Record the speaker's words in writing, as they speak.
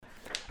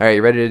All right,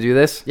 you ready to do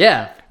this?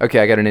 Yeah. Okay,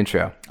 I got an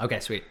intro.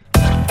 Okay, sweet.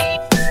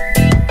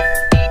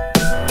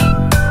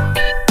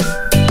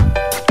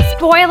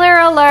 Spoiler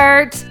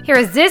alert! Here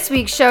is this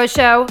week's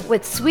show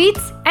with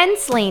Sweets and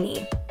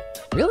Slaney.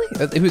 Really?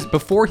 It was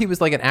before he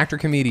was like an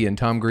actor-comedian.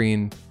 Tom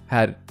Green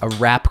had a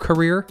rap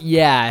career.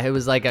 Yeah, it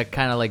was like a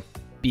kind of like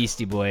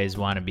Beastie Boys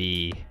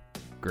wannabe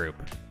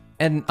group.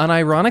 And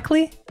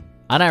unironically?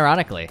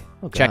 Unironically.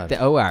 Oh, Check God.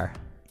 the OR.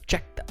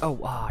 Check the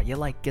OR. You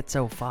like get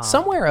so far.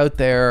 Somewhere out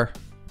there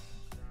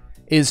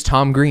is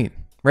Tom Green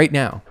right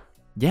now.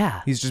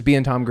 Yeah. He's just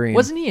being Tom Green.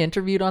 Wasn't he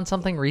interviewed on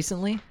something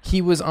recently?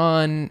 He was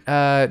on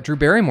Drew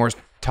Barrymore's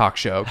talk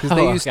show because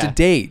they used to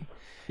date.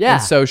 Yeah.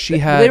 And so she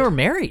had... They were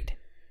married.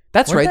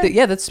 That's weren't right. they?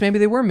 Yeah, that's maybe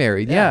they were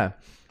married. Yeah. Yeah.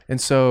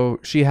 And so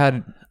she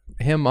had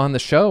him on the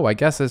show, I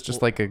guess, as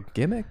just like a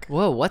gimmick.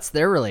 Whoa, what's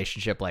their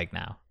relationship like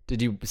now?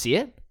 Did you see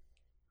it?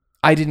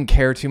 I didn't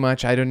care too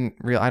much. I don't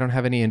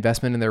have any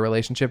investment in their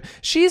relationship.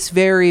 She's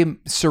very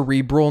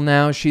cerebral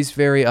now. She's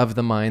very of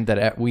the mind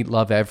that we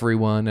love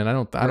everyone, and I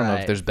don't know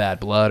if there's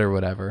bad blood or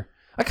whatever.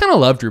 I kind of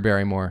love Drew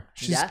Barrymore.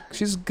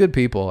 She's good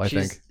people, I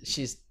think.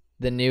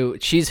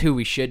 She's who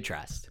we should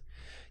trust.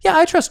 Yeah,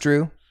 I trust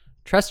Drew.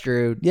 Trust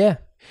Drew. Yeah.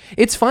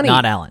 It's funny.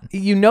 Not Alan.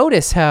 You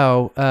notice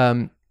how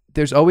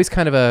there's always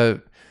kind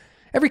of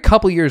every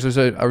couple years there's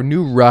a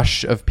new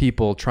rush of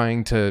people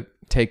trying to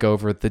take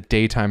over the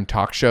daytime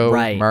talk show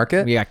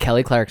market. We got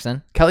Kelly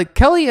Clarkson.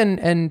 Kelly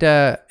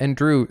and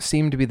Drew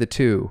seem to be the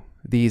two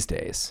these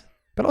days.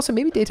 But also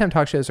maybe daytime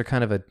talk shows are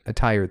kind of a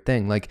tired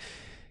thing. Like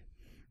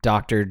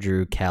Dr.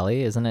 Drew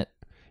Kelly, isn't it?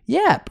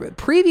 Yeah.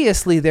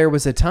 Previously there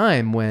was a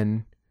time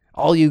when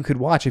all you could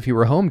watch if you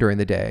were home during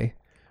the day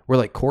were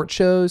like court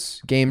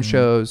shows, game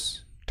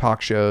shows,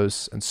 talk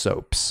shows, and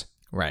soaps.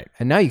 Right.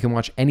 And now you can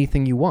watch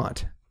anything you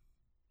want.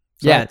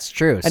 So, yeah, it's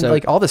true. And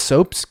like all the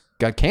soaps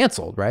got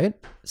canceled, right?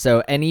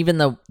 So, and even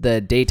the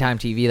daytime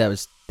TV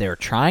they were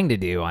trying to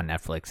do on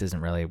Netflix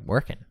isn't really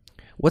working.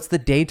 What's the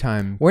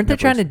daytime? Weren't they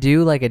trying to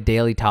do like a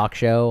daily talk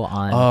show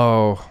on?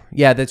 Oh,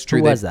 yeah, that's true.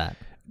 Who was that?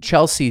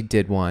 Chelsea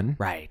did one.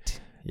 Right.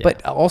 Yeah.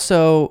 But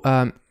also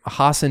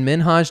Hassan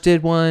Minhaj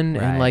did one.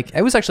 Right. And like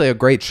it was actually a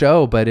great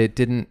show, but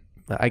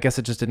I guess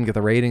it just didn't get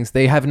the ratings.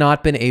 They have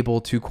not been able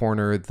to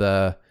corner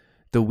the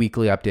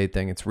weekly update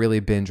thing. It's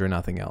really binge or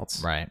nothing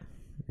else. Right.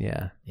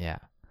 Yeah. Yeah.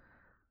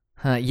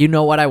 You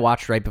know what I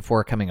watched right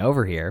before coming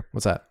over here?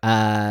 What's that?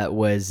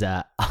 Was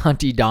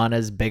Auntie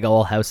Donna's Big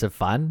Ol' House of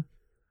Fun.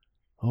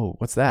 Oh,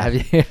 what's that?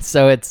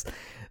 So it's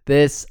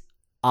this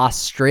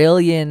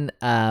Australian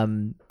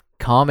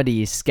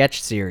comedy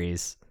sketch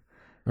series.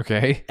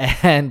 Okay.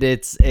 And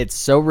it's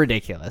so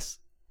ridiculous.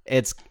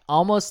 It's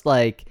almost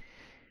like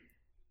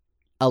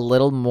a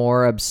little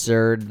more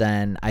absurd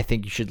than I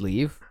Think You Should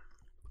Leave.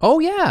 Oh,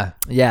 yeah.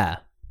 Yeah.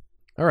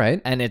 All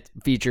right. And it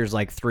features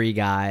like three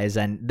guys,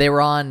 and they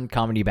were on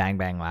Comedy Bang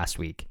Bang last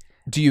week.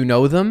 Do you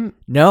know them?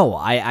 No,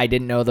 I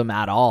didn't know them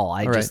at all.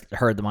 I All just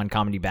heard them on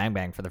Comedy Bang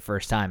Bang for the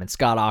first time. And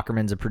Scott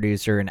Aukerman's a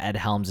producer, and Ed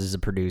Helms is a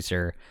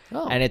producer.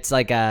 Oh. And it's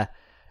like a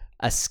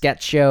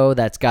sketch show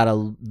that's got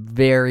a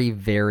very,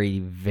 very,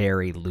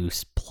 very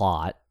loose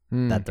plot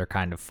that they're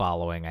kind of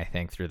following, I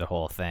think, through the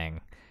whole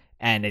thing.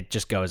 And it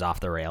just goes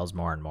off the rails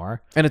more and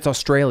more. And it's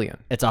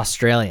Australian. It's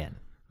Australian.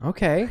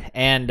 Okay.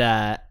 And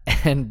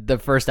the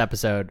first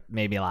episode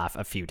made me laugh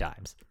a few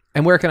times.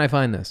 And where can I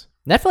find this?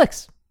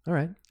 Netflix. All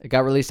right. It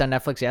got released on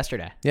Netflix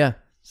yesterday. Yeah.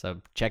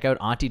 So check out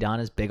Auntie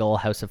Donna's Big Ol'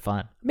 House of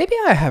Fun. Maybe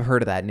I have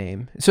heard of that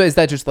name. So is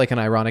that just like an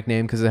ironic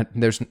name? Because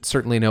there's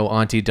certainly no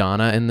Auntie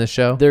Donna in this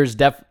show. There's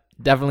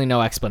definitely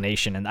no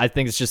explanation, and I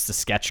think it's just a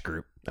sketch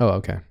group. Oh,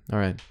 okay. All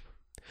right.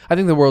 I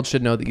think the world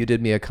should know that you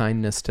did me a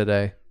kindness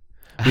today.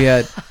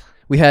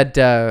 We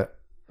had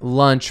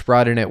lunch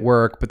brought in at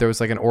work, but there was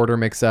like an order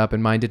mix up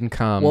and mine didn't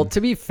come. Well, to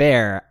be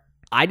fair,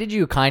 I did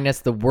you a kindness.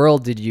 The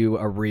world did you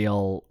a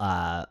real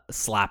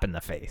slap in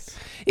the face.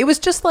 It was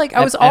just like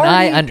And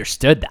I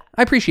understood that.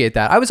 I appreciate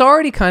that. I was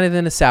already kind of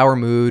in a sour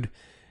mood.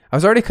 I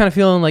was already kind of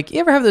feeling like, you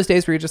ever have those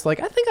days where you're just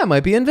like, I think I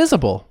might be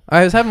invisible.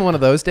 I was having one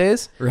of those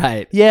days.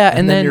 Right. Yeah.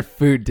 And then your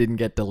food didn't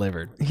get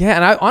delivered. Yeah.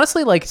 And I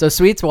honestly like... So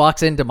Sweets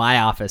walks into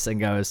my office and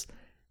goes,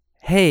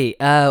 hey,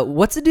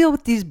 what's the deal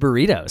with these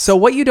burritos? So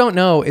what you don't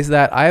know is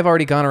that I've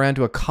already gone around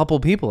to a couple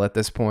people at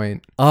this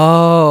point.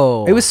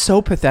 Oh. It was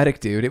so pathetic,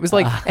 dude. It was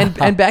like,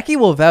 and Becky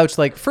will vouch,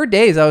 like for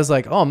days I was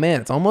like, oh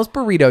man, it's almost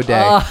burrito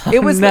day.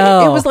 It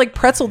was like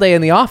pretzel day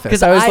in the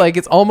office. I was like,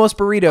 it's almost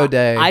burrito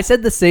day. I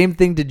said the same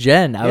thing to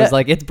Jen. I was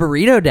like, it's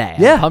burrito day.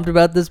 Yeah. I'm pumped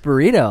about this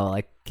burrito.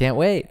 Like, can't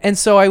wait. And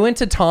so I went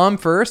to Tom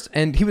first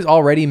and he was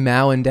already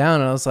mowing down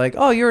and I was like,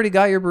 oh, you already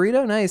got your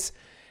burrito? Nice.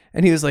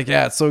 And he was like,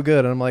 yeah, it's so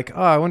good. And I'm like,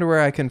 oh, I wonder where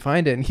I can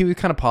find it. And he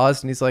kind of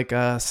paused and he's like,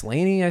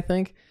 Slaney, I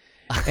think.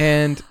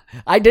 And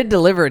I did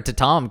deliver it to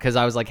Tom because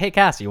I was like, hey,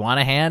 Cass, you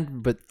want a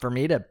hand? But for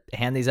me to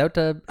hand these out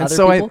to other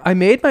people? I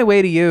made my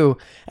way to you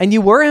and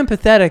you were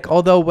empathetic.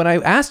 Although when I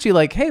asked you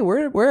like, hey,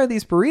 where are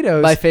these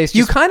burritos? My face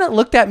you kind of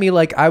looked at me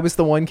like I was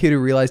the one kid who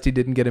realized he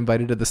didn't get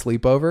invited to the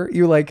sleepover.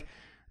 You're like,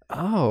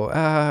 oh,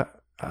 I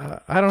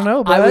don't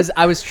know. But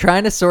I was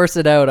trying to source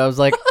it out. I was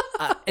like,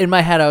 in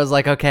my head, I was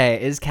like,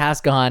 okay, is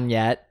Cass gone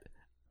yet?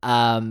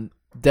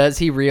 Does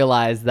he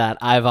realize that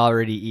I've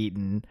already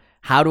eaten?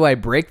 How do I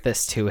break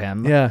this to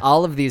him? Yeah.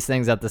 All of these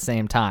things at the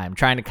same time,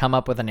 trying to come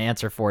up with an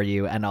answer for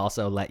you and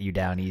also let you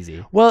down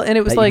easy. Well, and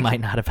it was that like you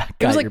might not have got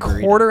it was like your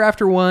burrito.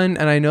 1:15,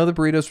 and I know the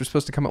burritos were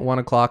supposed to come at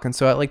 1:00, and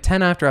so at like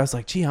 10 after, I was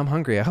like, gee, I'm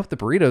hungry. I hope the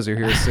burritos are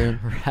here soon.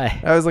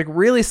 Right. I was like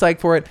really psyched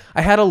for it.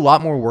 I had a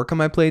lot more work on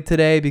my plate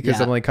today because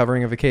Yeah. I'm like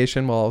covering a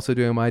vacation while also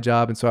doing my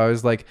job, and so I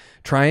was like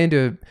trying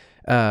to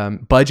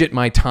budget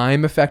my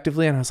time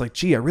effectively, and I was like,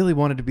 gee, I really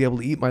wanted to be able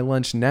to eat my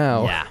lunch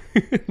now. Yeah.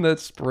 That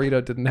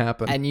burrito didn't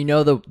happen. And you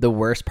know the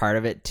worst part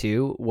of it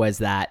too was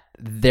that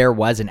there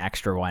was an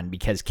extra one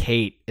because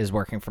Kate is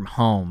working from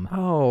home.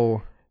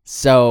 Oh.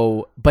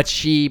 So, but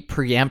she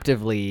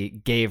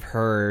preemptively gave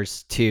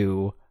hers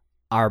to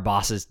our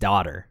boss's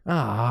daughter.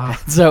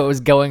 Ah. So it was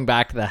going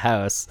back to the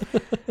house.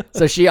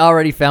 So she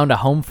already found a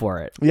home for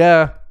it.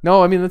 Yeah.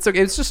 No, I mean, that's okay.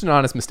 It's just an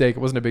honest mistake. It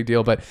wasn't a big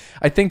deal. But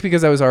I think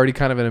because I was already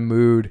kind of in a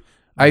mood,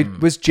 I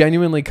was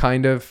genuinely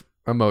kind of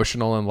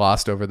emotional and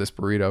lost over this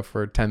burrito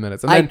for 10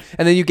 minutes. And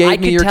then you I gave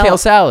me could your tell- kale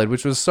salad,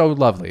 which was so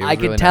lovely. It was I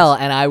could really tell,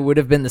 nice. and I would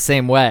have been the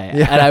same way.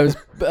 Yeah. And I was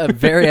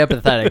very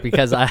empathetic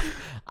because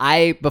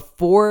I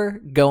before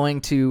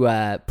going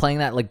to playing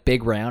that like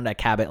big round at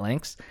Cabot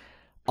Links,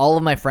 all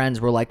of my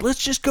friends were like,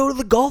 let's just go to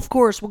the golf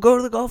course. We'll go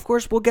to the golf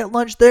course. We'll get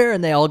lunch there.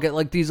 And they all get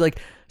like these like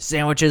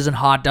sandwiches and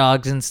hot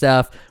dogs and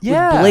stuff.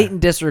 Yeah. With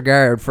blatant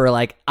disregard for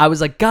like, I was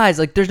like, guys,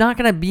 like there's not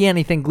going to be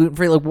anything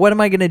gluten-free. Like, what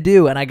am I going to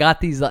do? And I got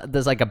there's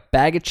like a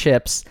bag of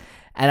chips,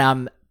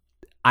 and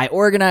I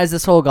organized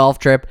this whole golf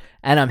trip,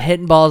 and I'm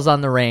hitting balls on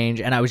the range,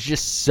 and I was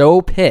just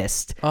so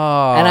pissed.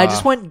 Aw. And I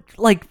just went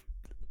like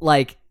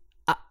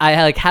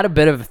I like had a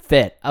bit of a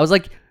fit. I was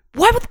like,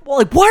 why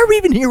are we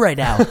even here right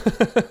now?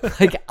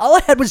 Like all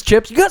I had was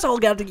chips. You guys all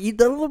got to eat.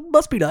 That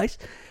must be nice.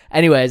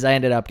 Anyways, I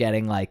ended up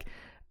getting like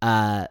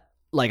a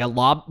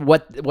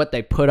what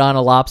they put on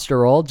a lobster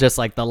roll, just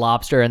like the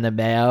lobster and the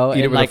mayo, Eat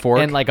it in with a like fork?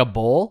 in like a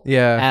bowl.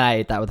 Yeah. And I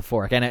ate that with a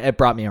fork, and it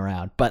brought me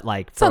around. But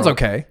like Sounds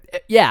okay.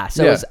 Yeah,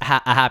 so Yeah. it was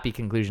a happy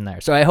conclusion there.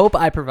 So I hope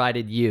I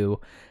provided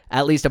you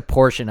at least a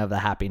portion of the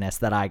happiness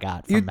that I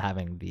got from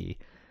having the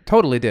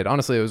Totally did.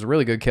 Honestly, it was a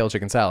really good kale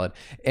chicken salad.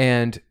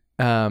 And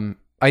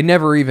I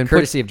never even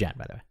courtesy of Jen,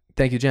 by the way.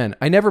 Thank you, Jen.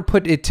 I never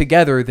put it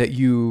together that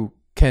you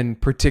can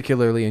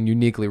particularly and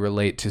uniquely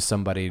relate to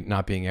somebody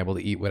not being able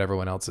to eat what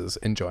everyone else is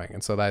enjoying.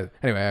 And so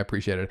anyway, I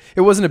appreciate it.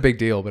 It wasn't a big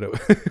deal, but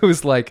it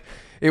was like,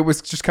 it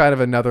was just kind of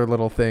another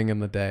little thing in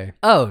the day.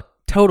 Oh,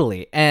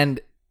 totally. And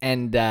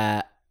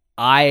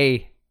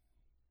I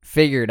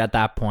figured at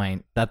that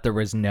point that there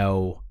was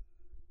no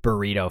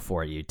burrito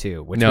for you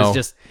too, which was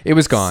just it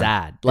was gone.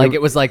 sad. Like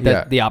it was like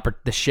yeah.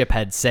 the ship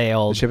had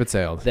sailed. The ship had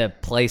sailed. The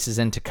place is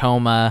in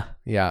Tacoma.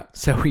 Yeah.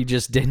 So we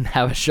just didn't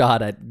have a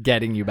shot at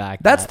getting you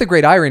back. That's the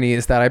great irony,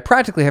 is that I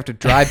practically have to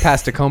drive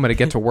past Tacoma to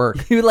get to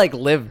work. You like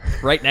live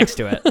right next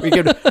to it. We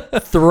could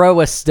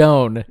throw a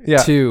stone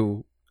Yeah.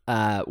 to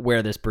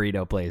where this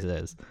burrito place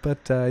is.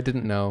 But I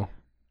didn't know.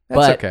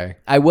 That's But okay.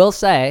 I will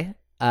say,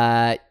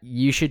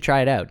 you should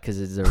try it out because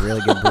it's a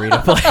really good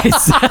burrito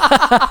place.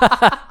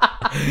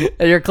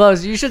 And you're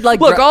close. You should like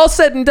Look, all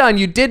said and done,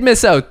 you did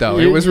miss out though.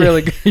 It was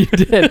really good. You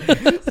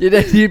did. You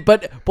did.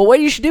 But what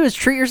you should do is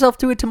treat yourself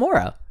to it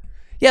tomorrow.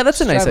 Yeah, that's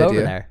a nice drive over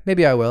idea. there.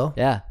 Maybe I will.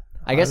 Yeah.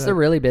 I guess they're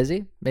really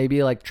busy.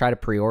 Maybe like try to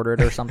pre-order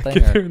it or something.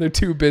 Or, They're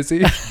too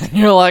busy.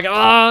 you're like,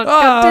 oh,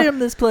 goddamn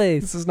this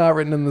place. This is not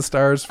written in the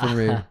stars for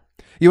me.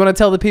 You want to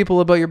tell the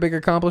people about your big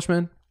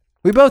accomplishment?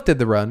 We both did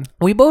the run.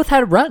 We both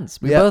had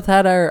runs. We Yeah. both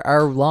had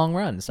our long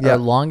runs. Yeah. Our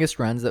longest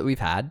runs that we've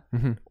had.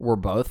 Mm-hmm. We're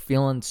both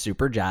feeling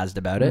super jazzed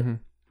about it.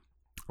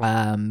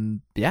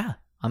 Yeah.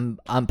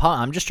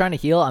 I'm just trying to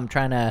heal.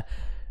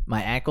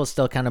 My ankle's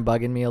still kind of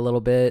bugging me a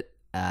little bit.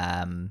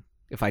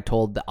 If I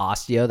told the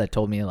osteo that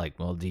told me like,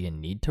 well, do you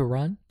need to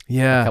run? A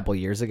Yeah. couple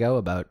years ago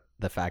about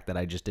the fact that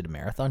I just did a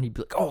marathon, he'd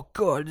be like, oh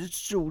god, it's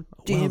so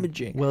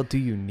damaging. Well, do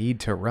you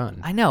need to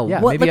run? I know.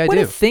 Yeah, what, maybe like, I what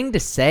do. a thing to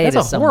say That's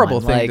to a someone.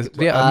 horrible thing.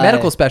 Like, A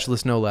medical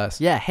specialist, no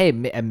less. Yeah, hey,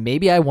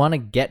 maybe I want to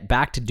get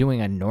back to doing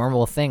a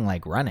normal thing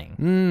like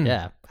running.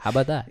 Yeah, how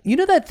about that? You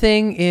know that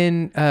thing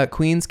in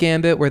Queen's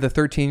Gambit where the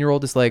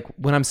 13-year-old is like,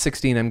 when I'm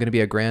 16, I'm going to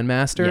be a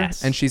grandmaster?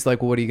 Yes. And she's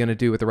like, well, what are you going to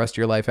do with the rest of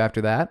your life after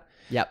that?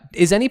 Yep.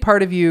 Is any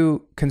part of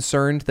you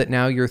concerned that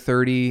now you're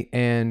 31,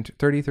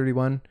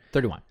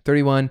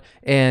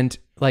 and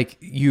like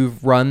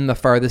you've run the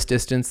farthest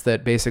distance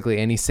that basically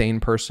any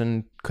sane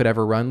person could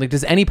ever run? Like,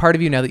 does any part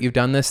of you, now that you've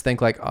done this,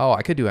 think like, oh,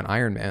 I could do an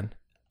Ironman?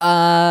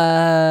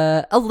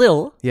 A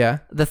little. Yeah.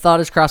 The thought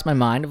has crossed my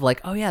mind of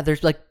like, oh yeah,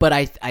 there's like, but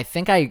I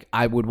think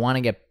I would want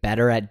to get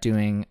better at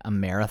doing a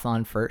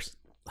marathon first.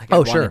 Like, I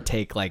want sure. to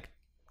take like,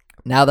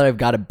 now that I've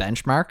got a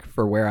benchmark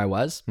for where I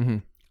was,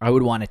 I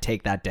would want to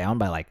take that down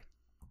by like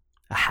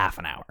a half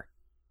an hour.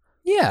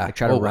 Yeah. Like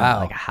try to run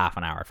like a half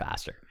an hour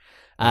faster.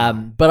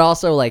 But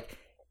also like,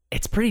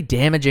 it's pretty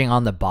damaging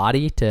on the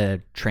body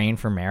to train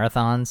for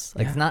marathons.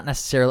 Like it's not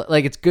necessarily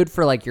like it's good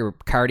for like your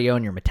cardio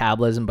and your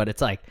metabolism, but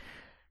it's like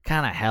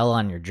kind of hell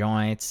on your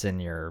joints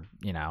and your,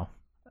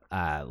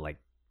 like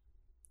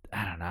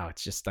I don't know.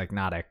 It's just like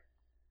not a.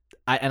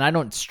 I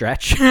don't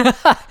stretch.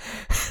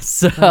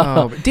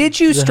 So did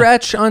you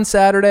stretch on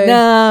Saturday?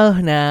 No,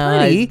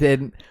 Pretty. I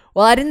didn't.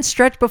 Well, I didn't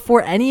stretch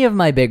before any of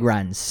my big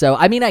runs. So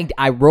I mean,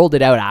 I rolled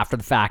it out after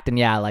the fact, and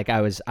yeah, like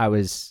I was.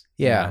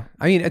 Yeah,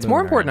 I mean, it's more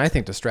moving important, around. I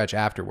think, to stretch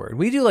afterward.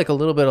 We do like a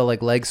little bit of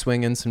like leg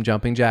swinging, some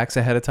jumping jacks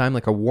ahead of time,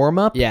 like a warm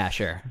up. Yeah,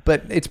 sure.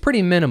 But it's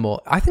pretty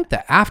minimal. I think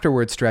the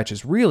afterward stretch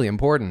is really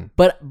important.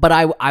 But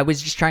I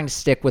was just trying to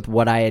stick with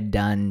what I had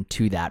done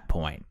to that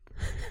point,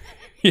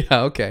 Yeah,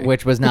 okay.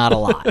 which was not a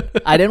lot.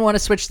 I didn't want to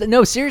switch.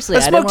 No, seriously, I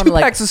I didn't smoke want 2 to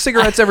like. packs of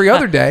cigarettes every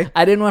other day.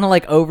 I didn't want to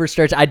like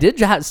overstretch. I did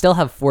still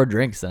have 4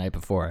 drinks the night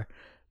before,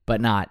 but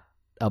not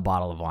a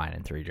bottle of wine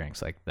and 3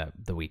 drinks like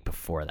the week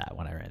before that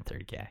when I ran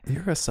 30K.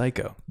 You're a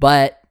psycho.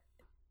 But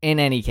in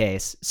any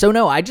case, so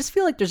no, I just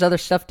feel like there's other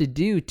stuff to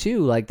do too.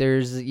 Like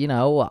there's,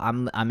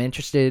 I'm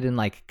interested in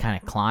like kind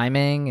of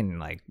climbing and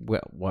like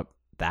what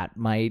that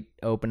might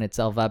open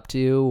itself up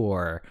to,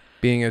 or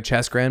Being a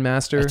chess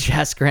grandmaster. a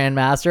chess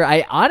grandmaster.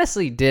 I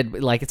honestly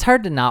did like, it's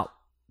hard to not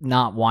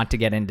want to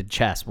get into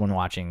chess when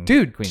watching.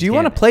 Dude, Queen's do you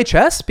want to Gambit. play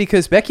chess?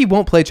 Because Becky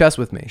won't play chess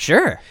with me.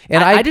 Sure.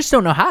 And And I just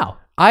don't know how.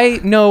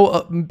 I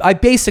know, I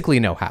basically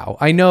know how.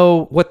 I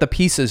know what the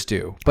pieces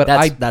do, but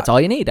That's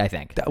all you need, I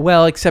think.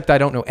 well, except I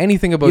don't know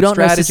anything about You don't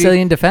know strategy.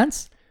 Sicilian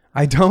defense?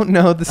 I don't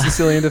know the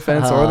Sicilian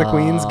defense or the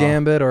Queen's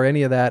Gambit or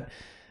any of that.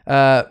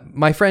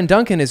 My friend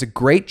Duncan is a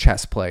great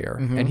chess player,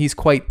 and he's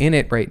quite in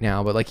it right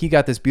now. But like, he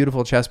got this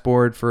beautiful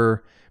chessboard from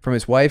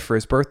his wife for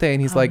his birthday,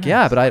 and he's like, nice.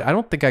 yeah, but I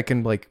don't think I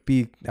can like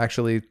be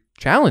actually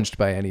challenged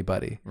by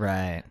anybody.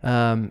 Right.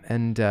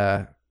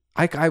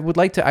 I would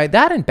like to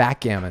that and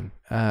backgammon.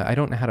 I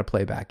don't know how to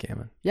play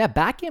backgammon. Yeah,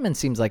 backgammon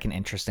seems like an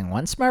interesting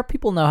one. Smart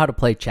people know how to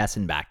play chess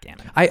and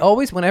backgammon.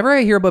 Whenever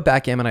I hear about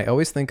backgammon, I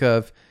always think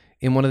of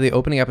in one of the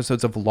opening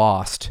episodes of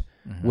Lost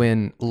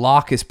when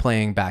Locke is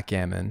playing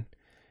backgammon,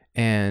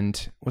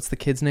 and what's the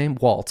kid's name?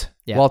 Walt.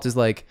 Yeah. Walt is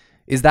like,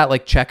 is that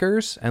like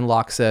checkers? And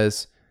Locke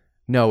says,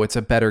 no, it's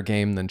a better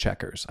game than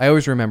checkers. I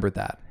always remembered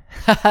that.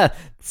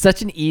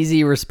 Such an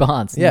easy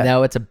response. Yeah.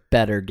 No, it's a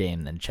better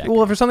game than checkers.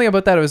 Well, for something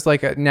about that, it was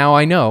like, now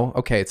I know,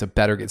 okay, it's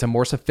a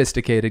more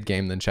sophisticated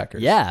game than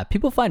checkers. Yeah,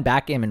 people find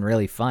backgammon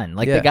really fun.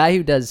 Like Yeah. the guy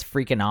who does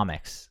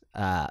Freakonomics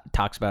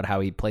talks about how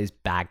he plays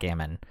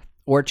backgammon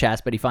or chess,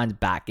 but he finds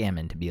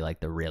backgammon to be like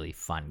the really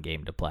fun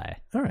game to play.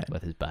 All right.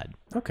 With his bud.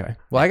 Okay.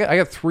 Well, I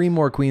got 3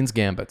 more Queen's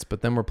Gambits,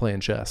 but then we're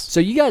playing chess. So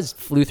you guys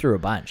flew through a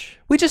bunch.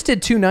 We just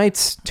did 2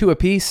 nights, 2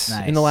 apiece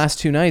Nice. in the last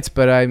 2 nights,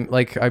 but I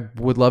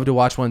would love to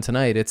watch one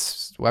tonight.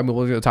 We're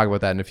going to talk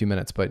about that in a few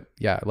minutes, but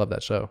yeah, I love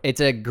that show.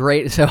 It's a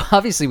great. So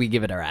obviously we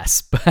give it our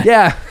S, but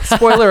Yeah.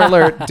 Spoiler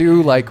alert.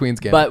 Do like Queen's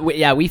Gambit.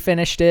 but we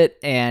finished it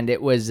and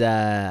it was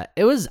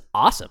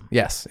awesome.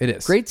 Yes, it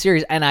is. Great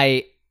series, and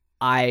I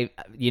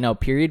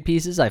period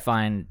pieces I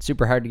find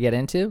super hard to get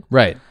into.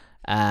 Right.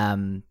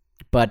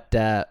 But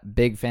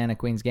big fan of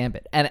Queen's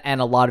Gambit,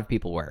 and a lot of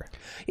people were.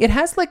 It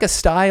has like a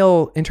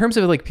style in terms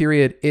of like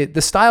period.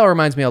 The style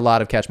reminds me a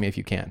lot of Catch Me If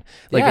You Can.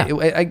 Like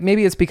Yeah.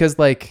 maybe it's because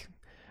like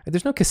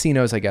there's no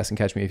casinos, I guess, in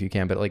Catch Me If You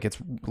Can, but like it's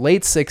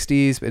late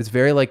 60s, but it's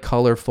very like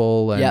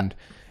colorful, and Yep.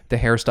 the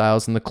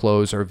hairstyles and the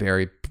clothes are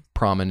very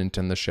prominent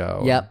in the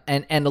show. Yep,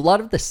 and a lot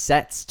of the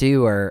sets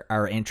too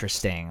are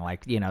interesting.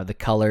 Like the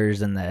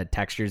colors and the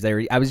textures.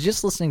 I was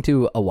just listening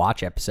to a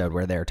Watch episode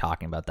where they were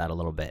talking about that a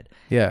little bit.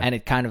 Yeah. And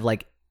it kind of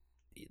like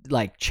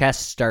chess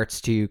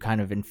starts to kind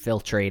of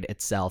infiltrate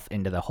itself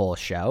into the whole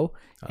show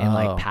and Oh.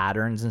 like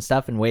patterns and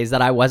stuff in ways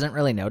that I wasn't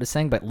really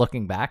noticing, but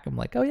looking back I'm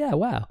like, oh yeah,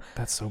 wow.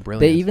 That's so brilliant.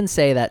 They even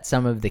say that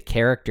some of the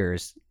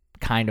characters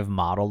kind of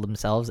model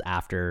themselves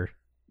after,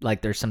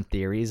 like there's some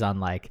theories on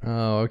like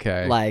Oh,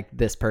 okay. like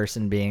this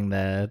person being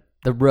the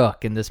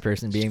rook and this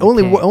person being the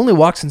only king. only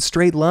walks in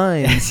straight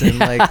lines and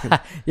like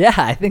Yeah,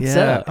 I think Yeah.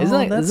 so. Oh,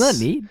 Isn't that's-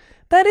 that neat?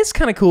 that is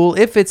kind of cool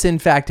if it's in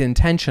fact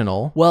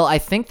intentional. Well, I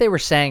think they were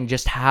saying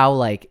just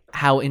how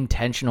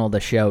intentional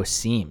the show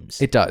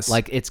seems. It does.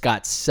 Like it's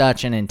got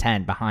such an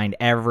intent behind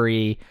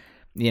every,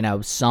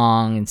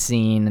 song and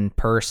scene and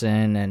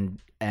person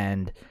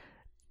and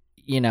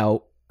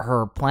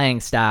her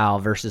playing style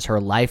versus her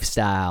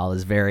lifestyle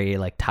is very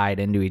like tied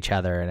into each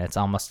other, and it's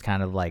almost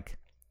kind of like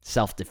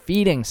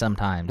self-defeating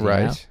sometimes. you know?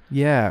 Right.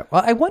 Yeah.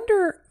 Well, I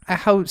wonder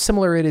how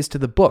similar it is to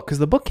the book, because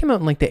the book came out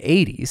in like the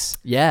 80s.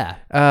 Yeah.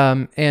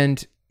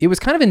 And it was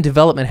kind of in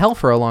development hell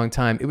for a long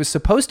time. It was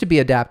supposed to be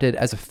adapted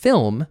as a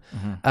film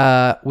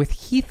with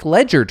Heath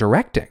Ledger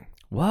directing.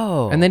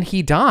 Whoa. And then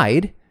he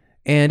died,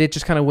 and it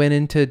just kind of went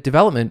into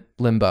development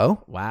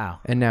limbo. Wow.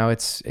 And now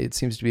it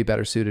seems to be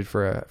better suited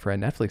for a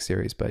Netflix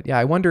series. But yeah,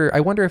 I wonder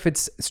if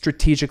it's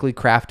strategically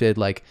crafted,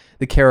 like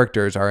the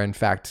characters are in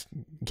fact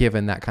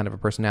given that kind of a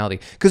personality.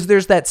 Because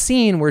there's that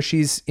scene where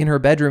she's in her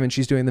bedroom and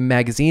she's doing the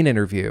magazine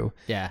interview.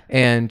 Yeah.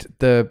 And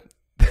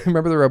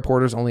remember the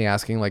reporter's only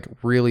asking like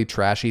really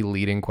trashy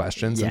leading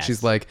questions, and Yes.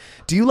 she's like,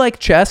 "Do you like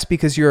chess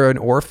because you're an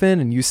orphan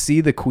and you see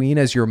the queen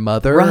as your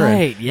mother?"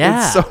 Right, And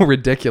yeah. It's so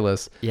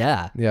ridiculous.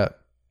 Yeah. Yeah.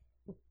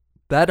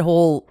 That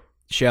whole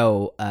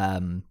show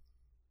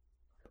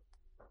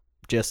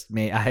just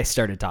me. I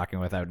started talking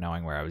without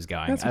knowing where I was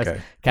going. That's I was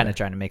okay. kind of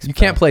trying to make some You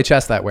can't play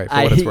chess that way, for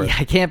what it's worth.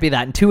 I can't be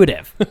that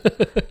intuitive.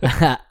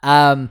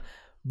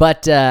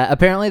 But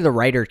apparently the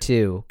writer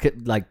too,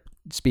 like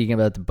speaking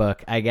about the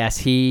book, I guess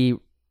he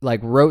like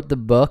wrote the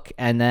book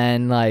and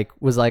then like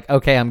was like,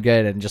 okay, I'm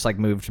good, and just like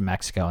moved to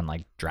Mexico and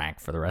like drank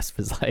for the rest of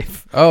his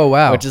life. Oh,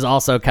 wow. Which is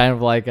also kind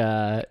of like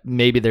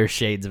maybe there's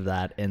shades of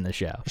that in the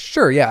show.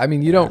 Sure, yeah. I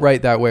mean, you don't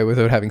write that way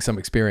without having some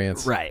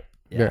experience. Right.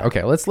 Yeah.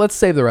 Okay, let's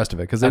save the rest of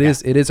it because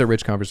it is a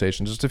rich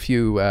conversation. Just a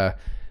few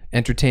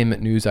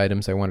entertainment news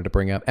items I wanted to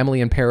bring up.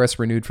 Emily in Paris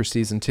renewed for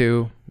season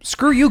 2.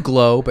 Screw you,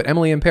 Glow, but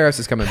Emily in Paris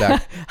is coming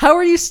back. How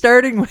are you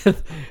starting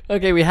with?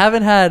 Okay, we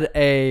haven't had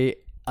a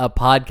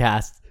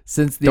podcast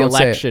since the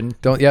election.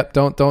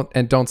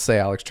 Don't say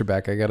Alex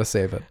Trebek. I gotta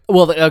save it.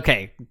 Well,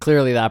 okay,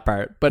 clearly that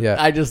part. But Yeah.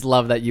 I just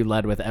love that you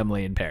led with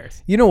Emily in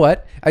Paris. You know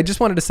what? I just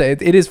wanted to say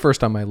it is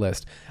first on my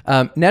list.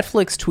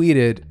 Netflix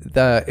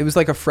tweeted it was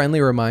like a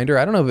friendly reminder.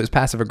 I don't know if it was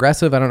passive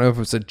aggressive. I don't know if it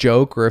was a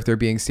joke or if they're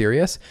being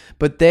serious.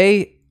 But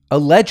they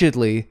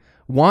allegedly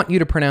want you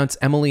to pronounce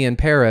Emily in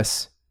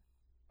Paris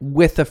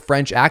with a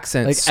French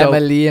accent. Like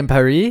Emily in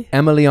Paris?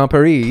 Emily en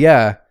Paris,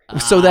 yeah.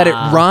 So that it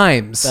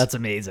rhymes. That's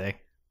amazing.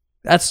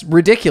 That's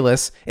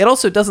ridiculous. It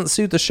also doesn't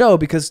suit the show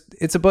because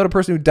it's about a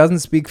person who doesn't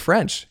speak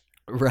French.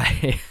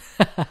 Right.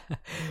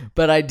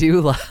 But I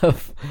do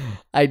love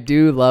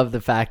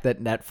the fact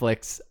that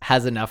Netflix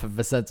has enough of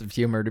a sense of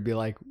humor to be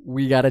like,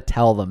 we got to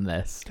tell them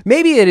this.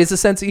 Maybe it is a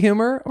sense of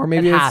humor, or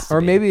maybe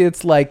maybe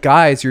it's like,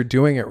 guys, you're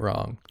doing it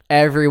wrong.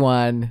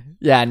 Everyone.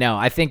 Yeah, no,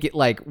 I think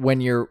like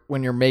when you're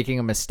making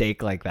a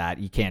mistake like that,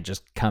 you can't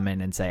just come in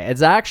and say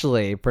it's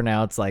actually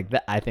pronounced like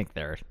that. I think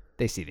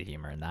they see the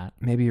humor in that.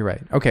 Maybe you're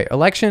right. Okay,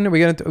 election. Do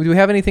we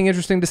have anything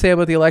interesting to say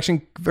about the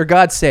election? For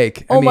God's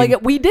sake! My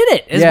God, we did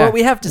it. Is what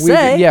we have to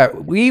say.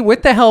 We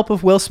with the help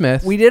of Will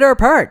Smith, we did our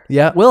part.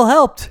 Yeah, Will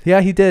helped. Yeah,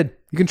 he did.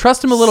 You can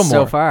trust him a little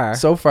more.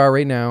 So far,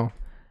 right now,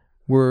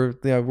 we're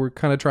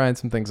kind of trying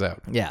some things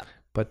out. Yeah.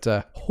 But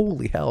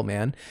holy hell,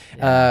 man.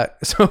 Yeah.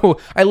 So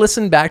I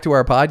listened back to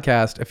our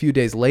podcast a few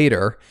days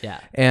later.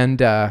 Yeah. And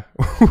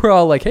we're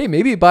all like, hey,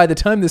 maybe by the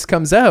time this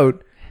comes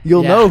out,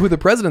 you'll know who the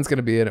president's going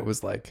to be. And it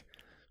was like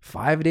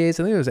 5 days.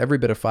 I think it was every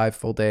bit of 5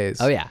 full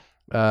days. Oh, yeah.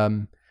 But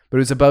it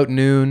was about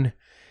noon.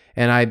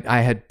 And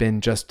I had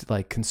been just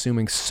like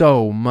consuming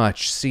so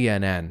much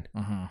CNN.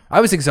 Mm-hmm.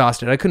 I was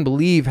exhausted. I couldn't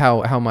believe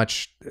how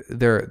much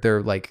their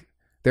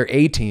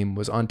A team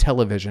was on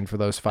television for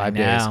those 5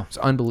 days. It was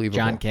unbelievable.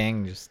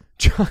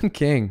 John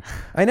King.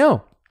 I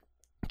know.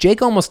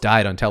 Jake almost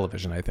died on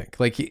television, I think.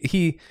 Like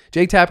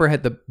Jake Tapper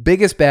had the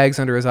biggest bags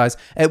under his eyes.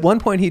 At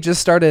one point, he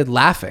just started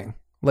laughing.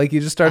 Like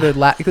he just started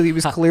laughing because he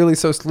was clearly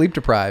so sleep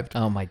deprived.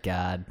 Oh my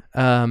God.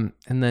 And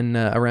then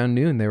around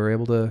noon, they were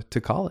able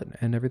to call it,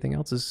 and everything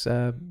else is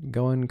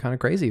going kind of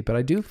crazy. But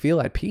I do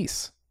feel at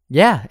peace.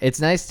 Yeah, it's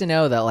nice to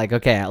know that, like,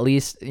 okay, at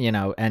least,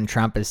 and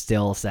Trump is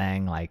still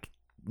saying like,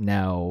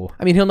 no.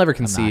 I mean, he'll never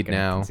concede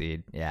now.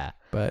 Concede. Yeah.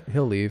 But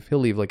he'll leave. He'll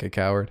leave like a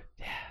coward.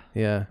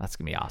 Yeah. That's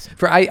gonna be awesome.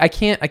 I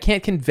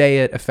can't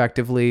convey it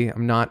effectively.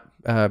 I'm not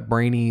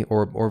brainy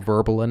or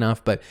verbal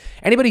enough, but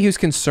anybody who's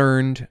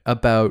concerned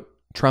about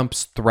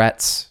Trump's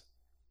threats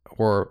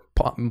or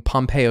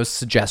Pompeo's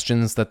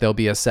suggestions that there'll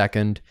be a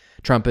second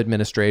Trump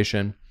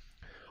administration,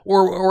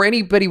 or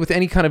anybody with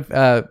any kind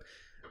of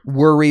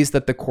worries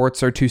that the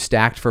courts are too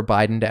stacked for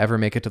Biden to ever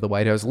make it to the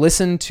White House,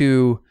 listen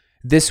to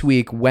this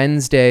week,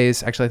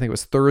 Wednesday's, actually I think it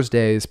was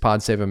Thursday's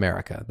Pod Save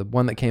America, the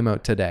one that came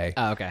out today.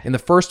 Oh, okay. In the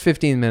first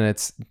 15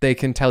 minutes, they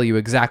can tell you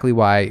exactly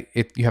why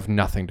you have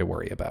nothing to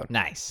worry about.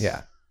 Nice.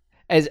 Yeah.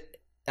 As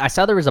I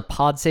saw there was a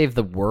Pod Save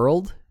the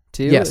World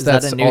too. Yes, is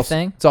that a new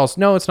thing? It's also,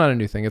 no, it's not a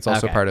new thing. It's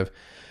also part of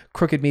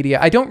Crooked Media.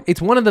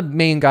 It's one of the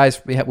main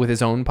guys with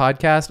his own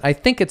podcast. I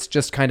think it's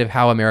just kind of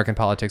how American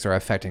politics are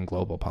affecting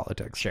global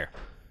politics. Sure.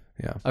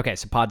 Yeah. Okay,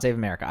 so Pod Save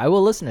America. I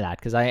will listen to that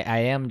because I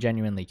am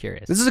genuinely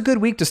curious. This is a good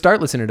week to start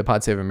listening to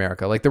Pod Save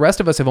America. Like the rest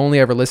of us have only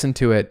ever listened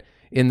to it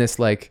in this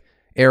like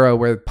era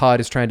where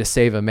Pod is trying to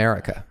save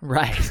America.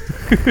 Right.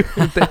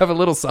 They have a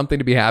little something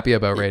to be happy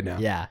about right now.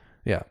 Yeah.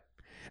 Yeah.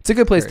 It's a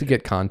good place to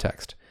get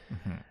context.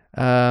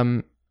 Mm-hmm.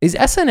 Is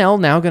SNL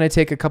now going to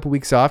take a couple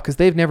weeks off? Because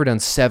they've never done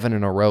 7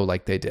 in a row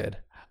like they did.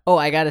 Oh,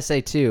 I got to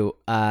say too,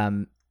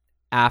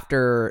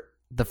 after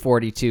the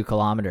 42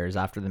 kilometers,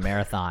 after the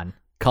marathon,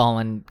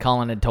 Colin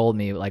had told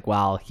me like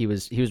while he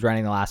was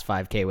running the last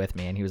 5K with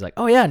me, and he was like,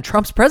 "Oh yeah, and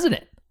Trump's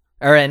president,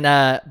 and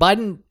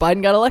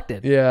Biden got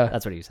elected." Yeah,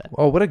 that's what he said.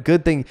 Oh, what a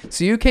good thing!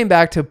 So you came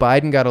back to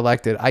Biden got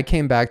elected. I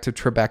came back to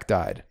Trebek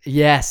died.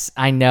 Yes,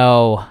 I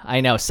know.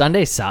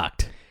 Sunday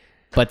sucked,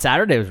 but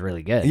Saturday was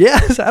really good. Yeah,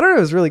 Saturday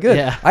was really good.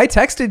 Yeah. I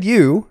texted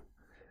you,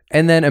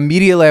 and then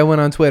immediately I went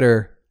on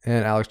Twitter.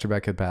 And Alex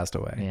Trebek had passed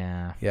away.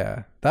 Yeah.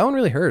 Yeah. That one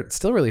really hurt. It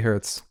still really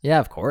hurts. Yeah,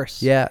 of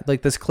course. Yeah.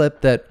 Like this clip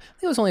that I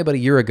think it was only about a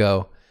year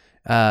ago.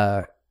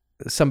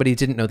 Somebody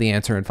didn't know the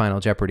answer in Final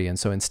Jeopardy. And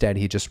so instead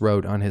he just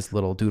wrote on his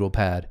little doodle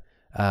pad,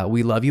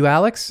 "We love you,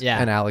 Alex."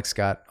 Yeah. And Alex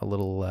got a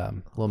little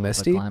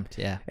misty.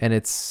 Yeah. And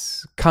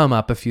it's come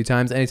up a few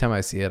times. Anytime I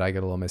see it, I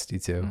get a little misty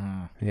too.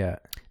 Yeah.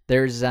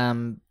 There's,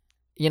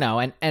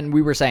 and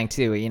we were saying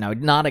too,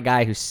 not a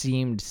guy who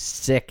seemed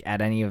sick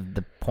at any of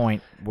the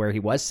point where he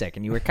was sick.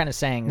 And you were kind of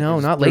saying, no,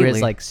 not there lately.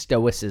 is like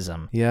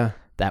stoicism. Yeah.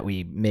 That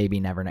we maybe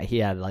never know. He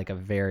had like a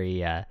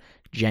very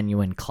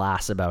genuine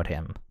class about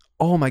him.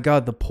 Oh my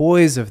God, the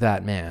poise of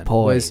that man.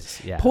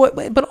 Yeah.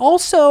 But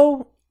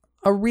also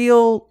a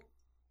real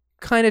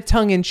kind of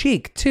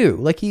tongue-in-cheek too.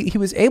 Like he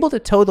was able to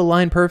toe the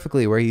line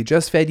perfectly, where he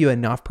just fed you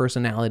enough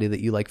personality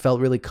that you like felt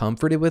really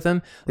comforted with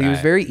him. Like, it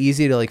was very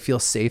easy to like feel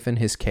safe in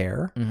his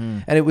care. Mm-hmm.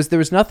 And there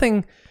was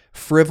nothing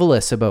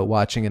frivolous about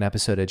watching an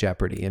episode of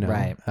Jeopardy,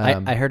 Right.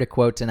 I heard a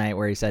quote tonight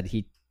where he said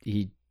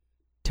he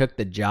took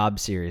the job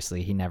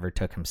seriously. He never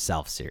took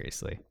himself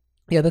seriously.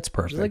 Yeah, that's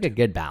perfect. It's like a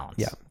good balance.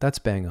 Yeah, that's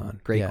bang on.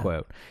 Great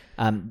quote.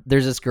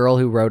 There's this girl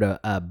who wrote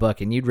a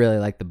book, and you'd really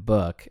like the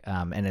book,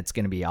 and it's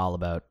going to be all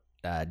about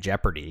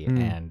Jeopardy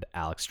and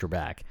Alex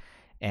Trebek.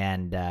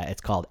 And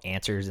it's called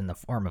Answers in the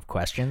Form of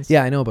Questions.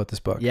 Yeah, I know about this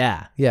book.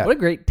 Yeah. Yeah. What a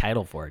great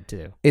title for it,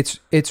 too.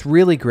 It's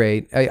really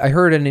great. I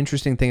heard an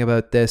interesting thing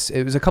about this.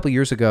 It was a couple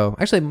years ago.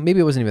 Actually,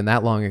 maybe it wasn't even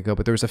that long ago,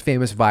 but there was a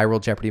famous viral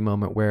Jeopardy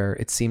moment where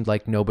it seemed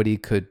like nobody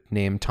could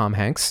name Tom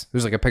Hanks. There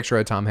was like a picture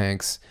of Tom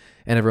Hanks,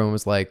 and everyone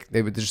was like,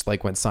 they would just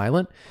like went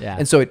silent. Yeah.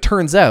 And so it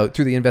turns out,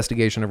 through the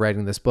investigation of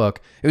writing this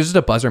book, it was just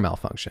a buzzer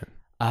malfunction.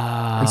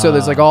 And so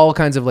there's like all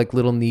kinds of like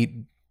little neat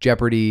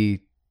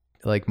Jeopardy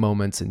like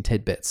moments and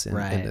tidbits in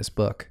this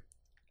book.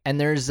 And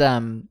there's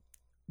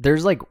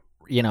like,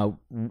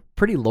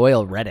 pretty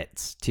loyal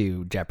Reddits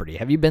to Jeopardy.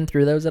 Have you been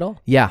through those at all?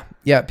 Yeah.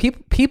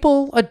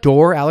 People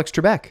adore Alex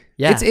Trebek.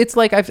 Yeah. It's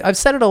like I've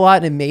said it a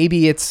lot, and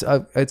maybe it's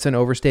an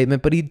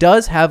overstatement, but he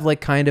does have like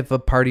kind of a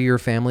part of your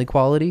family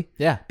quality.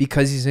 Yeah.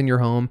 Because he's in your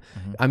home.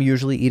 Mm-hmm. I'm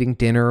usually eating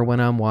dinner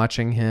when I'm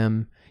watching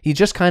him. He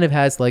just kind of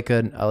has like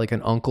an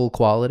uncle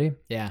quality.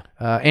 Yeah.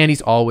 And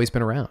he's always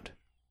been around.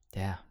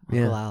 Yeah.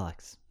 Uncle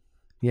Alex.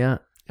 Yeah.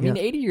 I mean,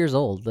 80 years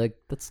old, like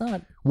that's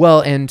not...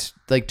 Well, and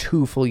like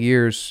 2 full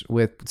years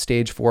with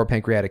stage 4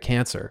 pancreatic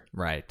cancer.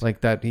 Right.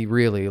 Like that, he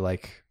really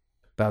like,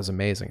 that was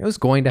amazing. It was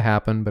going to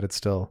happen, but it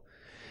still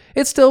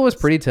was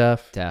pretty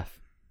tough. Tough.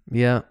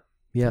 Yeah.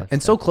 Yeah. Tough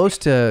and stuff. so close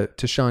to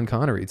Sean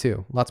Connery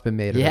too. Lots been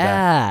made of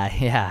that.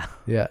 Yeah.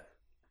 Yeah.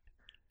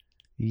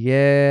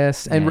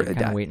 Yes. And And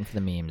kind of waiting for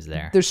the memes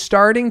there. there's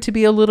starting to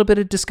be a little bit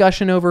of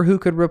discussion over who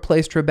could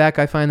replace Trebek.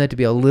 I find that to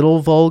be a little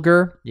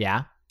vulgar.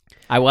 Yeah.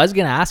 I was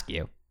going to ask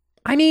you.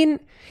 I mean,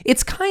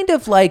 it's kind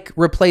of like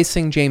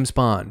replacing James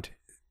Bond.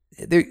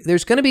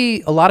 There's going to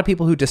be a lot of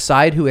people who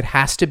decide who it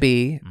has to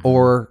be,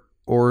 or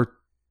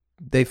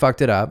they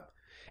fucked it up.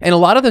 And a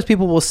lot of those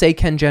people will say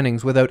Ken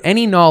Jennings without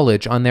any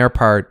knowledge on their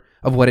part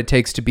of what it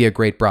takes to be a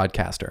great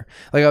broadcaster.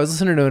 Like I was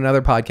listening to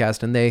another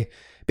podcast, and they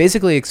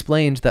basically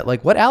explained that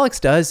like what Alex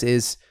does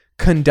is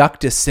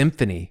conduct a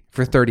symphony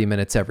for 30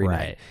 minutes every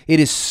night. It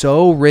is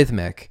so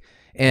rhythmic.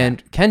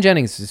 And Ken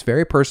Jennings is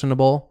very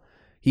personable.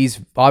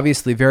 He's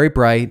obviously very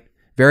bright,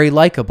 very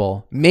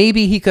likable.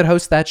 Maybe he could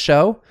host that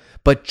show,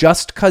 but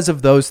just because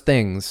of those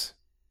things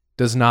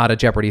does not a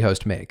Jeopardy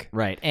host make.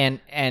 Right. And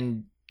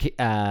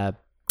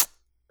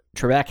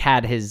Trebek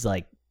had his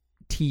like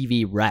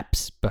TV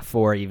reps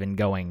before even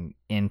going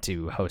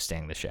into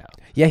hosting the show.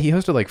 Yeah, he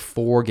hosted like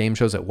 4 game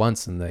shows at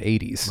once in the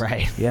 80s.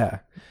 Right. Yeah.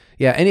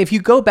 Yeah, and if you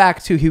go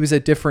back to, he was a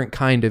different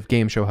kind of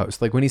game show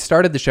host. Like when he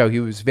started the show, he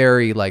was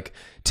very like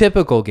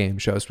typical game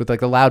show host with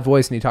like a loud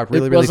voice, and he talked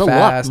really fast. It was a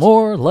lot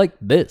more like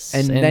this.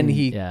 And then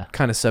he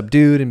kind of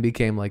subdued and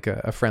became like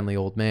a friendly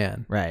old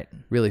man. Right.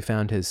 Really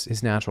found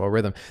his natural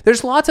rhythm.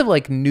 There's lots of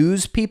like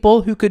news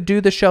people who could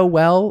do the show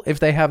well if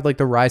they have like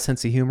the wry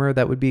sense of humor.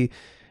 That would be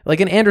like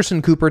an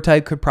Anderson Cooper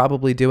type could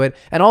probably do it.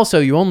 And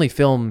also you only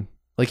film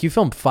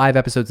 5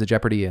 episodes of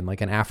Jeopardy in like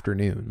an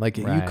afternoon. Like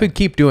you could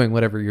keep doing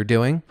whatever you're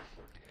doing.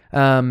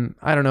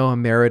 I don't know, a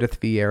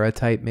Meredith Vieira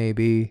type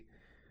maybe,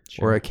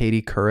 or a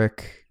Katie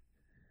Couric.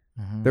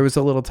 Mm-hmm. There was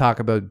a little talk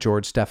about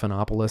George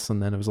Stephanopoulos,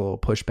 and then there was a little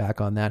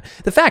pushback on that.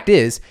 The fact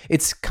is,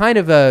 it's kind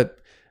of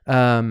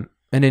an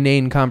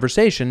inane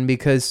conversation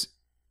because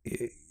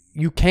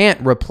you can't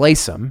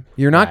replace him.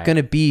 You're not going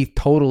to be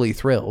totally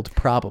thrilled,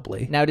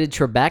 probably. Now, did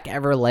Trebek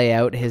ever lay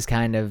out his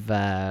kind of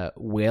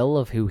will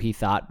of who he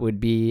thought would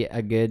be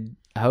a good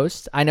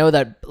host? I know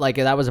that like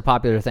that was a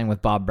popular thing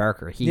with Bob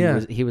Barker.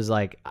 He was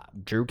like,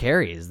 Drew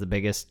Carey is the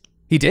biggest.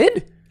 He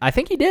did? I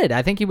think he did.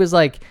 I think he was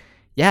like,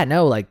 yeah,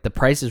 no, like The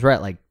Price is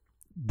Right. Like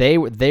they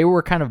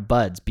were kind of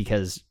buds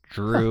because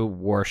Drew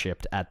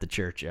worshipped at the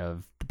church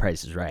of The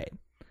Price is Right.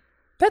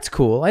 That's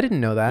cool. I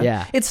didn't know that.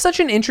 Yeah. It's such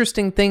an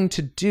interesting thing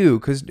to do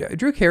because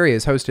Drew Carey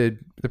has hosted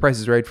The Price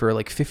is Right for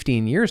like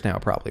 15 years now,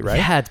 probably, right?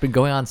 Yeah, it's been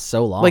going on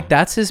so long. Like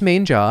that's his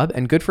main job,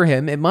 and good for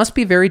him. It must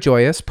be very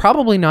joyous,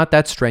 probably not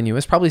that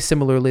strenuous. Probably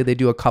similarly, they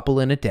do a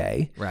couple in a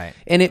day. Right.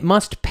 And it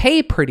must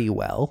pay pretty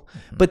well,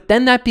 but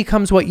then that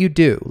becomes what you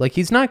do. Like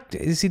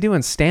is he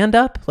doing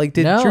stand-up? Like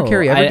did Drew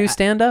Carey ever do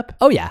stand-up?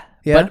 Oh, yeah.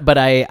 Yeah. But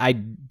I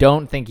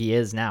don't think he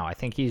is now. I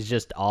think he's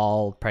just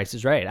all Price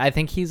is Right. I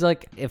think he's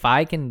like, if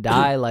I can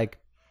die like,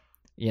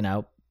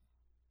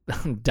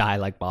 die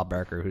like Bob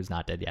Barker, who's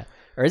not dead yet.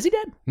 Or is he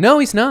dead? No,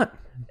 he's not.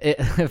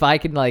 If I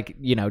can like,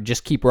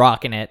 just keep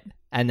rocking it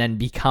and then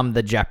become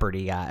the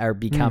Jeopardy guy or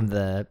become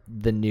the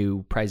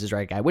new Price is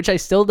Right guy, which I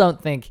still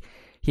don't think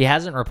he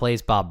hasn't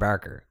replaced Bob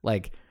Barker.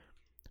 Like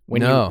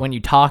when you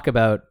talk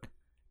about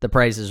the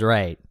Price is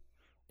Right,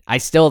 I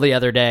still the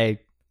other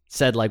day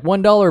said like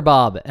 $1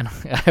 Bob, and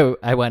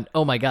I went,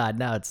 oh my God,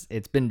 no,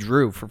 it's been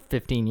Drew for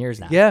 15 years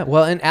now. Yeah,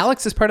 well, and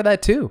Alex is part of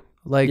that too.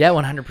 Like, yeah,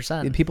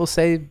 100%. People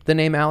say the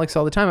name Alex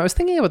all the time. I was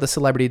thinking about the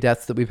celebrity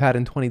deaths that we've had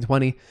in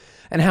 2020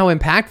 and how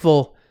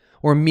impactful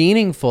or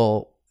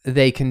meaningful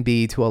they can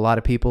be to a lot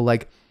of people.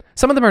 Like,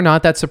 some of them are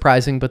not that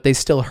surprising, but they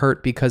still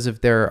hurt because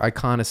of their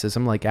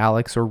iconicism, like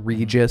Alex or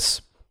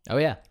Regis. Oh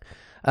yeah.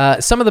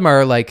 Some of them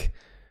are like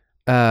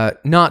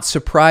not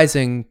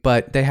surprising,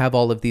 but they have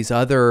all of these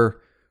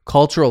other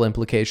cultural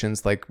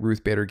implications, like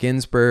Ruth Bader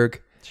Ginsburg.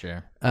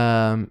 Sure.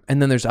 And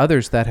then there's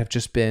others that have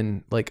just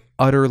been like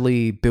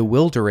utterly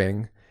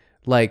bewildering,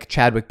 like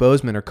Chadwick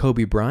Boseman or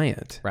Kobe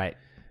Bryant. Right.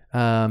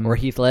 Or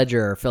Heath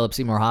Ledger or Philip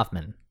Seymour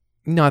Hoffman.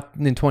 Not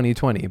in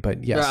 2020,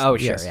 but yes. Oh,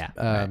 sure, yes. yeah.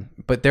 Right.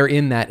 But they're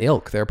in that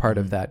ilk. They're part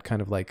of that kind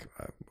of like,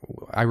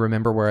 I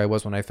remember where I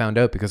was when I found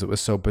out because it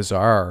was so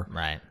bizarre.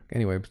 Right.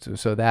 Anyway,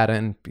 so that,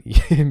 and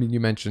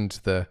you mentioned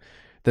the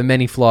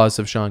many flaws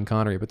of Sean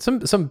Connery, but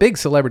some big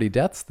celebrity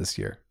deaths this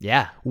year.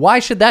 Yeah. Why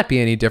should that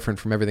be any different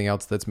from everything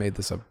else that's made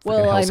this a freaking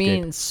Well, I hellscape?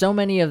 mean, so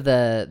many of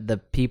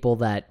the people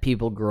that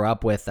people grew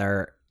up with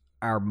are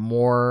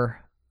more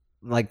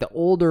like, the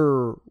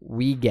older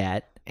we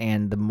get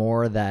and the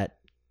more that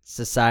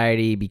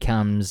society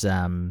becomes,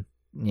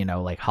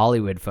 like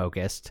Hollywood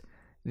focused,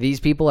 these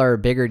people are a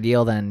bigger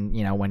deal than,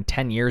 when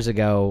 10 years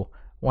ago,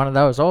 one of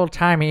those old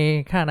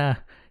timey kind of,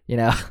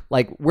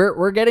 like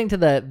we're getting to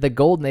the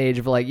golden age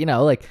of like,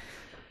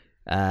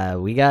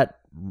 we got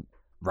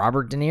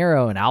Robert De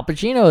Niro and Al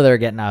Pacino, they're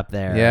getting up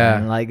there. Yeah.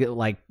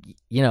 And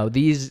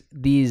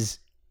these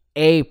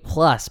A++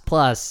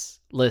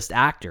 list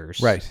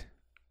actors. Right.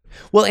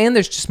 Well, and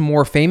there's just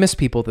more famous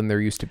people than there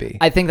used to be.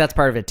 I think that's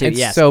part of it too. And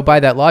yes. so by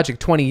that logic,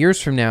 20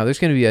 years from now, there's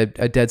going to be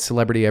a dead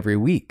celebrity every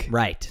week.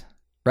 Right.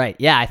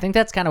 Yeah. I think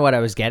that's kind of what I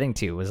was getting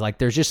to, was like,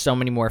 there's just so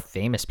many more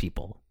famous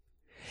people.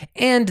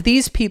 And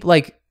these people,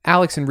 like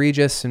Alex and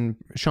Regis and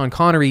Sean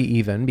Connery,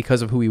 even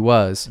because of who he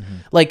was,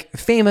 like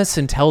famous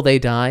until they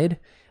died.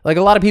 Like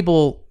a lot of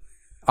people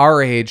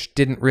our age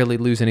didn't really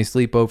lose any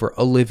sleep over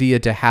Olivia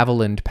de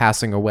Havilland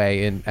passing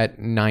away at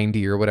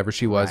 90 or whatever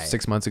she was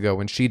 6 months ago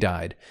when she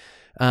died.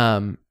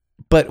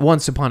 But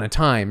once upon a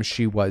time,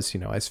 she was,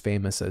 as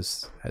famous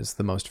as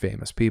the most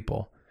famous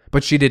people.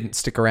 But she didn't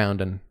stick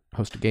around and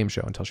host a game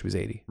show until she was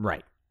 80.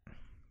 Right.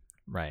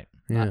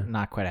 Yeah.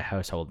 Not quite a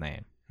household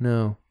name.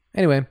 No.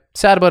 Anyway,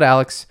 sad about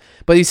Alex.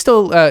 But he's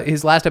still,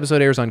 his last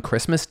episode airs on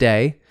Christmas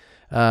Day.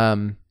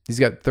 He's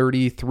got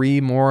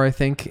 33 more, I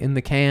think, in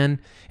the can.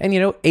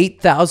 And,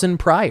 8,000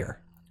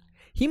 prior.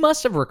 He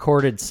must have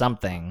recorded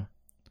something.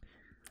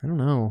 I don't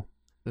know.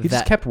 He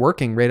just kept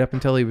working right up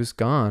until he was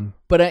gone.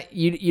 But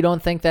you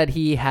don't think that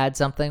he had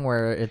something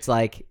where it's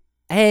like,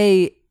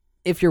 hey,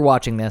 if you're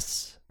watching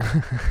this,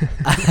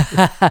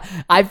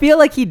 I feel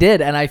like he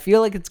did, and I feel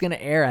like it's going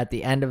to air at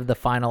the end of the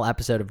final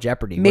episode of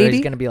Jeopardy. Maybe. Where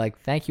he's going to be like,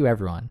 thank you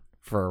everyone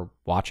for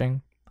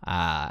watching.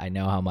 I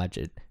know how much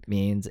it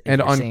means.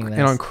 And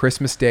on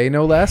Christmas Day,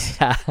 no less.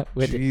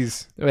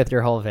 Jeez. With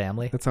your whole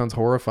family. That sounds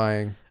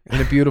horrifying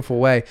in a beautiful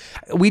way.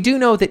 We do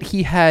know that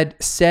he had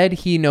said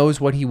he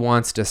knows what he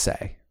wants to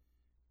say.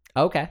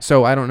 Okay.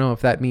 So I don't know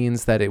if that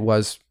means that it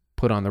was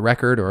put on the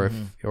record or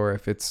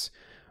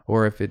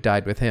if it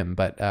died with him.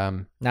 But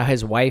now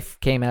his wife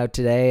came out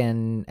today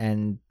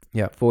and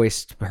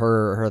voiced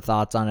her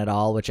thoughts on it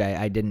all, which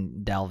I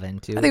didn't delve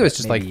into. I think it was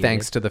just like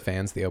thanks to the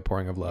fans, the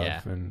outpouring of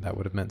love, and that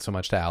would have meant so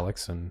much to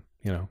Alex. And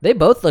they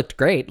both looked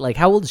great. Like,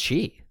 how old is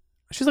she?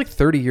 She's like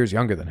 30 years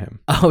younger than him.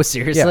 Oh,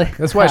 seriously? Yeah,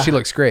 that's why she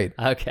looks great.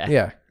 Okay.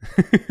 Yeah.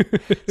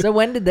 So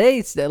when did they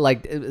is this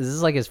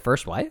like his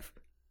first wife?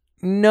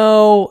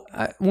 No,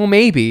 well,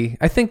 maybe.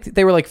 I think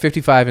they were like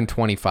 55 and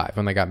 25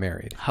 when they got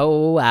married.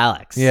 Oh,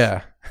 Alex.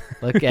 Yeah.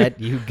 Look at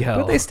you go.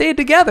 But they stayed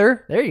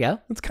together. There you go.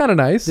 It's kind of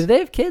nice. Did they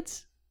have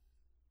kids?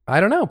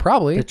 I don't know.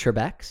 Probably. The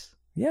Trebeks?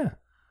 Yeah.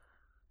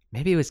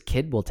 Maybe his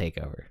kid will take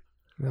over.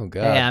 Oh,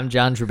 God. Hey, I'm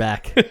John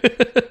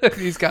Trebek.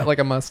 He's got like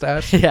a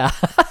mustache. Yeah.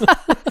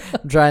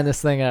 I'm trying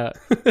this thing out.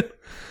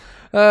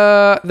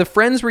 The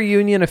Friends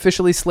reunion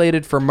officially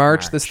slated for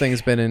March. This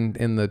thing's been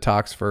in the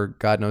talks for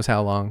God knows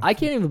how long. I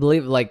can't even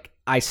believe, like,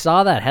 I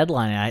saw that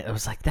headline and I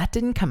was like, that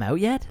didn't come out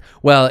yet?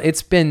 Well,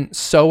 it's been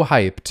so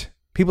hyped.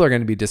 People are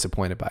going to be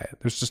disappointed by it.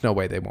 There's just no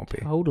way they won't be.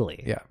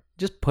 Totally. Yeah.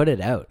 Just put it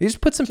out. You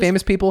just put some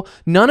famous people,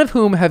 none of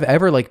whom have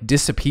ever like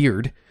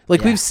disappeared.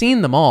 Like we've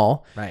seen them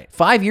all. Right.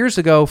 5 years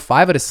ago,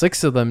 5 out of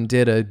 6 of them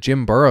did a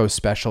Jim Burrows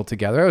special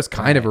together. It was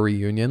kind of a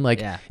reunion.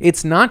 Like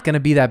it's not going to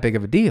be that big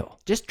of a deal.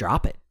 Just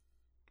drop it.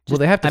 Well,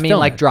 they have to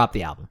film it. Drop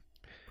the album.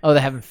 Oh, they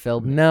haven't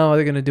filmed it? No,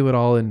 they're going to do it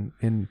all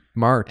in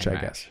March,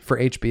 I guess, for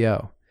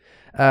HBO.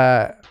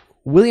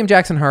 William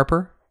Jackson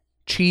Harper,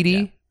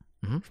 Chidi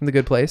from The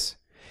Good Place.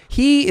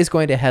 He is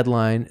going to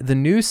headline the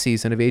new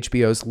season of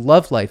HBO's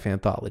Love Life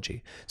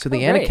anthology. So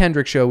the Anna great.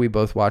 Kendrick show we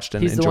both watched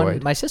and He's enjoyed. the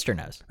one my sister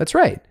knows. That's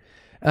right.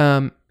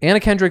 Anna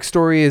Kendrick's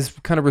story is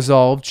kind of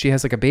resolved. She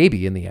has like a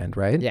baby in the end,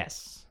 right?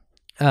 Yes.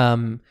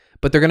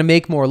 But they're going to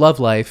make more Love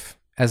Life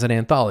as an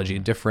anthology,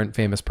 different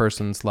famous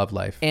person's love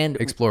life, and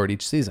explored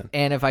each season.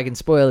 And if I can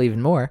spoil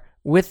even more,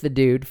 with the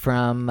dude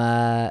from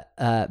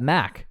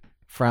Mac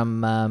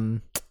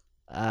from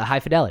High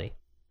Fidelity.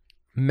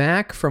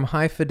 Mac from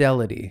High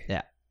Fidelity.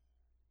 Yeah.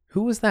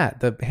 Who was that?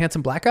 The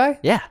handsome black guy?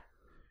 Yeah.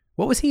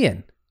 What was he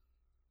in?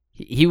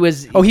 He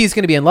was. Oh, he's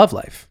going to be in Love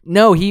Life.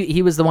 No,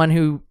 he was the one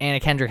who Anna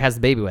Kendrick has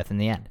the baby with in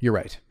the end. You're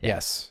right.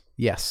 Yeah.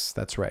 Yes,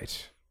 that's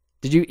right.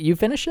 Did you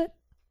finish it?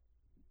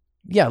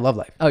 Yeah, Love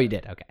Life. Oh, you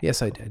did. Okay.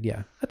 Yes, I did.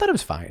 Yeah, I thought it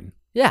was fine.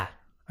 Yeah.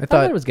 I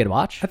thought it was a good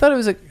watch. I thought it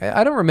was.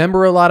 I don't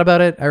remember a lot about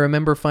it. I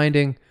remember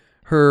finding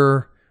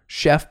her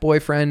chef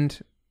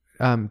boyfriend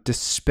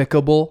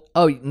despicable.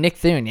 Oh, Nick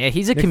Thune. Yeah,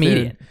 he's a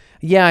comedian. Thune.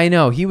 Yeah, I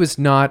know. He was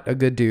not a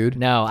good dude.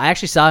 No, I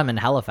actually saw him in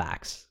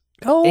Halifax.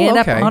 Oh, and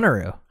okay. at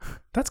Honolulu.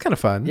 That's kind of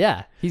fun.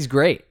 Yeah, he's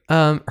great.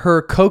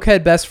 Her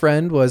cokehead best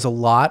friend was a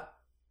lot.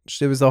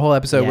 It was the whole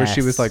episode where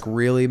she was like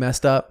really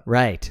messed up.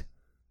 Right.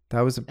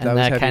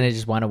 That kind of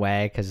just went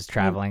away because it's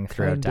traveling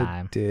throughout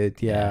time.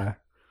 Did yeah.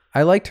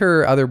 I liked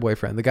her other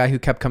boyfriend, the guy who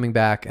kept coming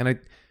back, and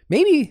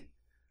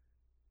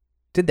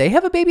did they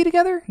have a baby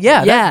together?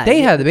 Yeah,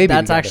 they had the baby.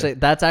 That's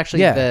together.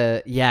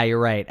 actually you're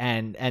right,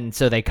 and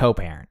so they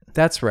co-parent.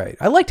 That's right.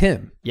 I liked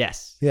him.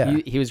 Yes. Yeah.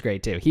 He was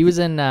great too. He was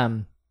in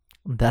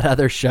that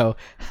other show.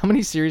 How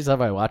many series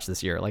have I watched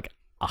this year? Like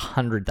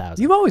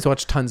 100,000. You've always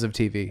watched tons of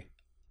TV.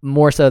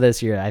 More so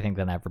this year, I think,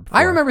 than ever before.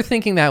 I remember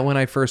thinking that when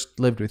I first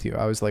lived with you.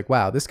 I was like,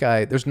 wow, this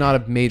guy, there's not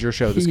a major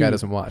show this guy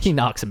doesn't watch. He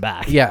knocks him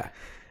back. Yeah.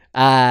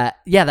 The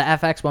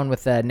FX one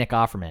with Nick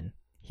Offerman.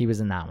 He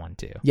was in that one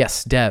too.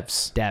 Yes,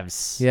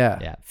 Devs.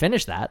 Yeah.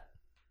 Finished that.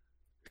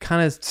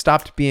 Kind of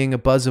stopped being a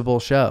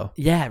buzzable show.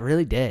 Yeah, it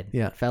really did.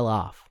 Yeah. It fell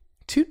off.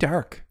 Too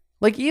dark.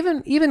 Like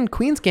even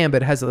Queen's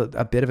Gambit has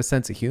a bit of a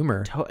sense of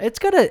humor. It's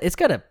got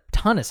a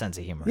ton of sense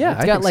of humor. Yeah,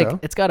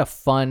 It's got a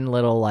fun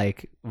little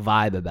like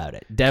vibe about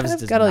it. Devs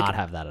does not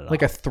have that at all.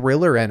 Like a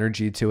thriller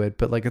energy to it,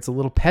 but like it's a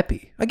little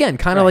peppy. Again,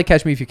 kind of like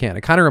Catch Me If You Can.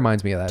 It kind of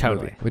reminds me of that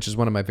movie, which is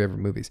one of my favorite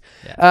movies.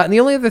 Yeah. And the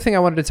only other thing I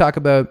wanted to talk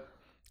about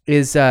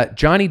is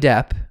Johnny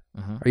Depp.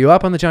 Mm-hmm. Are you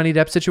up on the Johnny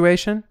Depp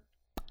situation?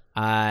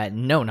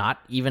 No, not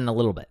even a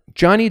little bit.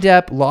 Johnny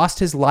Depp lost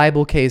his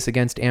libel case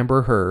against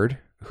Amber Heard,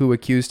 who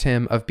accused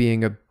him of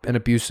being an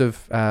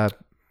abusive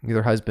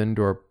either husband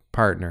or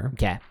partner.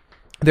 Okay.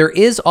 There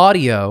is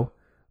audio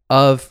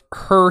of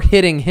her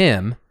hitting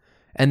him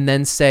and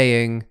then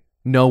saying,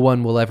 "No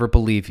one will ever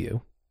believe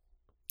you."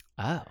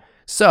 Oh.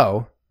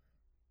 So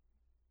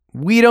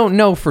we don't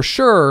know for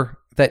sure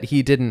that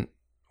he didn't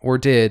or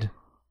did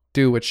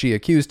do what she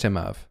accused him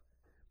of,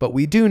 but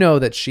we do know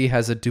that she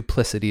has a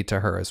duplicity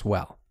to her as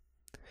well.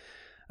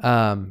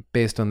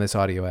 Based on this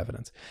audio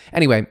evidence.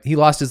 Anyway, he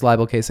lost his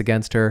libel case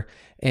against her,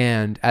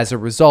 and as a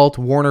result,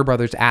 Warner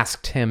Brothers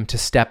asked him to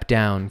step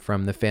down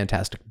from the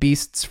Fantastic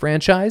Beasts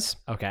franchise.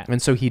 Okay.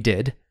 And so he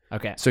did.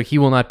 Okay. So he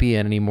will not be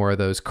in any more of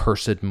those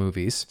cursed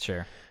movies.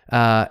 Sure.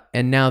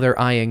 And now they're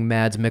eyeing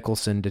Mads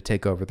Mikkelsen to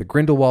take over the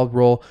Grindelwald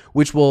role,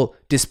 which will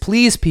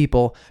displease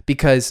people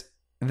because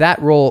that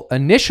role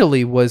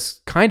initially was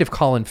kind of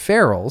Colin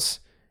Farrell's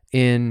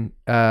in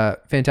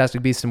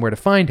Fantastic Beasts and Where to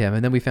Find Him,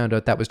 and then we found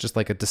out that was just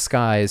like a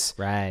disguise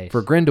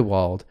for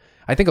Grindelwald.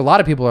 I think a lot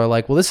of people are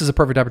like, well, this is a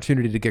perfect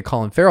opportunity to get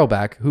Colin Farrell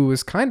back, who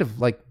was kind of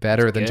like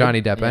better than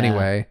Johnny Depp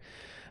anyway.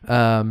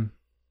 And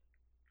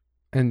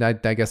I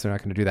guess they're not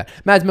going to do that.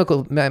 Mads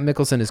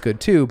Mikkelsen is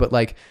good too, but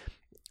like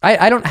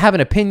I don't have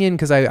an opinion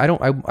because I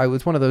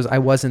was one of those I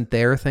wasn't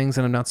there things,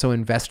 and I'm not so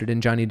invested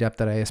in Johnny Depp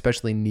that I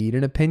especially need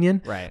an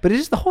opinion. Right. But it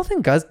just, the whole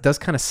thing does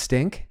kind of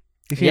stink.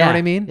 If you know what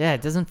I mean? Yeah,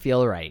 it doesn't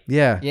feel right.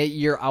 Yeah. Yeah,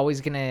 you're always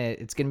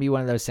it's gonna be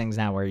one of those things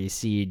now where you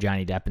see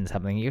Johnny Depp in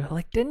something, you're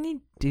like, didn't he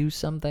do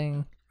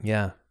something?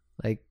 Yeah.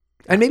 Like,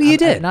 and maybe he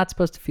did. I'm not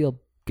supposed to feel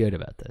good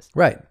about this.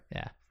 Right.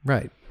 Yeah.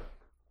 Right.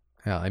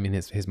 Well, I mean,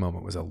 his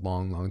moment was a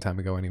long, long time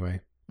ago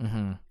anyway.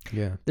 Mm-hmm.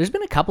 Yeah. There's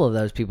been a couple of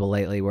those people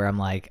lately where I'm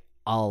like,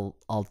 I'll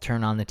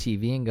turn on the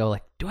TV and go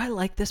like, do I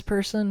like this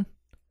person?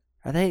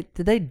 Did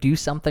they do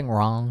something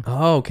wrong?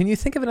 Oh, can you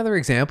think of another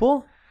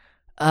example?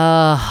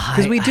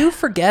 Because we do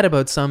forget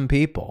about some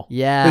people.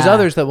 Yeah. There's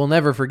others that we'll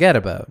never forget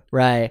about.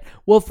 Right.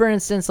 Well, for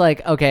instance,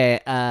 like, okay,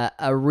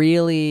 a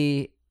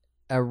really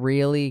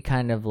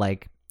kind of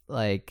like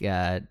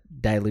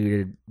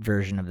diluted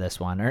version of this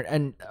one,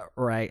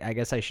 or I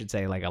guess I should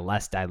say like a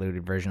less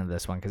diluted version of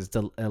this one, because it's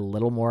a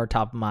little more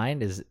top of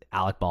mind, is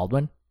Alec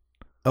Baldwin.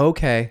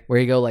 Okay. Where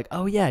you go like,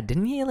 oh yeah,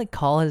 didn't he like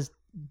call his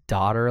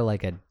daughter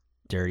like a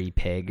dirty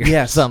pig or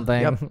yes. something?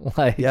 Yep.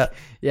 Like,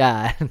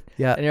 yeah. And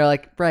you're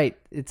like, right,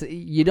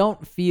 you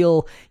don't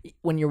feel,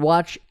 when you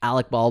watch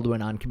Alec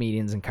Baldwin on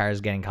Comedians in Cars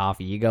Getting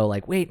Coffee, you go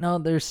like, wait, no,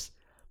 there's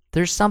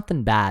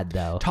something bad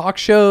though. Talk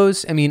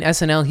shows, I mean,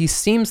 SNL, he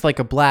seems like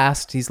a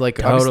blast. He's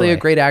like obviously a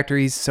great actor.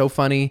 He's so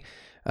funny.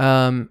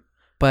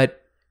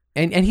 But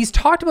he's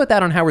talked about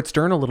that on Howard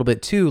Stern a little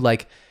bit too.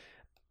 Like,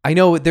 I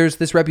know there's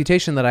this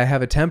reputation that I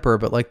have a temper,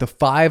 but like the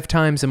 5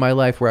 times in my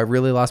life where I've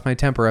really lost my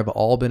temper, I've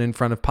all been in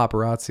front of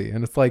paparazzi.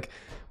 And it's like,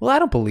 Well, I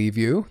don't believe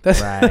you.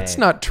 That's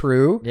not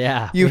true.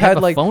 Yeah, You've we have had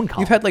a like phone call.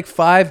 you've had like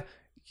 5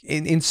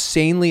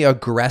 insanely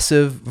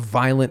aggressive,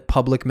 violent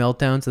public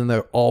meltdowns, and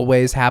there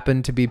always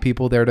happen to be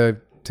people there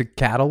to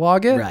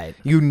catalog it. Right.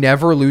 You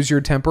never lose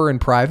your temper in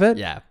private.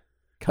 Yeah.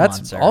 Come on,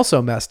 That's sir.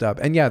 also messed up.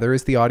 And yeah, there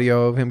is the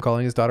audio of him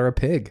calling his daughter a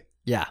pig.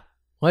 Yeah.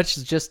 Which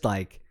is just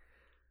like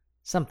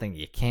something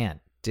you can't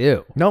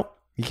do. Nope.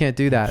 You can't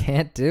do that.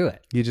 Can't do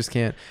it. You just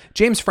can't.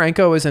 James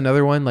Franco is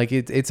another one. Like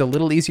it's a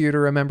little easier to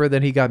remember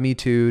that he got Me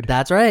Too'd.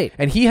 That's right.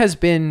 And he has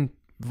been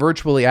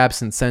virtually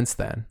absent since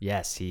then.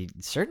 Yes, he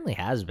certainly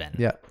has been.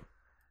 Yeah.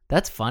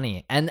 That's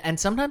funny. And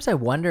sometimes I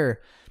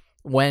wonder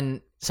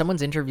when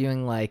someone's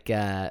interviewing like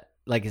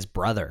his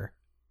brother,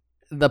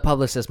 the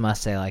publicist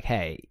must say like,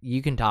 "Hey,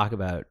 you can talk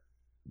about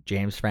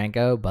James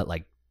Franco, but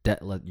like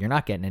you're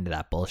not getting into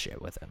that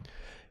bullshit with him."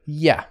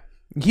 Yeah.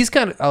 He's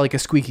got like a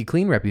squeaky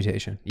clean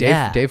reputation.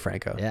 Dave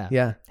Franco. Yeah.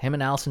 Yeah. Him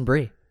and Alison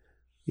Brie.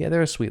 Yeah,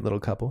 they're a sweet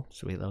little couple.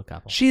 Sweet little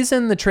couple. She's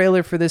in the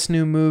trailer for this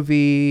new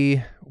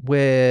movie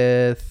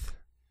it's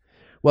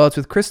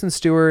with Kristen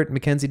Stewart,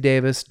 Mackenzie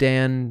Davis,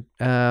 Dan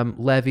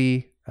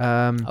Levy,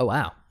 Oh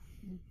wow.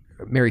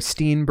 Mary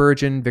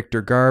Steenburgen,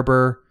 Victor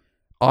Garber,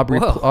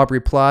 Aubrey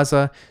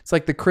Plaza. It's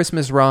like the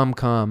Christmas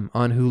rom-com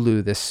on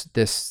Hulu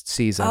this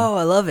season. Oh,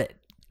 I love it.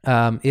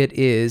 It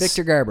is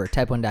Victor Garber,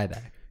 type 1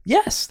 diabetic.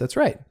 Yes, that's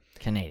right.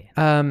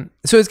 Canadian.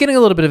 So it's getting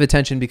a little bit of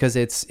attention because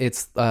it's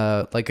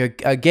like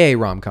a gay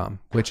rom-com,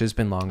 which has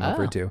been long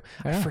overdue.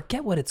 I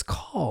forget what it's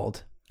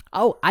called.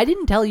 Oh, I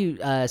didn't tell you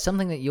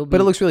something that you'll be... But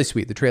it looks really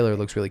sweet. The trailer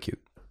looks really cute.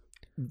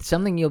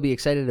 Something you'll be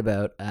excited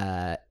about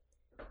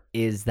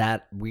is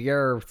that we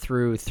are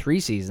through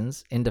 3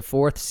 seasons into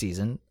 4th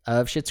season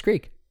of Schitt's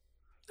Creek.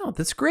 Oh,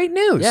 that's great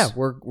news. Yeah,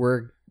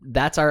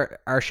 that's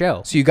our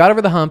show. So you got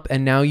over the hump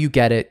and now you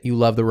get it. You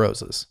love the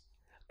roses.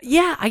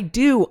 Yeah, I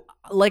do.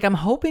 Like, I'm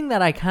hoping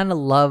that I kind of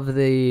love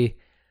the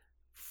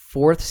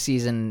 4th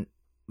season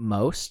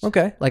most.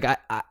 Okay. Like,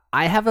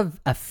 I have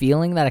a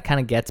feeling that it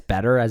kind of gets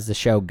better as the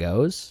show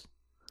goes.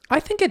 I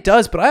think it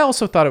does, but I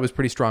also thought it was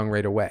pretty strong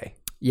right away.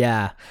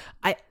 Yeah.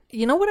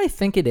 You know what I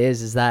think it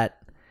is that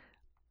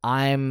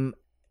I'm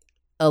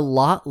a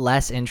lot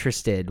less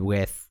interested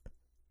with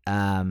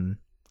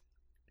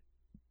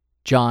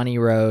Johnny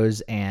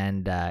Rose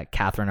and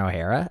Catherine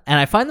O'Hara, and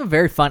I find them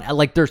very fun.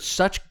 Like, they're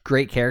such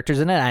great characters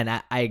in it, and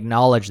I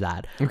acknowledge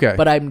that. Okay.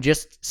 But I'm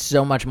just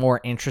so much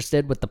more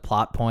interested with the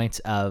plot points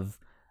of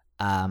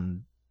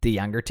the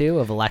younger two,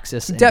 of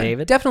Alexis and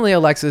David. Definitely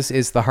Alexis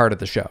is the heart of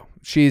the show.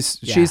 She's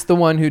the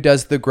one who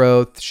does the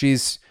growth.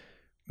 She's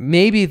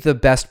maybe the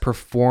best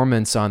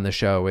performance on the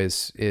show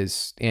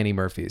is Annie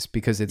Murphy's,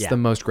 because it's the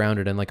most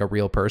grounded and like a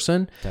real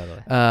person.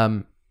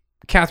 Totally.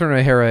 Catherine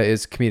O'Hara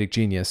is comedic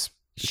genius.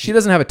 She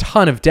doesn't have a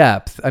ton of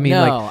depth. I mean,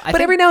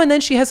 but every now and then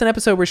she has an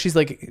episode where she's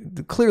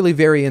like clearly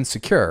very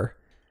insecure.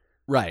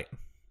 Right.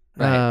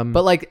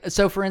 But like,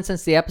 so for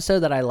instance, the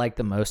episode that I liked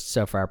the most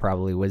so far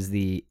probably was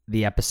the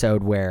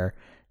episode where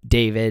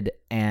David's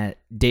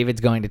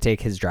going to take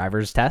his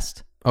driver's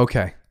test.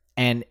 Okay.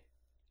 And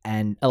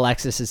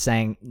Alexis is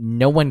saying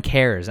no one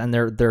cares, and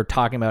they're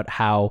talking about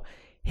how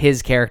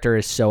his character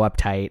is so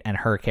uptight and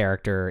her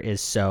character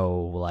is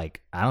so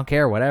like, I don't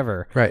care,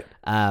 whatever. Right.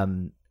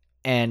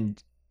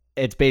 And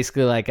it's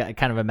basically like a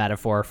kind of a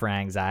metaphor for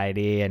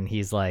anxiety, and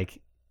she's like,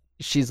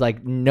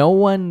 no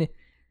one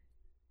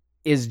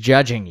is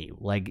judging you.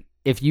 Like,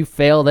 if you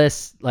fail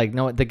this, like,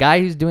 no, the guy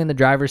who's doing the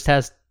driver's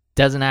test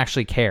doesn't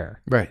actually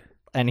care. Right.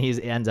 And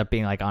he ends up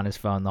being like on his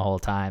phone the whole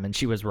time, and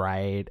she was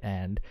right,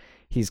 and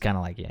he's kind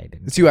of like, yeah, he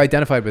didn't. So you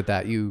identified with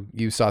that.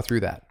 You saw through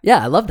that.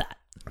 Yeah, I love that.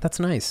 That's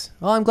nice.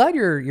 Well, I'm glad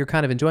you're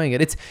kind of enjoying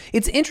it.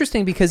 It's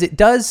interesting because it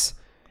does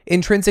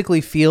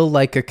intrinsically feel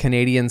like a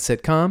Canadian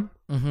sitcom,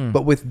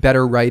 but with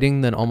better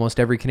writing than almost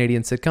every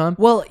Canadian sitcom.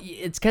 Well,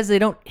 it's because they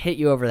don't hit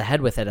you over the head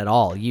with it at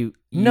all. You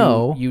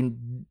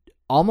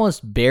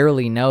almost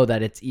barely know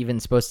that it's even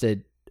supposed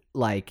to,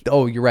 like...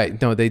 Oh, you're right.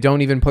 No, they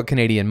don't even put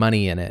Canadian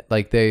money in it.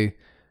 Like they...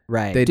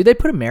 Right. Do they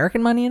put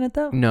American money in it,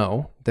 though?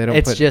 No, they don't.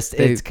 It's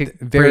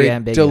very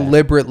ambiguous.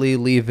 Deliberately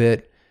leave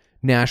it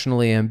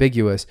nationally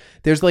ambiguous.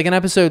 There's like an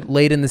episode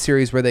late in the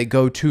series where they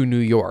go to New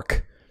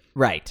York.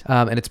 Right.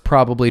 And it's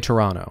probably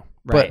Toronto.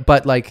 Right.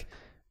 But like...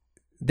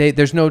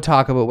 There's no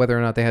talk about whether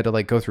or not they had to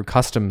like go through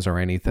customs or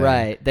anything.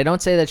 Right. They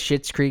don't say that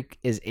Schitt's Creek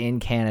is in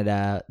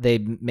Canada. They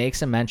make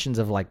some mentions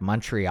of like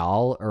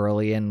Montreal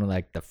early in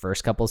like the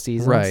first couple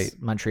seasons. Right.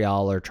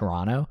 Montreal or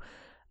Toronto.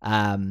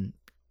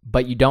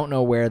 But you don't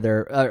know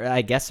where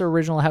I guess their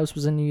original house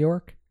was in New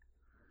York.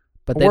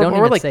 But they don't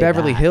even like say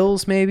Beverly that.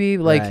 Hills maybe.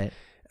 Like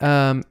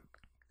right.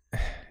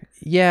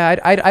 Yeah,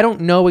 I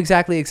don't know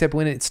exactly, except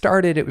when it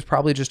started, it was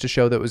probably just a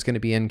show that was going to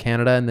be in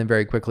Canada, and then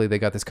very quickly they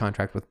got this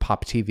contract with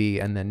Pop TV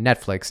and then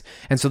Netflix,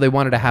 and so they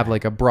wanted to have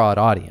like a broad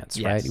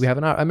audience, right? We have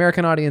an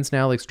American audience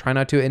now. Let's try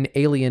not to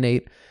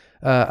alienate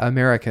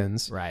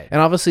Americans, right? And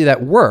obviously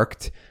that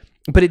worked,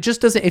 but it just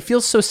doesn't. It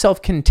feels so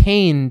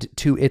self-contained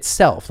to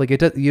itself. Like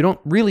you don't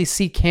really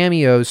see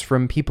cameos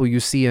from people you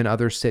see in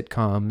other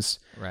sitcoms,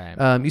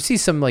 right? You see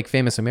some like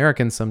famous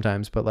Americans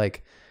sometimes, but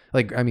like.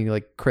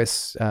 Like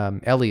Chris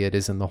Elliott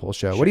is in the whole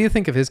show. What do you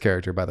think of his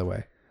character, by the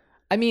way?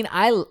 I mean,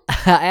 I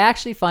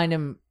actually find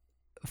him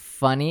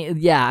funny.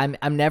 Yeah,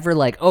 I'm never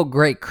like, oh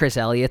great, Chris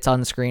Elliott's on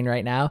the screen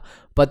right now.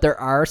 But there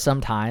are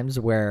some times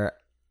where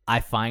I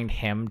find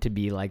him to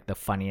be like the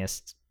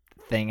funniest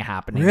thing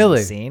happening in the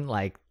scene.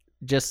 Like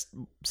just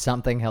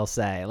something he'll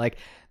say. Like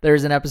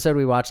there's an episode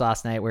we watched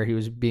last night where he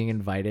was being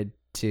invited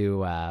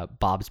to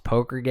Bob's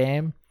poker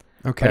game.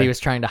 Okay. But he was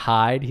trying to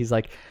hide. He's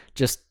like,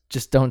 just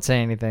don't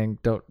say anything.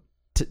 Don't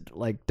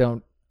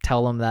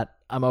tell him that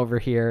I'm over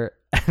here.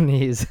 And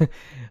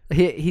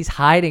he's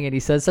hiding, and he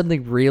says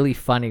something really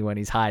funny when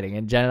he's hiding.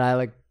 And Jen and I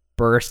like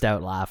burst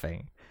out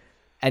laughing.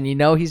 And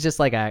he's just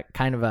like a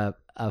kind of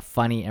a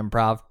funny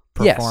improv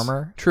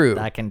performer. Yes, true.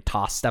 That can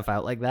toss stuff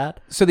out like that.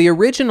 So the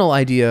original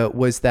idea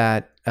was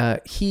that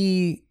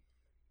obviously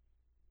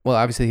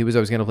he was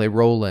always going to play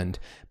Roland,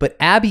 but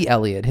Abby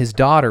Elliott, his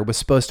daughter, was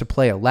supposed to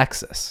play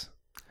Alexis.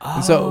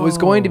 And so it was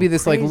going to be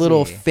this like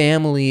little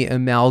family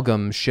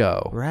amalgam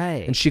show,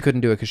 right? And she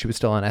couldn't do it because she was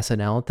still on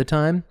SNL at the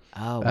time.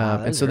 Oh,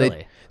 wow! And so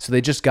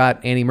they just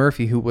got Annie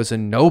Murphy, who was a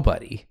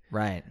nobody,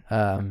 right?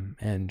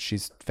 And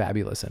she's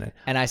fabulous in it.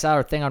 And I saw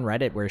her thing on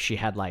Reddit where she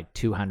had like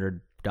 $200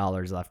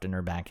 left in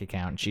her bank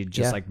account, and she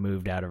just like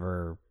moved out of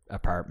her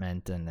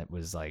apartment, and it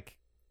was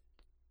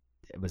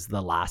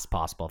the last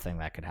possible thing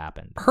that could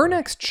happen. Her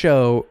next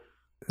show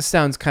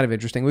sounds kind of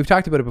interesting. We've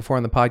talked about it before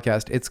on the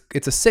podcast.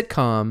 It's a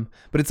sitcom,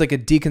 but it's like a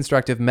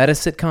deconstructive meta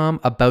sitcom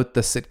about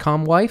the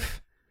sitcom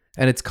wife,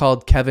 and it's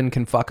called Kevin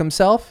Can Fuck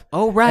Himself.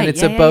 Oh, right. And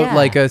it's about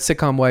like a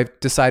sitcom wife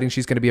deciding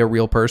she's going to be a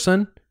real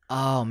person.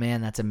 Oh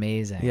man, that's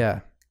amazing. Yeah.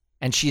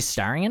 And she's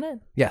starring in it?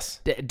 Yes.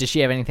 Does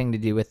she have anything to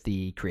do with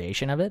the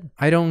creation of it?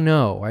 I don't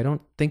know. I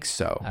don't think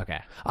so. Okay.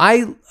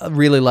 I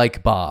really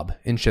like Bob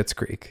in Schitt's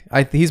Creek.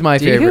 He's my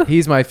favorite. You?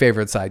 He's my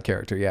favorite side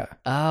character. Yeah.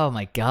 Oh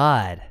my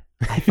God.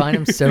 I find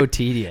him so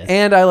tedious.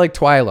 And I like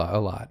Twyla a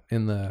lot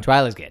in the.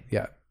 Twyla's good.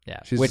 Yeah. Yeah.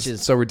 She's which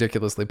is so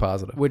ridiculously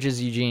positive. Which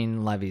is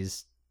Eugene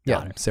Levy's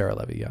daughter. Yeah. Sarah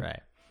Levy. Yeah. Right.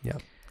 Yeah.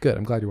 Good.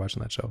 I'm glad you're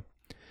watching that show.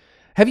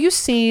 Have you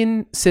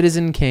seen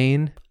Citizen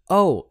Kane?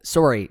 Oh,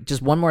 sorry.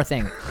 Just one more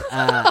thing.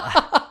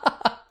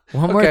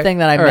 One more thing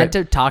that I meant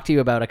to talk to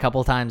you about a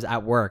couple times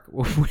at work.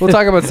 We'll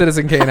talk about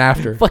Citizen Kane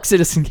after. Fuck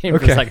Citizen Kane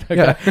for a second. Okay.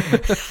 Yeah.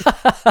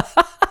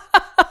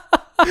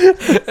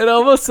 It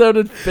almost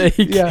sounded fake.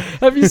 Yeah.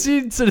 Have you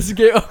seen Citizen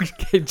Kane?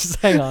 Okay,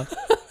 just hang on.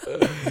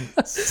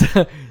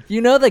 So,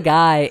 the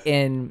guy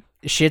in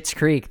Schitt's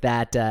Creek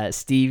that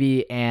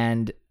Stevie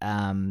and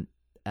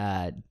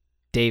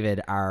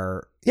David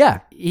are...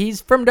 Yeah.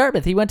 He's from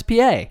Dartmouth. He went to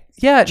PA.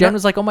 Yeah. Jen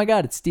was like, oh my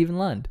God, it's Stephen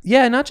Lund.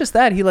 Yeah, not just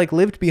that. He like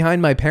lived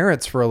behind my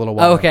parents for a little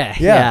while. Okay.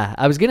 Yeah.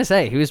 I was going to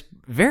say, he was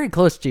very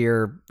close to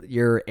your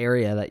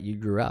area that you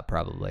grew up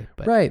probably.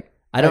 But right.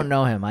 I don't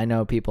know him. I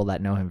know people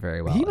that know him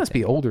very well. He must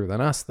be older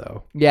than us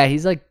though. Yeah,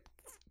 he's like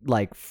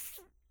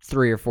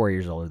 3 or 4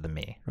 years older than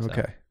me. So.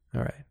 Okay.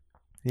 All right.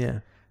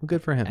 Yeah. Well,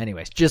 good for him.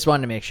 Anyways, just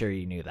wanted to make sure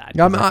you knew that.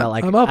 I felt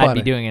like I'm up I'd on be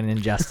it. doing an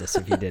injustice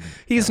if you didn't.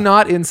 He's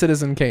not in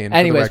Citizen Kane.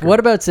 Anyways,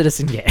 what about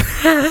Citizen Kane?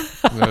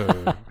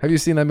 Have you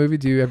seen that movie?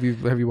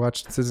 Have you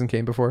watched Citizen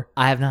Kane before?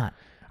 I have not.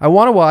 I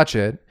want to watch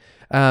it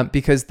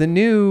because the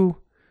new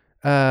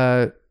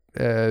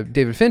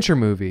David Fincher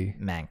movie,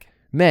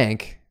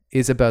 Mank,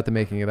 is about the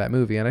making of that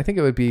movie, and I think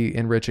it would be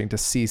enriching to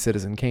see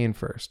Citizen Kane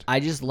first. I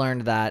just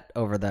learned that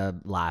over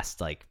the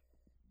last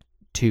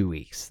 2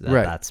 weeks.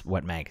 That's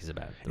what Mank is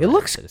about. It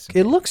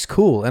looks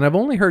cool, and I've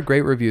only heard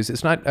great reviews.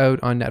 It's not out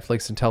on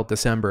Netflix until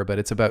December, but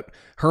it's about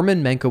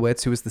Herman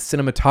Mankiewicz, who is the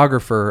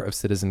cinematographer of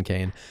Citizen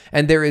Kane,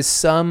 and there is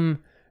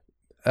some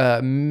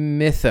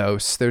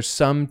mythos. There's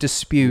some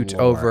dispute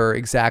over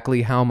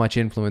exactly how much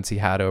influence he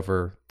had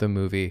over the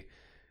movie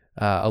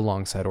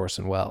alongside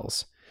Orson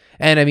Welles.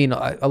 And I mean,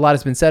 a lot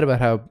has been said about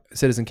how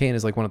Citizen Kane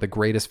is like one of the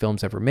greatest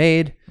films ever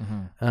made.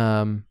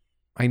 Mm-hmm.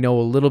 I know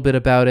a little bit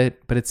about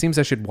it, but it seems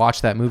I should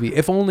watch that movie,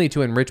 if only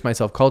to enrich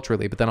myself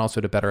culturally, but then also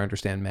to better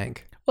understand Mank.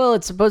 Well,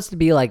 it's supposed to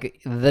be like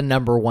the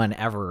number one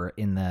ever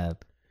in the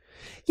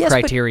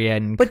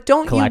Criterion but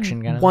don't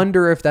collection. You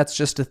wonder if that's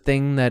just a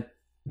thing that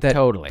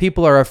totally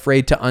people are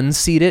afraid to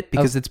unseat it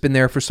because it's been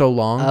there for so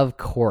long? Of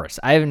course.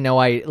 I have no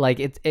idea. Like,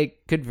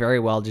 it could very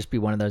well just be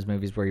one of those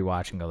movies where you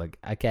watch and go like,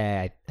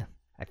 okay,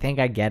 I think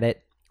I get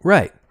it.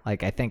 Right.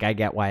 Like, I think I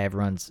get why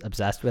everyone's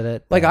obsessed with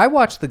it. Like, I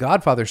watched The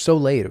Godfather so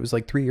late. It was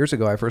like 3 years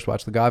ago I first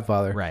watched The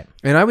Godfather. Right.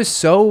 And I was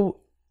so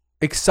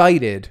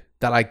excited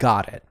that I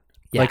got it.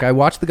 Yeah. Like, I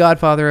watched The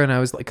Godfather and I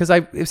was like,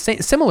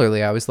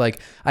 similarly, I was like,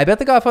 I bet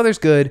The Godfather's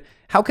good.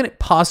 How can it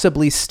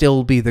possibly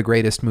still be the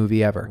greatest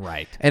movie ever?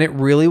 Right. And it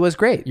really was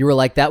great. You were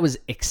like, that was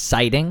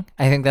exciting.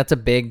 I think that's a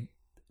big,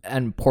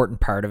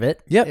 important part of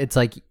it. Yep. It's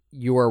like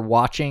you are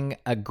watching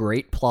a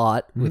great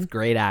plot with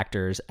great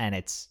actors and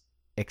it's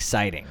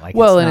exciting. Like,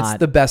 it's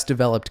the best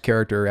developed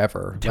character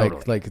ever.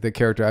 Totally. Like the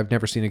character, I've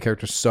never seen a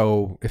character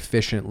so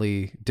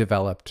efficiently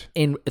developed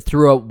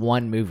throughout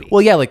one movie.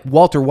 Well, yeah, like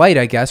Walter White,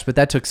 I guess, but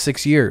that took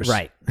 6 years.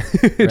 Right.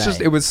 It's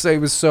just it was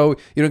so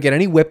you don't get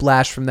any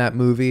whiplash from that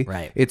movie.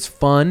 Right. It's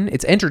fun.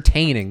 It's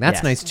entertaining. That's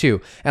Yes. nice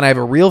too. And I have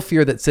a real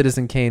fear that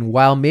Citizen Kane,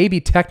 while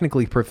maybe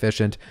technically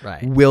proficient,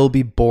 Right. will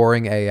be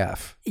boring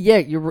AF.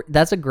 Yeah,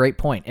 that's a great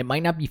point. It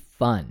might not be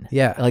fun.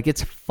 Yeah. Like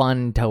it's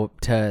fun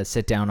to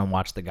sit down and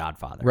watch The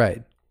Godfather.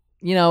 Right.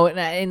 You know,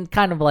 in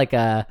kind of like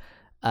a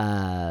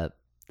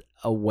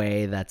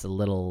way that's a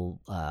little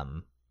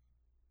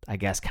I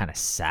guess kind of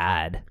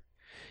sad.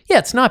 Yeah,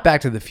 it's not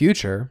Back to the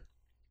Future.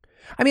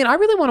 I mean, I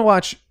really want to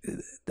watch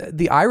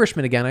The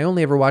Irishman again. I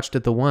only ever watched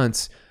it the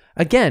once.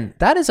 Again,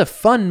 that is a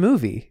fun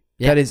movie.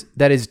 Yeah.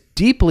 That is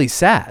deeply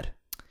sad.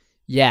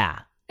 Yeah.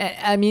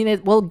 I mean,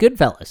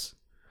 Goodfellas.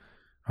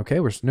 Okay,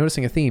 we're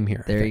noticing a theme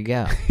here. There you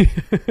go.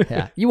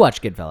 Yeah. You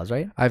watch Goodfellas,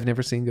 right? I've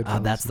never seen Goodfellas.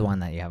 Oh, that's the one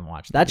that you haven't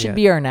watched. That should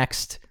be our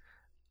next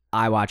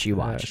I Watch, You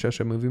Watch.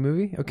 Show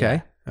movie?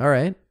 Okay. All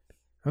right.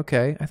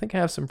 Okay. I think I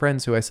have some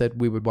friends who I said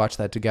we would watch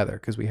that together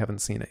because we haven't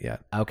seen it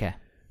yet. Okay.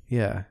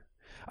 Yeah.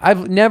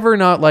 I've never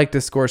not liked a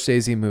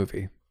Scorsese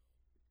movie.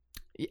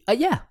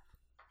 Yeah.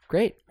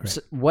 Great. Right.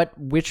 So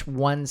which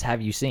ones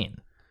have you seen?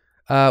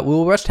 We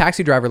watched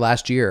Taxi Driver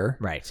last year.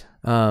 Right.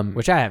 Um,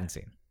 Which I haven't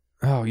seen.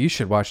 Oh, you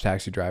should watch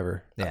Taxi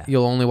Driver. Yeah.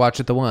 You'll only watch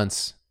it the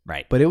once.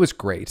 Right. But it was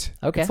great.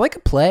 Okay. It's like a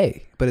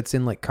play, but it's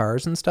in like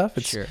cars and stuff.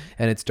 Sure.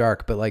 And it's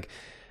dark, but like,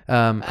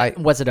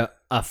 Was it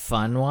a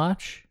fun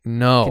watch?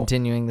 no.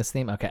 Continuing this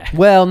theme? Okay.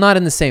 Well, not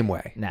in the same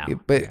way. No.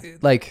 But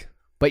like,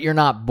 But you're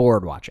not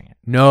bored watching it.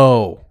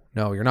 no,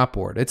 you're not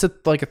bored. It's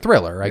like a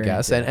thriller, I You're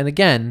guess. into And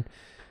again,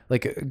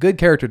 like a good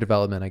character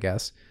development, I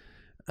guess.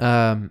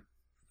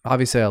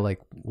 Obviously I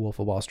like Wolf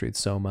of Wall Street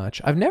so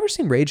much. I've never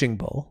seen Raging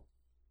Bull.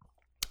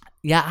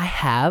 Yeah, I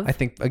have. I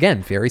think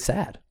again, very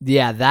sad.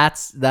 Yeah,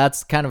 that's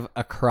kind of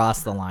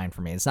across the line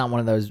for me. It's not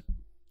one of those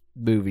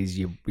movies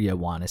you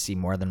want to see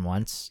more than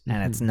once,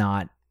 and it's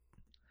not.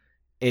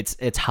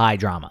 It's high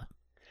drama.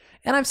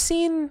 And I've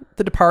seen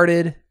The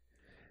Departed,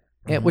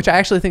 which I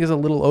actually think is a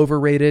little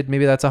overrated.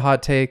 Maybe that's a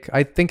hot take.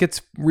 I think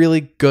it's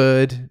really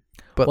good,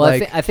 but Well,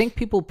 like I think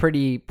people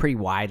pretty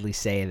widely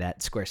say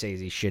that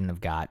Scorsese shouldn't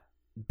have got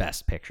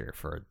Best Picture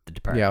for The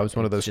Departed. Yeah, it was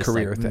one of those It's just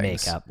career like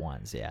things. Make up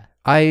ones, yeah.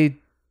 I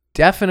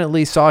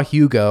definitely saw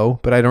Hugo,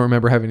 but I don't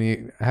remember having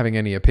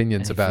any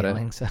opinions Any about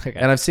feelings? it. Okay.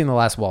 And I've seen The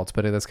Last Waltz,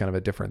 but that's kind of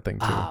a different thing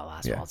too. Oh,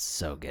 Last Yeah. Waltz is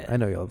so good. I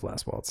know you love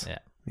Last Waltz. Yeah.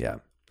 Yeah.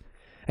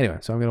 Anyway,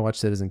 so I'm gonna watch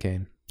Citizen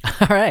Kane.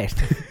 All right.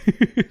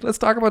 Let's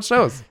talk about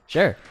shows.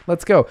 Sure.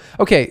 Let's go.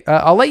 Okay,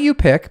 I'll let you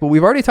pick, but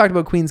we've already talked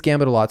about Queen's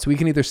Gambit a lot, so we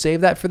can either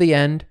save that for the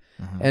end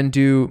and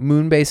do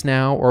Moonbase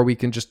now, or we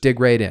can just dig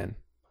right in.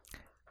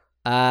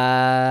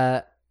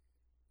 Yeah,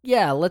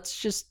 let's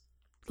just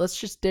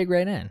dig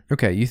right in.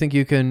 Okay, you think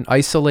you can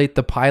isolate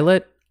the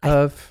pilot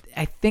of...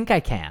 I think I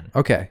can.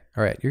 Okay,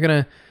 all right. You're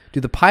going to do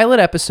the pilot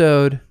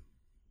episode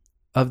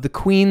of the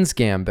Queen's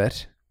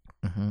Gambit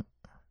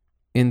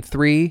in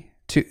 3,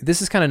 2...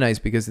 This is kind of nice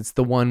because it's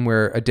the one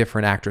where a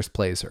different actress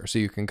plays her, so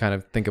you can kind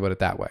of think about it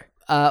that way.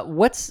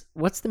 What's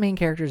the main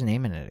character's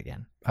name in it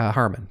again?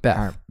 Harmon,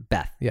 Beth.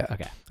 Beth. Yeah.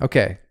 Okay.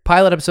 Okay,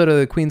 pilot episode of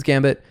the Queen's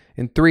Gambit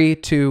in 3,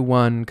 2,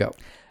 1, go.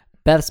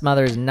 Beth's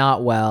mother is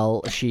not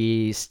well.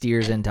 She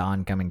steers into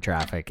oncoming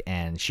traffic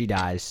and she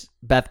dies.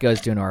 Beth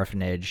goes to an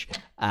orphanage.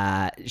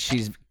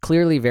 She's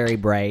clearly very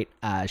bright.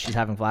 She's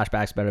having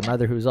flashbacks about her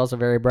mother, who's also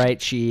very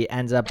bright. She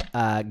ends up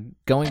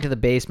going to the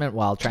basement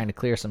while trying to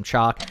clear some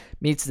chalk,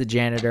 meets the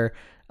janitor,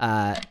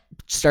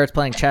 starts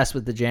playing chess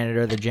with the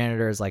janitor. The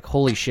janitor is like,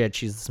 holy shit,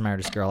 she's the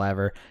smartest girl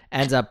ever.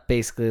 Ends up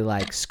basically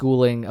like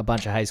schooling a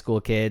bunch of high school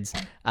kids.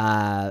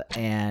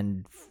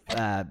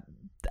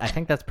 I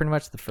think that's pretty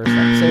much the first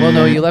episode. Well,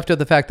 no, you left out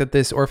the fact that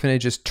this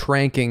orphanage is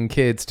tranking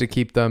kids to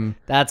keep them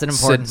that's an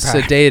important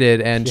part.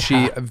 sedated, and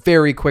she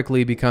very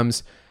quickly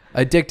becomes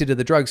addicted to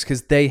the drugs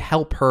because they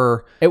help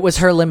her. It was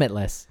her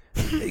Limitless.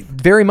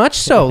 Very much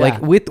so. Yeah.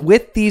 Like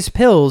with these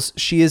pills,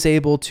 she is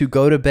able to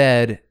go to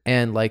bed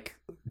and like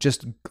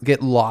just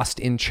get lost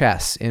in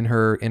chess in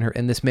her,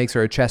 and this makes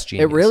her a chess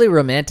genius. It really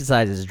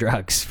romanticizes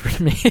drugs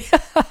for me.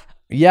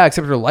 Yeah,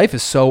 except her life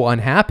is so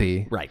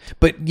unhappy. Right.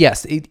 But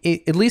yes,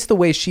 at least the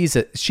way she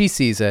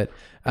sees it,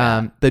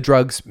 the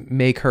drugs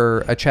make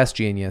her a chess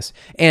genius.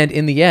 And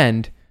in the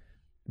end,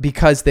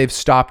 because they've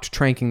stopped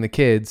tranking the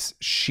kids,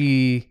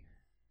 she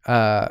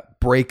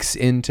breaks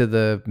into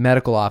the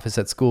medical office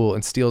at school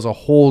and steals a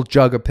whole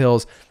jug of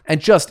pills and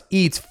just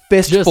eats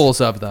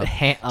fistfuls of them.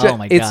 Oh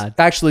my God. It's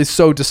actually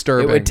so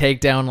disturbing. It would take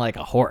down like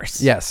a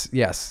horse. Yes.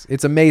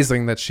 It's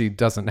amazing that she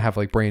doesn't have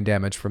like brain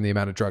damage from the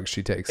amount of drugs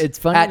she takes. It's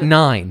funny at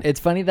 9.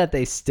 It's funny that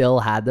they still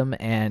had them,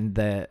 and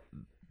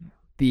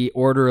the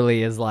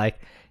orderly is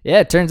like, yeah,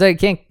 it turns out you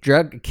can't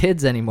drug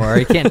kids anymore.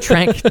 You can't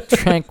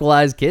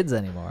tranquilize kids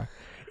anymore.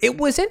 It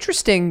was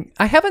interesting.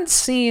 I haven't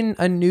seen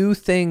a new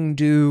thing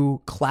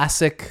do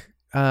classic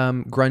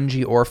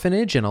grungy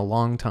orphanage in a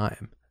long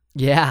time.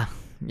 Yeah.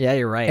 Yeah,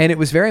 you're right. And it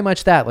was very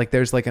much that. Like,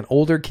 there's like an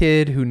older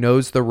kid who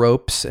knows the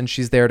ropes, and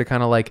she's there to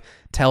kind of like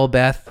tell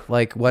Beth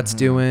like what's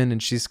doing,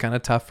 and she's kind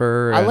of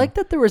tougher. I like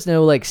that there was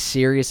no like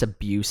serious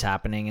abuse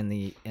happening in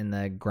the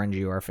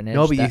grungy orphanage.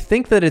 No, but you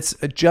think that it's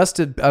just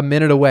a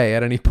minute away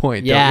at any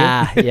point.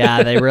 Yeah, don't you?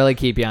 yeah, they really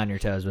keep you on your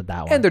toes with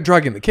that one. And they're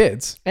drugging the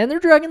kids.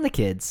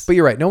 But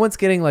You're right. No one's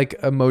getting like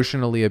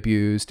emotionally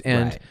abused,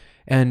 and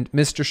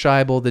Mr.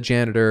 Scheibel, the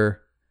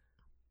janitor,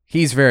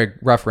 he's very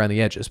rough around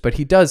the edges, but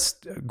he does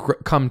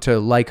come to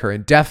like her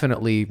and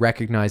definitely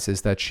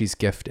recognizes that she's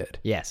gifted.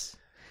 Yes.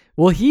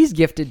 Well, he's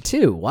gifted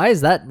too. Why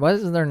is that? Why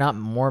is there not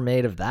more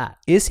made of that?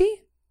 Is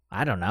he?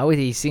 I don't know.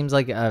 He seems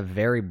like a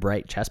very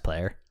bright chess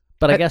player.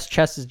 But I guess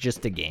chess is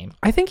just a game.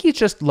 I think he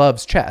just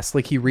loves chess.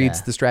 Like, he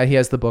reads the strat. He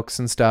has the books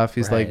and stuff.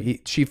 He's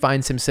like, she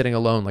finds him sitting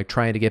alone, like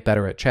trying to get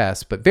better at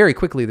chess. But very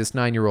quickly, this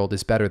 9-year-old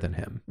is better than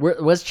him.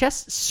 Was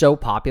chess so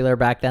popular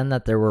back then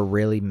that there were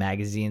really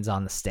magazines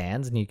on the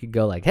stands, and you could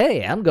go like,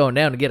 "Hey, I'm going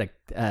down to get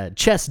a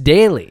chess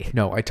daily."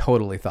 No, I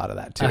totally thought of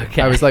that too.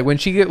 Okay. I was like, when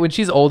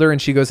she's older and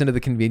she goes into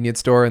the convenience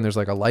store and there's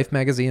like a Life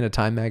magazine, a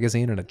Time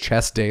magazine, and a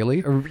Chess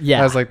Daily.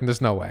 Yeah, I was like,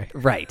 there's no way.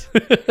 Right.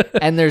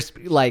 And there's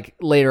like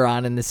later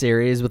on in the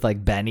series with like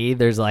Benny,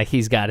 there's like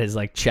he's got his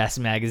like chess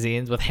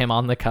magazines with him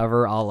on the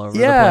cover all over the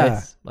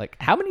place. Like,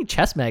 how many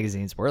chess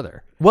magazines were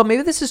there? Well,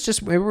 maybe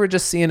we're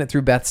just seeing it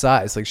through Beth's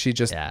eyes. Like, she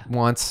just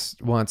wants,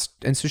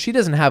 and so she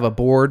doesn't have a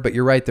board, but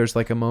you're right. There's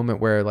like a moment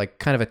where like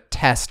kind of a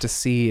test to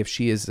see if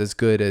she is as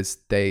good as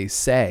they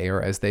say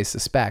or as they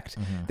suspect.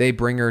 They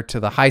bring her to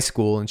the high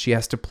school and she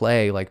has to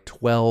play like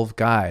 12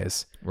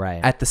 guys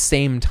at the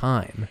same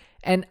time.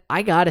 And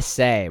I gotta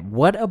say,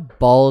 what a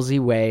ballsy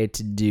way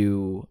to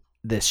do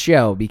this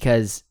show,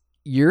 because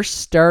you're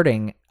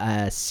starting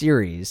a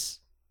series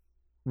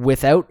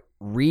without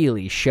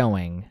really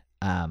showing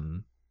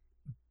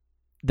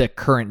the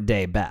current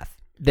day Beth.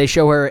 They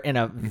show her in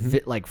a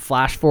like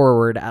flash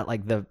forward at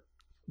like the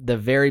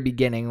very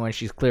beginning when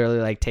she's clearly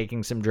like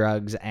taking some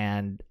drugs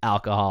and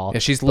alcohol. Yeah,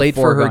 she's late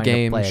for her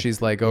game.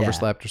 She's like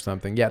overslept or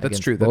something. Yeah, that's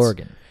true.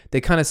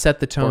 They kind of set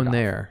the tone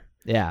there.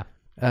 Yeah.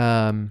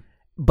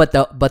 But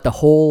the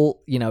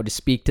whole, to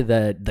speak to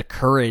the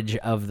courage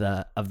of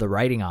the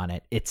writing on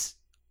it, it's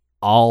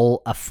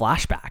all a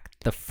flashback.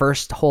 The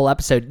first whole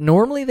episode.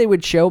 Normally they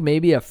would show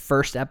maybe a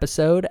first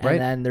episode and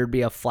then there'd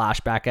be a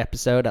flashback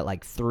episode at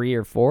like 3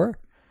 or 4.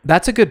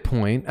 That's a good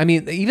point. I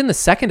mean, even the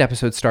second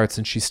episode starts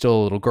and she's still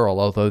a little girl,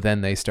 although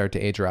then they start to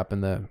age her up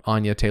and the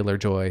Anya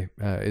Taylor-Joy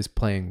is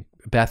playing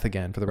Beth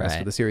again for the rest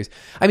of the series.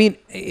 I mean,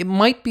 it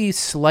might be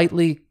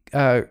slightly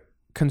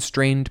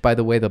constrained by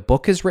the way the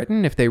book is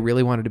written. If they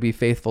really wanted to be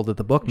faithful to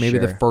the book, maybe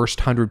the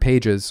first 100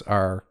 pages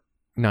are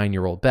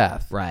 9-year-old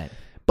Beth. Right.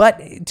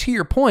 But to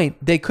your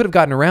point, they could have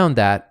gotten around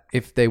that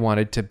if they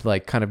wanted to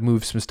like kind of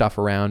move some stuff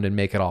around and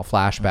make it all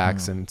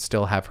flashbacks and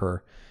still have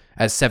her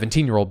as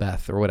 17-year-old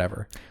Beth or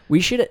whatever. We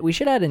should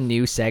add a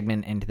new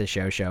segment into the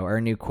show or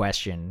a new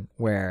question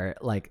where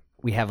like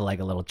we have like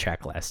a little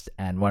checklist,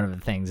 and one of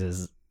the things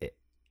is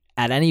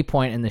at any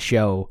point in the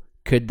show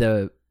could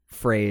the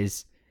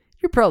phrase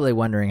 "you're probably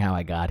wondering how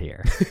I got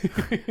here"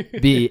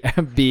 be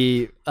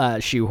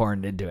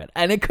shoehorned into it,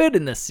 and it could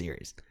in this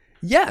series.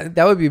 Yeah,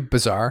 that would be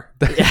bizarre.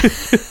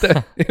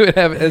 It would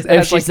have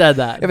if she said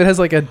that. If it has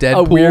like a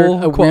Deadpool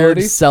a quality.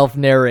 weird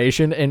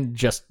self-narration in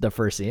just the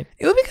first scene.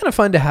 It would be kind of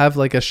fun to have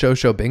like a show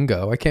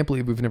bingo. I can't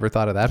believe we've never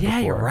thought of that before. Yeah,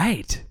 you're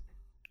right.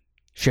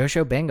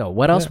 Show bingo.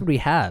 What else would we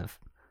have?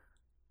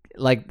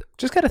 Like,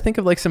 just got to think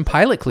of like some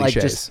pilot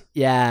cliches.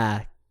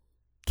 Like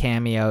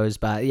cameos,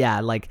 but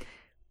like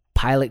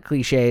pilot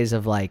cliches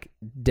of like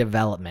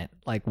development.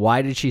 Like,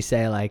 why did she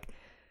say like,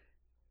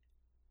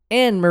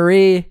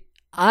 Anne-Marie,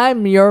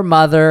 I'm your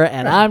mother,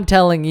 and I'm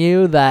telling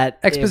you that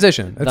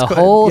exposition. The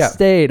whole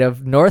state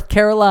of North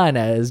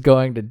Carolina is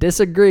going to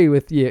disagree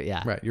with you.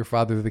 Yeah. Right. Your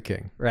father, the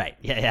king. Right.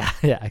 Yeah,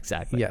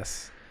 exactly.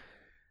 Yes.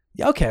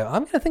 Yeah. Okay.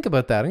 I'm going to think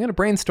about that. I'm going to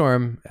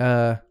brainstorm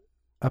a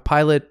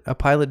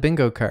pilot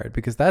bingo card,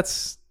 because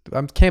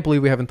I can't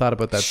believe we haven't thought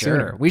about that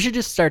sooner. We should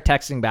just start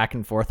texting back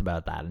and forth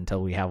about that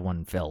until we have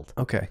one filled.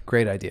 Okay.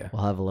 Great idea.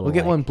 We'll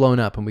get one blown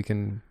up and we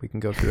can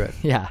go through it.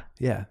 Yeah.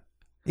 Yeah.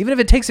 Even if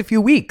it takes a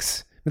few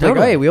weeks. It's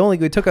totally. Like,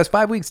 hey, it took us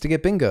 5 weeks to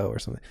get bingo or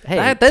something.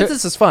 Hey,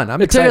 this is fun.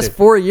 I'm excited. It took us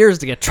 4 years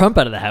to get Trump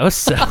out of the house.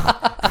 So.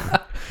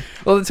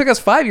 Well, it took us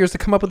 5 years to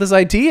come up with this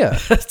idea.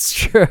 That's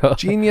true.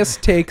 Genius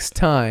takes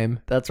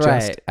time. That's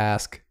right. Just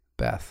ask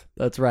Beth.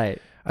 That's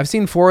right. I've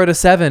seen 4 out of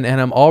 7, and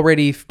I'm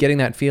already getting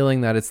that feeling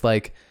that it's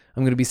like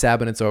I'm going to be sad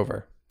when it's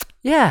over.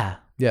 Yeah.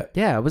 Yeah.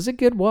 Yeah, it was a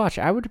good watch.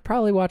 I would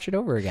probably watch it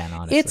over again,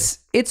 honestly.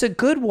 It's a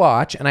good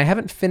watch, and I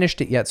haven't finished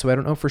it yet, so I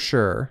don't know for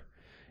sure.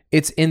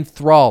 It's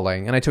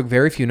enthralling, and I took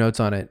very few notes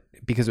on it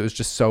because it was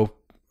just so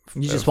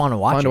you just want to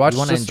watch it. You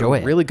want to enjoy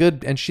it. Really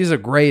good, and she's a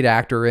great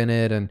actor in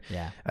it, and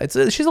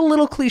she's a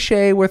little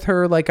cliche with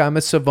her like I'm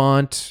a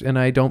savant and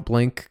I don't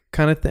blink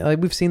kind of thing. Like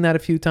we've seen that a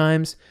few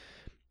times.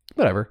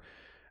 Whatever.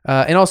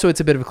 And also it's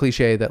a bit of a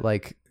cliche that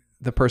like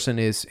the person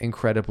is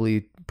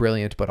incredibly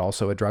brilliant but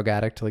also a drug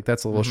addict. Like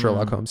that's a little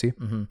Sherlock Holmesy.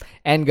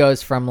 And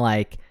goes from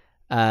like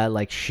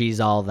like she's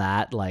all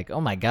that, like,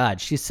 oh my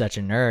God, she's such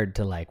a nerd,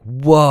 to like,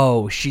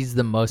 whoa, she's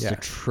the most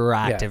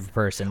attractive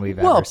person we've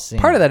ever seen.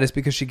 Part of that is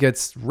because she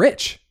gets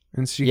rich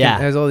and she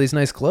has all these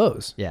nice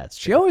clothes. Yeah, it's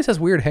She true. always has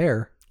weird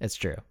hair. It's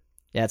true.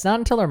 Yeah, it's not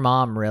until her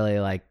mom really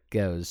like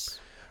goes.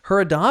 Her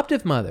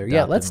adoptive mother.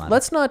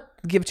 Let's not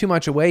give too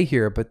much away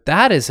here, but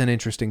that is an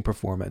interesting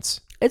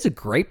performance. It's a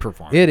great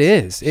performance. It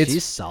is.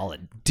 She's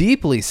solid.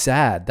 Deeply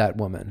sad, that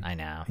woman. I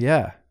know.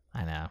 Yeah.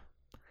 I know.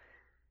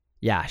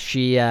 Yeah,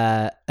 she,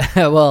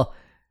 well,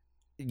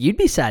 you'd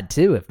be sad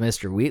too if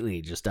Mr.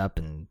 Wheatley just up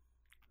and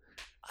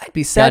I'd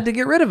be sad to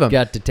get rid of him.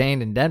 got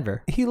detained in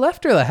Denver. He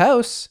left her the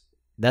house.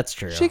 That's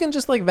true. She can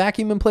just like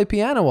vacuum and play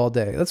piano all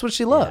day. That's what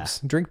she loves.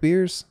 Drink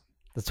beers.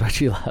 That's what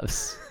she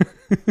loves.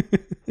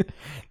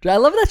 I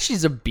love that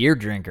she's a beer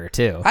drinker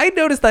too. I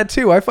noticed that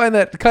too. I find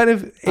that kind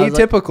of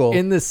atypical. Like,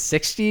 in the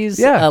 60s,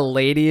 Yeah. a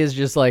lady is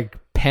just like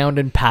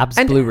pounding Pabst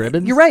Blue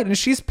Ribbons. You're right. And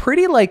she's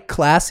pretty like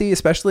classy,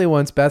 especially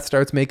once Beth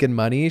starts making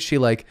money.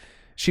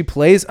 She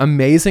plays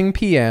amazing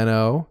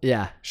piano.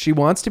 Yeah. She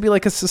wants to be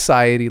like a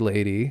society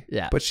lady.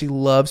 Yeah. But she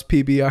loves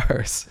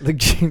PBRs.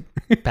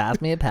 Like,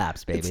 pass me a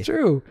Pabst, baby. It's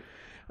true.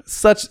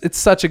 It's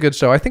such a good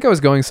show. I think I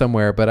was going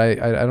somewhere, but I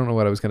don't know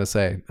what I was going to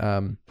say.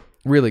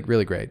 Really,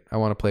 really great. I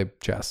want to play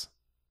chess.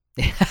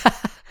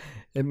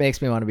 It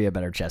makes me want to be a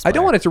better chess player. I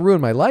don't want it to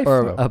ruin my life,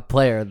 or though. a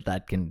player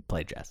that can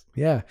play chess.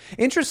 Yeah.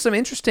 Some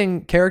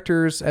interesting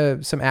characters,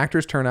 some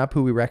actors turn up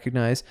who we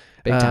recognize.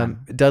 Big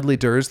time. Dudley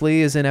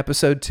Dursley is in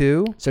episode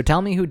 2. So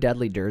tell me who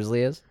Dudley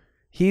Dursley is.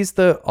 He's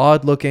the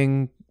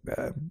odd-looking,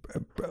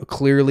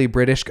 clearly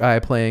British guy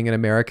playing an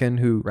American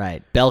who...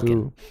 Right.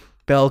 Belkin.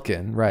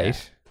 Belkin, right.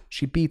 Yeah.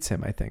 She beats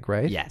him, I think,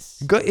 right?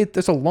 Yes.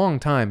 There's a long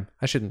time.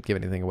 I shouldn't give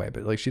anything away,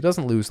 but like she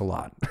doesn't lose a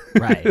lot.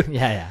 Right.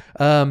 Yeah.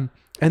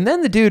 And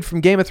then the dude from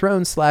Game of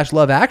Thrones /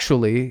 Love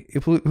Actually,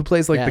 who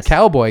plays like the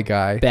cowboy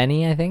guy.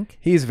 Benny, I think.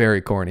 He's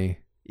very corny.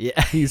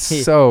 Yeah. He's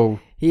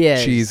so he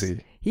is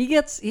cheesy. He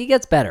gets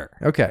better.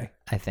 Okay.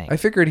 I think. I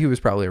figured he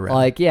was probably around.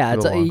 Like, yeah,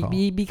 for the long haul.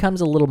 he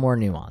becomes a little more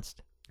nuanced.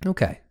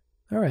 Okay.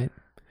 All right.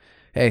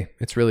 Hey,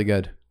 it's really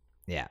good.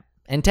 Yeah.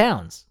 And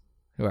Towns.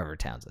 Whoever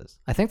Towns is.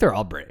 I think they're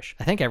all British.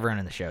 I think everyone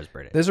in the show is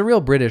British. There's a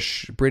real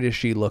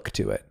Britishy look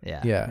to it. Yeah.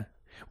 Yeah.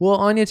 Well,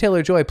 Anya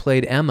Taylor-Joy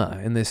played Emma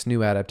in this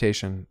new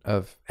adaptation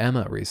of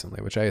Emma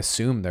recently, which I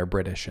assume they're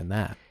British in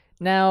that.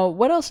 Now,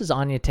 what else has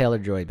Anya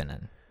Taylor-Joy been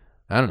in?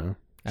 I don't know.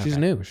 She's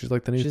new. She's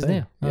like the new She's thing.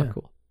 new. Oh, Yeah.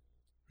 cool.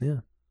 Yeah.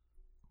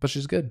 But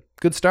she's good.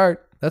 Good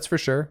start. That's for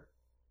sure.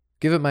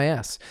 Give it my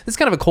ass. This is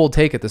kind of a cold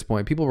take at this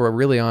point. People were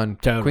really on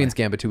Queen's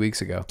Gambit 2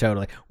 weeks ago.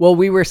 Totally. Well,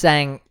 we were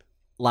saying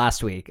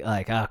last week,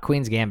 like,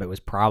 Queen's Gambit was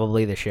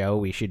probably the show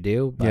we should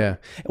do. But... Yeah.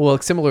 Well,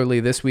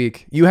 similarly, this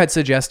week, you had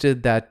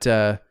suggested that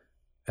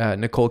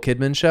Nicole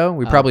Kidman show.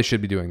 We probably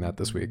should be doing that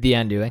this week. The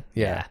Undoing.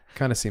 Yeah.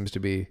 Kind of seems to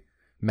be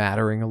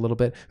mattering a little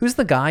bit. Who's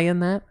the guy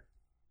in that?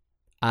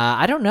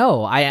 I don't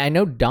know. I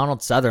know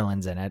Donald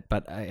Sutherland's in it,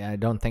 but I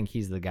don't think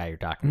he's the guy you're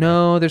talking about.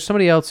 No, there's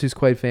somebody else who's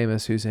quite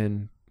famous who's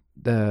in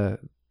the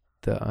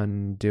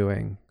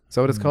Undoing. Is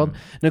that what it's called?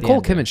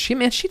 Nicole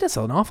Kidman. She does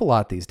an awful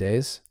lot these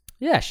days.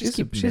 Yeah, she's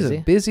a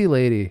busy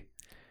lady.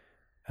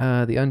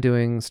 The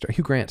Undoing star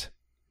Hugh Grant.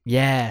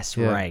 Yes,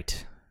 Yeah.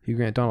 Right. Hugh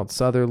Grant, Donald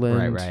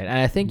Sutherland. Right. And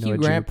I think Noah Hugh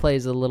Grant Jupe.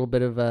 plays a little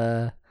bit of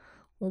a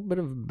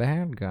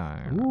bad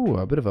guy. Ooh,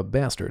 a bit of a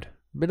bastard.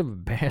 Bit of a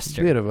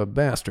bastard. Bit of a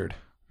bastard.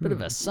 Bit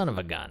of a son of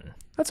a gun.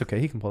 That's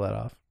okay. He can pull that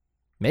off.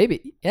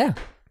 Maybe. Yeah.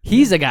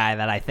 He's a guy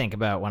that I think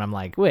about when I'm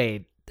like,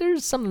 wait,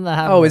 there's something that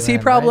happened. Oh, with is he him,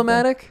 right?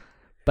 problematic?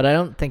 But I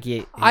don't think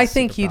he. I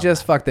think he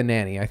just fucked the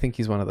nanny. I think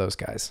he's one of those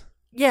guys.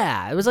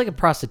 Yeah, it was like a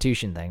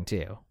prostitution thing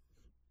too.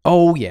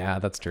 Oh yeah,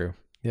 that's true.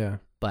 Yeah,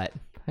 but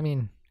I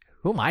mean,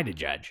 who am I to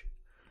judge?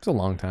 it's a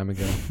long time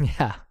ago.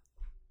 Yeah,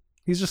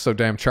 He's just so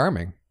damn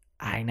charming.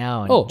 I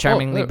know, and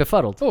charmingly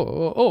befuddled. I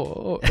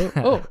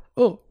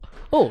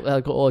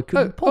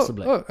couldn't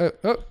possibly.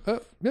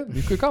 Yeah,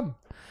 you could come.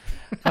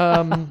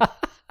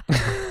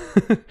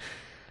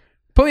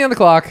 Put me on the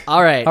clock.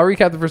 All right. I'll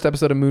recap the first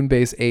episode of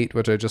Moonbase 8,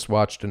 which I just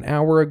watched an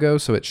hour ago,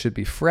 so it should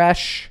be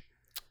fresh.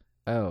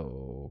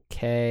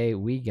 Okay,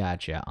 we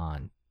got you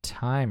on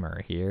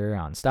timer here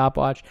on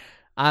stopwatch.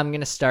 I'm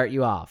going to start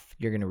you off.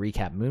 You're going to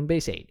recap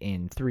Moonbase 8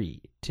 in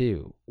 3,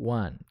 2,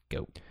 1,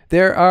 go.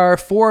 There are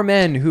 4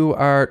 men who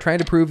are trying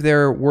to prove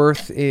their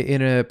worth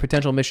in a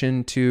potential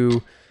mission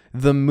to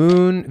the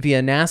moon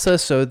via NASA,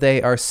 so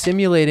they are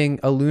simulating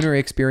a lunar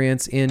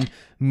experience in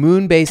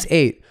Moonbase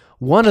 8.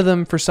 One of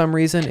them, for some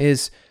reason,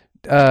 is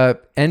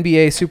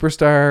NBA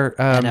superstar...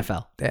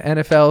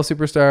 NFL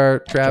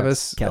superstar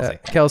Travis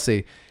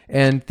Kelce.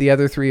 And the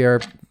other 3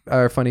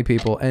 are funny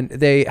people. And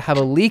they have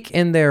a leak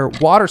in their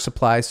water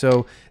supply,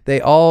 so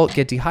they all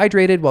get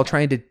dehydrated while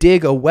trying to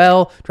dig a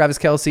well. Travis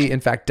Kelce, in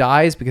fact,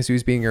 dies because he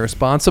was being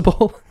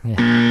irresponsible. Yeah.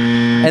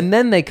 And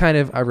then they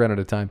I've run out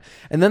of time.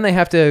 And then they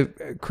have to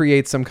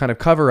create some kind of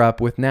cover-up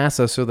with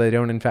NASA so they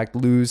don't, in fact,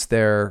 lose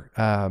their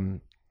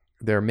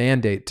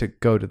mandate to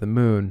go to the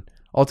moon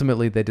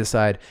ultimately they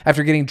decide,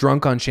 after getting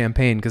drunk on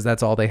champagne, because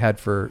that's all they had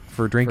for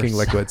drinking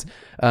liquids,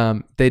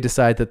 they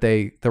decide that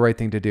the right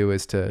thing to do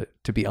is to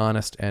be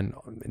honest, and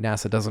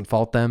NASA doesn't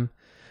fault them.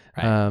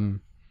 Right.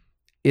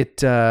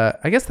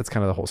 I guess that's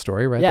kind of the whole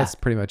story, right? Yeah. That's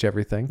pretty much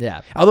everything.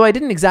 Yeah. Although I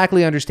didn't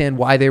exactly understand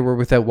why they were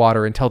without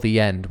water until the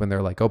end, when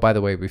they're like, oh, by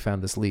the way, we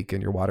found this leak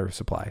in your water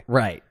supply.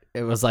 Right.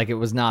 It was like, it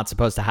was not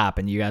supposed to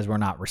happen. You guys were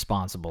not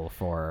responsible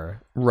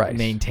for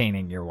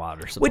maintaining your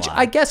water supply. Which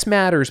I guess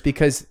matters,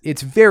 because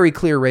it's very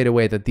clear right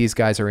away that these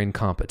guys are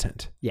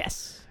incompetent.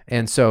 Yes.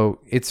 And so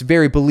it's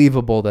very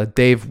believable that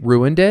they've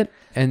ruined it.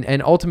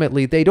 And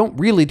ultimately, they don't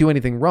really do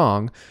anything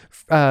wrong.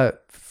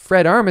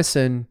 Fred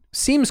Armisen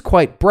seems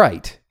quite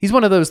bright. He's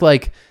one of those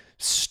like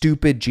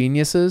stupid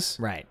geniuses.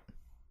 Right.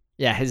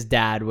 Yeah, his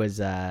dad was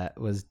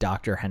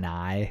Dr.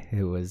 Hanai,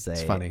 who was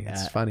It's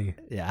funny.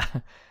 Yeah.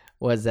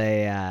 Was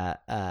an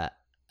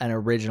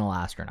original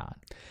astronaut.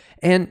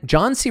 And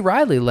John C.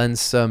 Reilly lends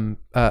some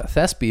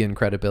thespian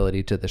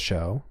credibility to the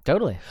show.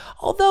 Totally.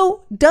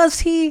 Although,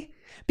 does he?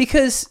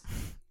 Because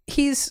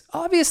he's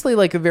obviously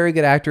like a very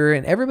good actor,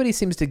 and everybody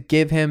seems to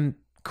give him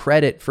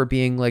credit for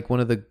being like one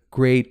of the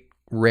great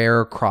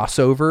rare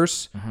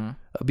crossovers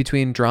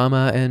between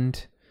drama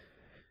and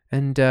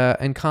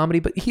comedy.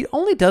 But he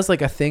only does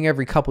like a thing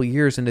every couple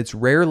years, and it's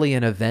rarely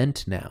an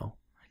event now.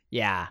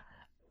 Yeah.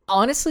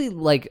 Honestly,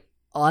 like,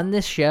 on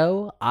this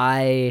show,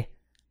 I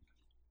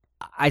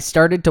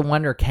started to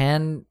wonder,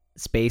 can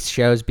space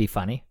shows be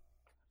funny?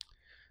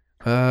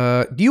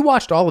 You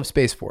watched all of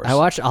Space Force. I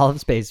watched all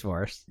of Space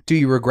Force. Do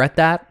you regret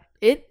that?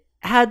 It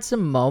had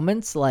some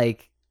moments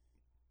like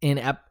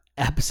in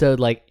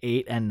episode like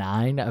 8 and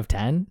 9 of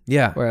 10.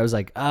 Yeah. Where I was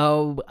like,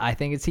 oh, I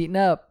think it's heating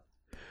up.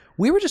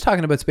 We were just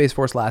talking about Space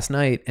Force last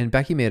night, and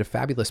Becky made a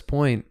fabulous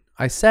point.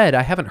 I said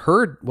I haven't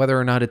heard whether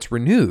or not it's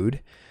renewed.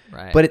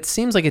 Right. But it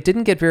seems like it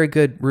didn't get very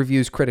good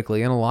reviews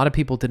critically, and a lot of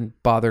people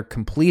didn't bother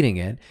completing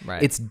it.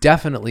 Right. It's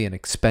definitely an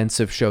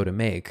expensive show to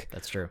make.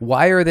 That's true.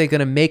 Why are they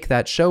going to make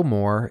that show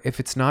more if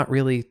it's not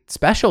really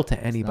special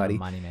to anybody? It's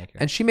not a moneymaker.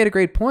 And she made a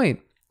great point.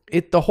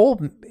 The whole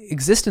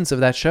existence of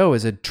that show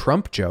is a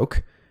Trump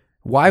joke.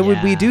 Why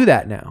would we do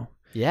that now?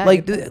 Yeah.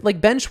 Like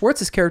Ben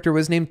Schwartz's character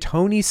was named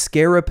Tony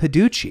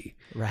Scarapaducci.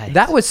 Right.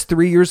 That was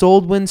 3 years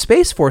old when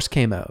Space Force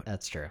came out.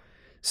 That's true.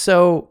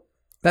 So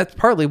that's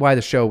partly why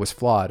the show was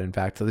flawed. In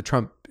fact, the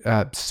Trump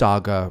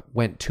saga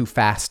went too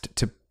fast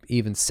to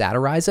even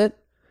satirize it.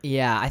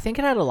 Yeah, I think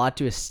it had a lot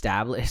to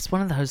establish. It's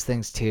one of those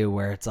things, too,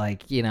 where it's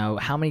like, you know,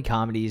 how many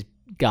comedies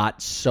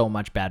got so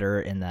much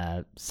better in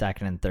the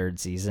second and third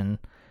season?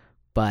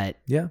 But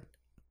yeah,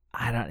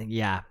 I don't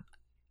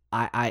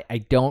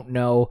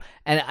know.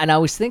 And I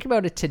was thinking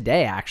about it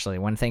today, actually,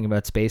 when thinking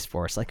about Space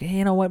Force. Like, hey,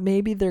 you know what?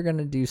 Maybe they're going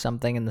to do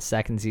something in the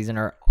second season,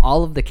 or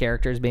all of the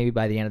characters, maybe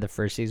by the end of the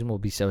first season, will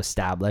be so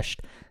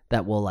established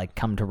that we'll like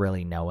come to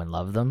really know and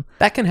love them.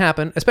 That can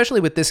happen,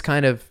 especially with this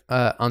kind of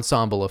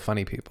ensemble of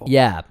funny people.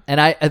 Yeah.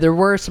 And there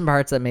were some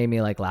parts that made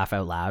me like laugh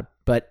out loud,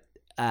 but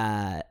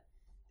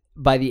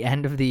by the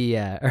end of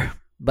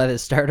by the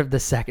start of the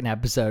second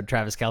episode,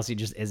 Travis Kelce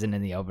just isn't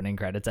in the opening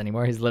credits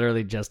anymore. He's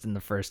literally just in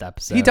the first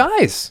episode. He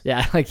dies.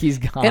 Yeah, like he's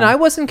gone. And I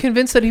wasn't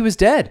convinced that he was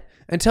dead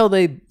until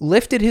they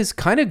lifted his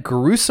kind of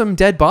gruesome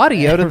dead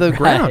body out of the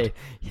ground.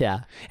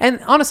 Yeah. And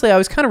honestly, I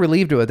was kind of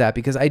relieved with that,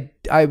 because I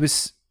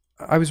was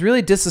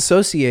really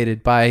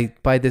disassociated by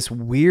this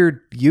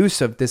weird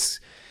use of this.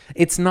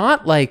 It's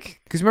not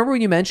like, because remember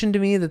when you mentioned to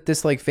me that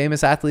this like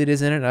famous athlete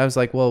is in it, and I was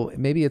like, well,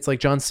 maybe it's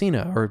like John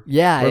Cena or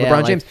LeBron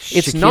like James.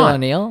 It's Shaquille not.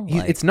 O'Neal?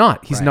 It's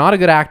not. He's not a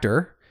good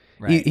actor.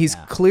 Right, He's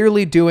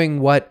clearly doing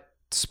what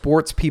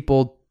sports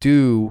people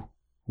do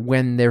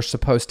when they're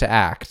supposed to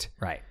act.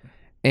 Right.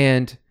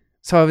 And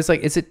so I was like,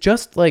 is it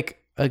just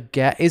like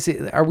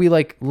are we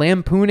like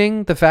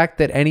lampooning the fact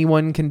that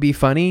anyone can be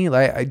funny?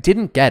 Like, I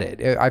didn't get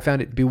it. I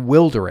found it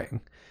bewildering.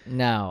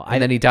 No.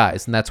 And then he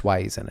dies, and that's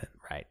why he's in it.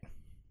 Right.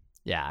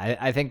 Yeah,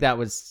 I think that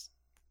was.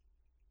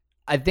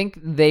 I think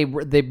they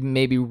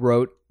maybe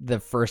wrote the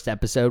first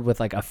episode with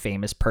like a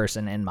famous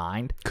person in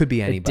mind. Could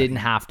be anybody. It didn't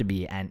have to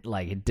be, and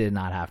like it did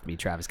not have to be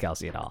Travis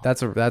Kelce at all.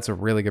 That's a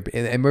really good.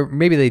 And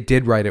maybe they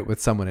did write it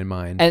with someone in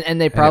mind. And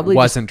they probably it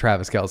wasn't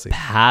Travis Kelce.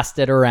 Passed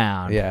it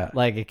around. Yeah,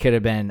 like it could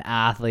have been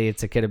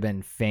athletes. It could have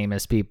been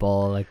famous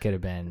people. It could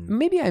have been.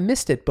 Maybe I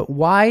missed it, but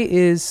why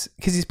because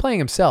he's playing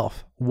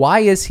himself? Why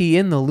is he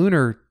in the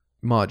lunar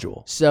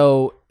module?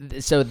 So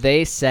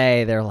they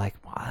say, they're like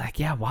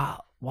yeah,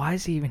 wow. Why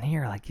is he even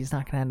here? Like, he's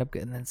not going to end up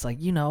good. And it's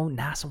like, you know,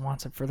 NASA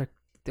wants it for the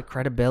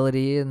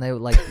credibility, and they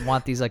like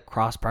want these like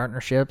cross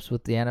partnerships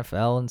with the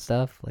NFL and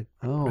stuff. Like,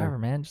 whatever,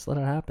 man, just let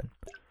it happen.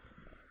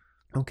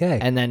 Okay.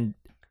 And then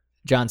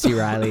John C.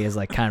 Reilly is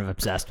like kind of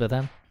obsessed with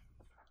him.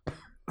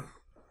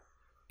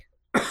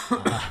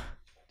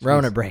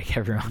 Rona break,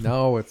 everyone.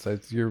 No, it's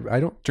I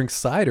don't drink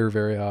cider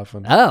very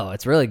often. Oh,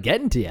 it's really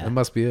getting to you. That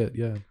must be it.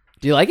 Yeah.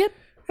 Do you like it?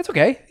 It's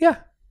okay. Yeah.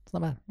 It's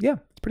not bad. Yeah,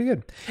 it's pretty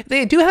good.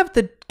 They do have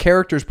the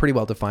characters pretty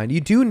well defined.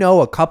 You do know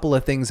a couple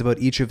of things about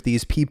each of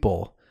these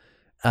people.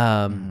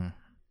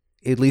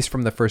 at least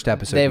from the first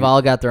episode. They've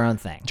all got their own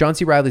thing. John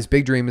C. Reilly's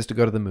big dream is to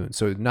go to the moon,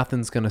 so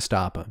nothing's going to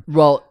stop him.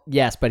 Well,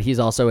 yes, but he's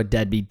also a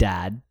deadbeat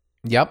dad.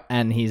 Yep.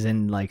 And he's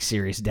in like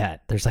serious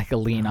debt. There's like a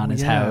lien on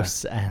his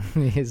house, and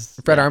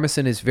Fred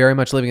Armisen is very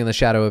much living in the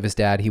shadow of his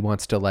dad. He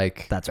wants to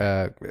That's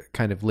right.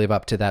 kind of live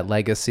up to that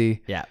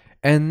legacy. Yeah.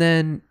 And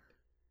then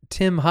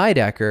Tim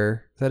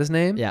Heidecker, is that his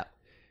name? Yeah.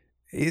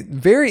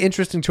 Very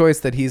interesting choice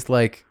that he's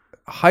like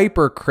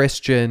hyper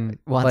Christian,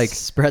 Wants like to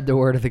spread the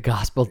word of the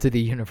gospel to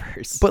the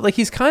universe. but like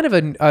he's kind of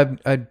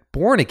a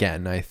born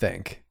again, I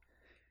think,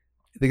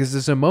 because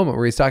there's a moment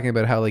where he's talking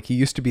about how like he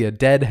used to be a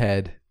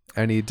deadhead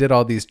and he did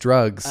all these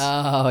drugs.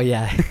 Oh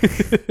yeah.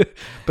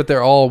 But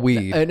they're all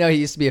weed. No, he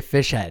used to be a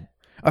fish head.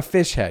 A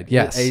fish head,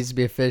 yes. He used to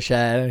be a fish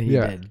head. He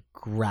did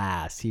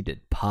grass. He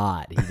did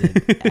pot. He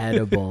did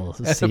edibles.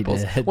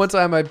 Edibles. He did... One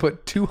time I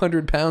put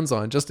 200 pounds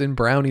on just in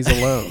brownies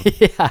alone.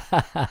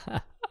 Yeah.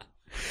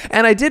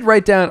 And I did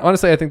write down,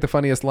 honestly, I think the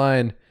funniest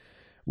line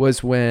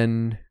was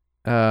when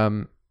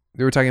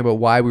they were talking about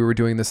why we were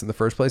doing this in the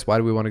first place. Why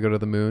do we want to go to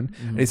the moon?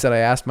 Mm-hmm. And he said, I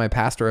asked my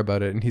pastor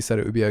about it, and he said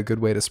it would be a good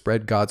way to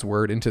spread God's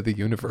word into the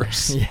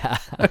universe. Yeah.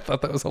 I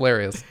thought that was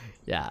hilarious.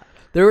 Yeah.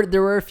 There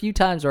were a few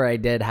times where I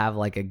did have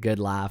like a good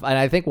laugh. And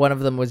I think one of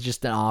them was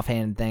just an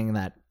offhand thing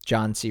that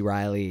John C.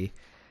 Reilly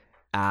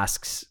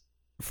asks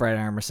Fred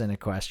Armisen a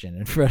question,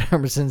 and Fred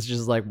Armisen's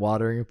just like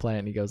watering a plant,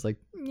 and he goes like,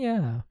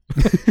 yeah.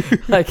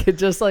 Like it's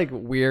just like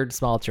weird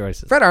small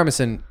choices. Fred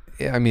Armisen,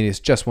 I mean, he's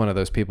just one of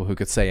those people who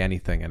could say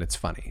anything and it's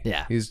funny.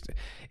 Yeah.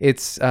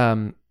 It's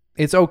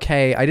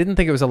okay. I didn't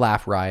think it was a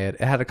laugh riot.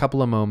 It had a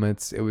couple of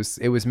moments. It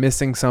was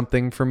missing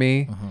something for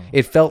me. Mm-hmm.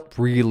 It felt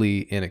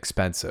really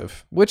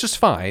inexpensive, which is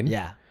fine.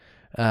 Yeah.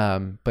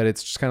 But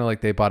it's just kind of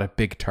like they bought a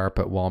big tarp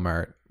at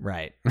Walmart.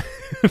 Right.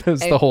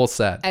 That's the whole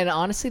set. And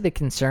honestly, the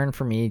concern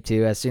for me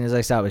too, as soon as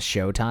I saw it was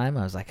Showtime,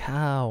 I was like,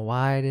 oh,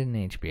 why didn't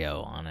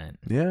HBO on it?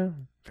 Yeah,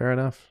 fair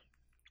enough.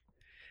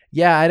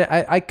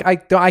 Yeah,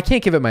 I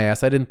can't give it my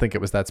ass. I didn't think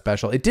it was that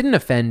special. It didn't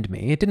offend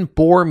me. It didn't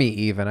bore me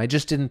even. I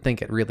just didn't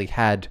think it really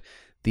had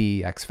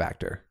the X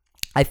factor.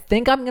 I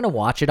think I'm going to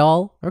watch it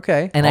all.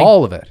 Okay, and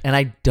all of it. And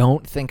I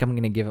don't think I'm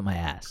going to give it my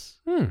ass.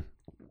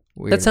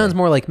 That sounds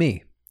more like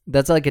me.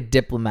 That's like a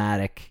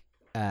diplomatic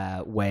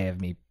way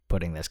of me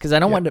putting this, because I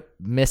don't want to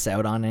miss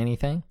out on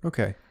anything.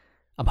 Okay.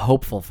 I'm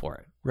hopeful for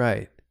it.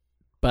 Right.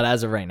 But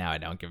as of right now, I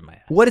don't give it my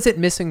ass. What is it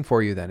missing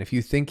for you then? If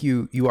you think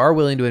you are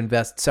willing to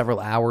invest several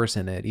hours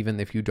in it, even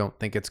if you don't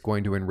think it's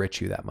going to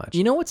enrich you that much.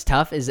 You know what's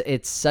tough is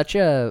it's such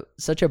a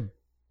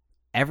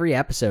every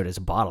episode is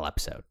a bottle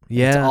episode.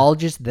 Yeah. It's all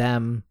just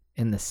them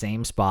in the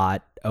same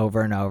spot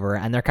over and over,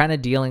 and they're kind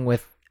of dealing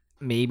with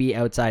maybe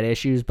outside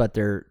issues, but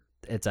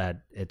it's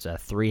a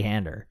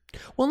three-hander.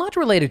 Well, not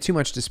related too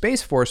much to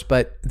Space Force,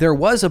 but there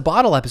was a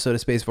bottle episode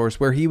of Space Force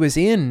where he was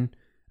in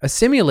a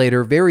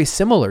simulator very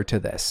similar to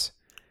this.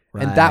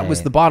 Right. And that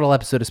was the bottle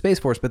episode of Space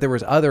Force, but there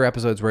was other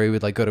episodes where he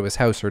would like go to his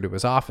house or to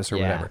his office or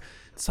whatever.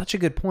 It's such a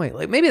good point.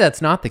 Like maybe that's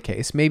not the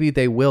case. Maybe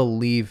they will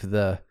leave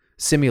the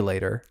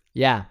simulator.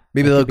 Yeah.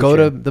 Maybe they'll go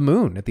to the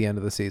moon at the end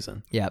of the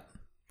season. Yep.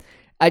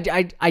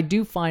 I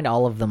do find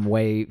all of them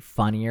way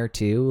funnier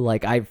too.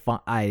 Like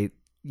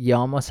you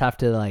almost have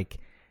to like,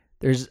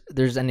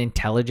 there's an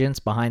intelligence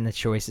behind the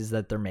choices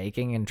that they're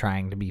making and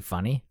trying to be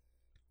funny.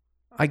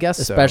 I guess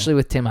especially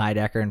with Tim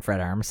Heidecker and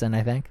Fred Armisen,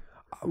 I think.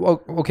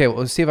 Well, okay, well,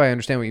 let's see if I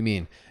understand what you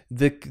mean.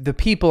 The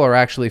people are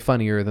actually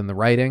funnier than the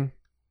writing.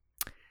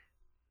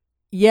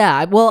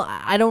 Yeah, well,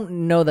 I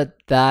don't know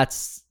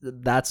that's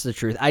the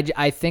truth.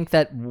 I think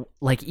that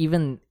like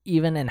even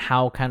in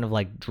how kind of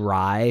like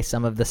dry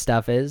some of the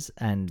stuff is,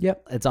 and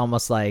it's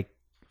almost like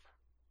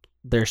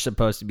there's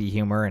supposed to be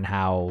humor in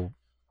how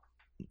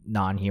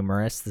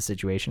non-humorous the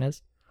situation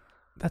is.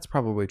 That's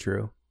probably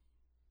true.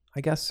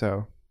 I guess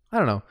so. I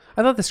don't know.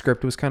 I thought the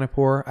script was kind of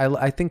poor.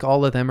 I think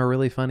all of them are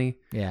really funny.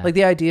 Yeah. Like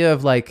the idea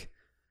of like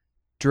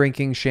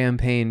drinking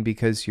champagne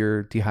because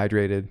you're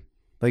dehydrated.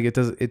 Like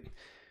that's not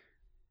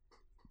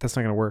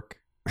going to work.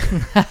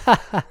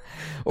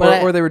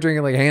 or they were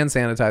drinking like hand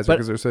sanitizer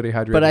because they're so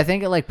dehydrated. But I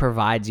think it like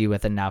provides you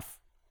with enough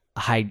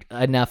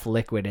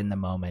liquid in the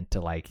moment to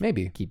like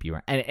maybe keep you.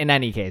 And in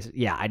any case,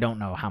 yeah, I don't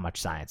know how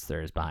much science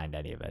there is behind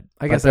any of it.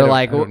 I guess they're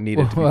like, I don't need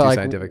it to be too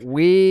scientific.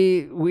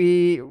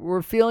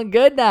 We're feeling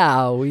good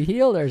now. We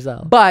healed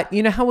ourselves. But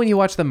you know how when you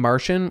watch The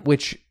Martian,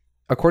 which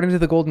according to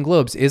the Golden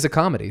Globes is a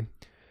comedy,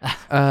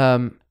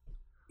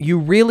 you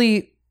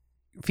really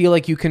feel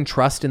like you can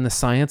trust in the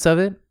science of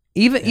it,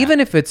 even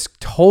if it's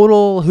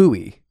total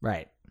hooey,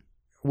 right?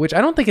 Which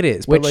I don't think it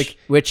is.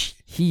 Which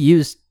he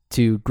used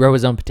to grow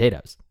his own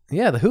potatoes.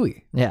 Yeah, the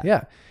hooey.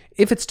 Yeah.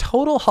 If it's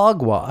total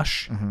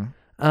hogwash,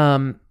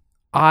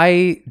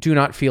 I do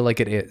not feel like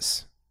it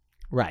is.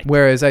 Right.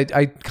 Whereas I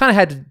kind of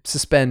had to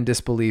suspend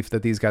disbelief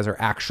that these guys are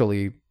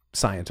actually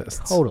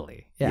scientists.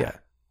 Totally. Yeah.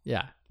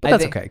 But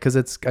that's okay because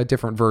it's a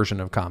different version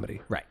of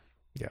comedy. Right.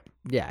 Yeah.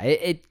 Yeah.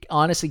 It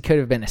honestly could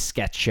have been a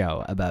sketch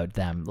show about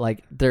them.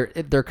 Like there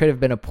could have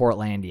been a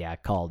Portlandia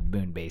called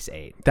Moonbase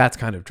 8. That's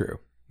kind of true.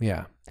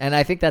 Yeah. And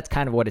I think that's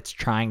kind of what it's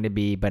trying to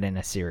be, but in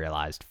a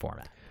serialized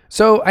format.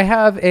 So I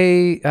have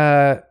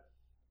a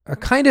a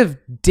kind of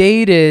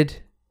dated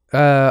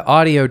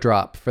audio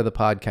drop for the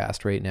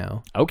podcast right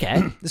now.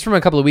 Okay. This is from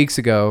a couple of weeks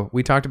ago.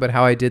 We talked about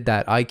how I did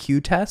that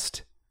IQ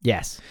test.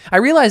 Yes. I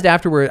realized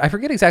afterward, I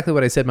forget exactly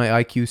what I said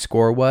my IQ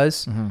score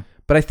was,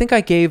 but I think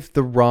I gave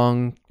the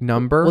wrong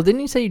number. Well,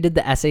 didn't you say you did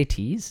the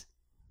SATs?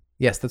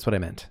 Yes, that's what I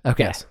meant.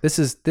 Okay. Yes.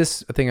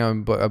 This thing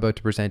I'm about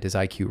to present is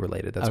IQ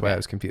related. That's why Okay. I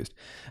was confused.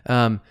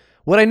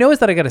 What I know is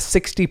that I got a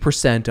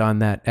 60% on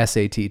that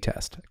SAT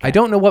test. I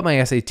don't know what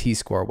my SAT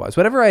score was.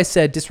 Whatever I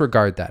said,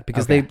 disregard that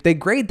because they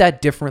grade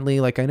that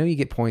differently. Like I know you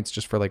get points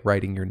just for like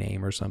writing your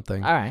name or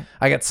something. All right.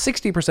 I got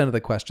 60% of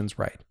the questions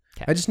right.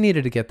 Okay. I just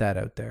needed to get that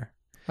out there.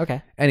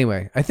 Okay.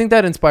 Anyway, I think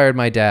that inspired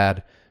my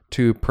dad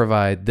to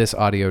provide this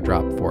audio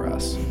drop for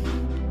us.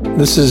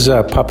 This is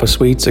Papa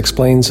Sweets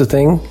Explains a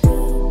Thing.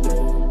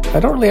 I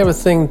don't really have a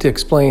thing to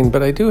explain,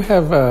 but I do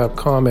have a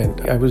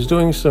comment. I was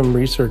doing some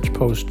research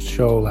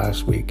post-show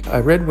last week. I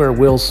read where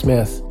Will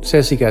Smith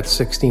says he got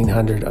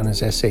 1,600 on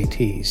his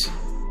SATs.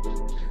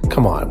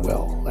 Come on,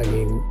 Will. I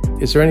mean,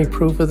 is there any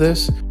proof of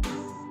this?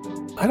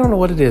 I don't know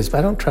what it is, but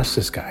I don't trust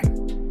this guy.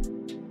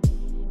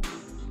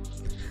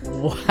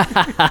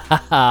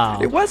 Wow.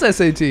 It was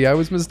SAT. I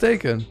was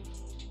mistaken.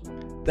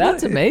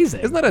 That's amazing.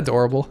 Isn't that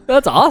adorable?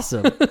 That's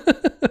awesome.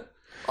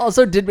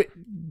 Also,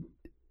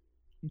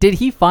 did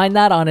he find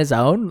that on his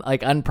own?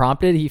 Like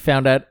unprompted, he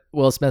found out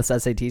Will Smith's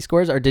SAT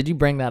scores, or did you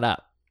bring that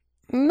up?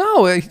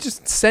 No, he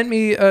just sent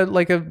me a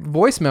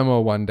voice memo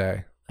one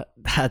day.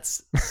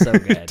 That's so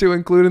good. To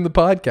include in the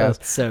podcast.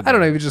 That's so good. I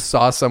don't know. He just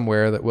saw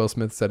somewhere that Will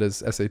Smith said his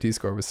SAT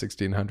score was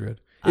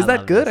 1,600. Is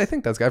that good? This. I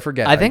think that's good. I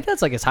forget. I think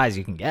that's like as high as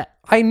you can get.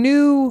 I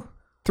knew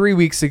 3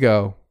 weeks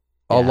ago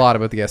a Yeah. lot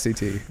about the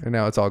SAT, and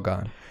now it's all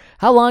gone.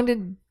 How long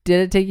did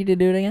it take you to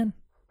do it again?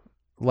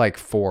 Like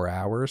 4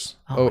 hours.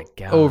 Oh my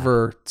God.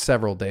 Over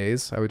several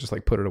days. I would just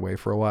like put it away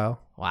for a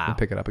while. Wow. And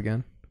pick it up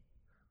again.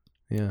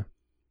 Yeah.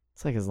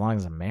 It's like as long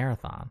as a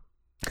marathon.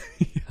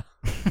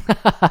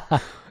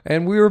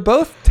 And we were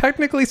both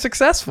technically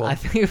successful. I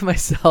think of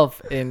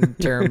myself in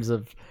terms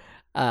of,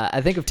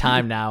 I think of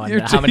time now and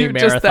You're how many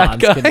just that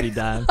marathons guy. can be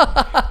done.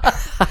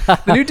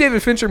 The new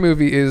David Fincher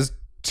movie is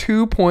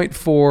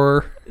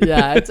 2.4.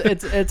 Yeah, it's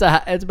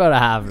about a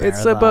half marathon.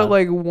 It's about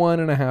like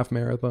 1.5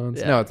 marathons.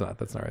 Yeah. No, it's not.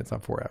 That's not right. It's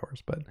not 4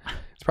 hours, but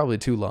it's probably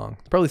too long.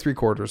 It's probably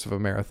 3/4 of a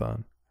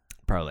marathon.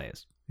 Probably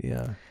is.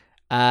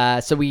 Yeah.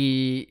 So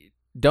we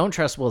don't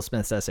trust Will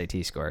Smith's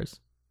SAT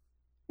scores.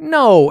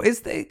 No,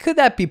 could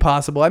that be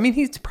possible? I mean,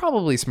 he's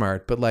probably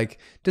smart, but like,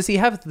 does he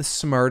have the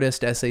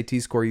smartest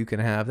SAT score you can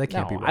have? That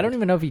can't be right. I don't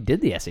even know if he did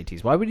the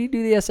SATs. Why would he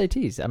do the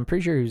SATs? I'm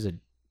pretty sure he was a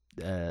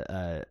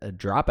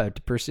dropout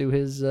to pursue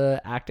his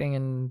acting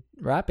and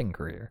rapping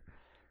career.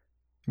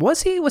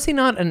 Was he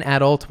not an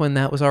adult when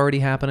that was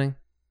already happening?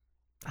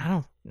 I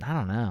don't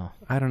know.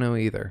 I don't know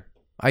either.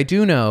 I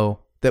do know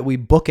that we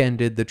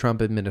bookended the Trump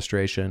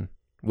administration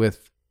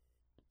with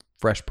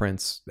Fresh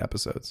Prince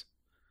episodes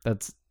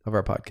That's of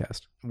our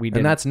podcast. we did.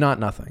 And that's not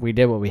nothing. We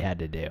did what we had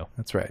to do.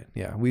 That's right.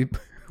 Yeah, we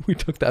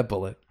took that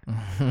bullet.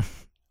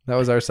 That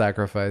was our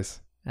sacrifice.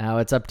 Now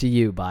it's up to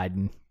you,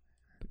 Biden.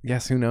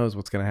 Yes, who knows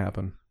what's going to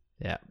happen.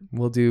 Yeah.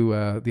 We'll do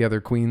the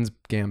other Queen's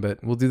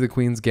Gambit. We'll do the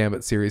Queen's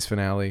Gambit series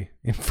finale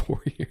in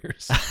 4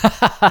 years.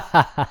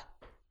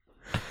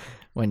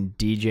 When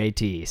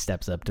DJT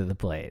steps up to the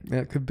plate.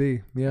 That could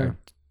be. Yeah. Or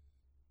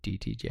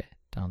DTJ,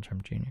 Donald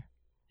Trump Jr.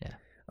 Yeah.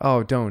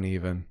 Oh, don't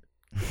even.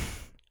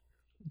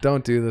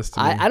 Don't do this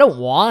to me. I don't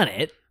want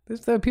it.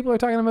 People are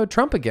talking about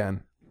Trump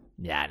again.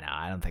 Yeah, no,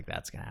 I don't think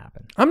that's gonna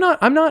happen. I'm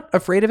not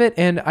afraid of it,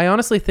 and I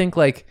honestly think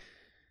like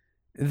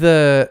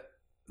the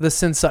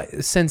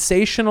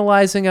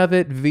sensationalizing of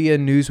it via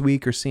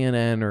Newsweek or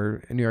CNN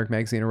or New York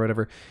Magazine or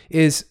whatever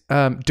is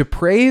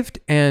depraved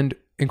and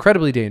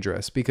incredibly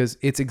dangerous because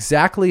it's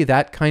exactly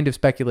that kind of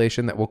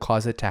speculation that will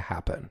cause it to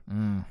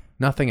happen.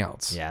 Nothing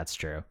else. Yeah, it's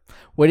true.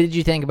 What did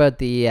you think about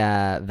the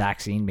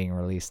vaccine being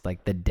released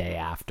like the day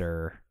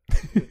after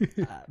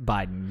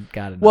Biden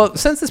got it? Well,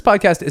 since this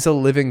podcast is a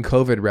living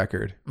COVID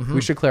record, we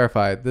should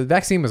clarify the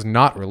vaccine was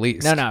not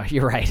released. No,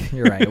 you're right.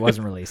 You're right. It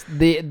wasn't released.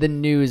 The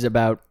news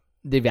about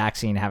the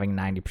vaccine having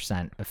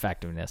 90%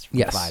 effectiveness from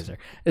Pfizer.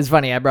 It's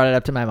funny. I brought it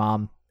up to my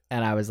mom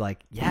and I was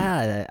like,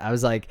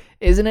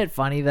 isn't it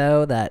funny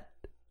though that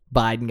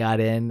Biden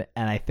got in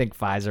and I think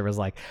Pfizer was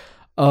like,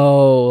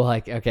 oh,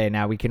 like, okay,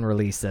 now we can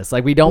release this.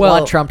 Like, we don't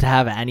want Trump to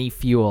have any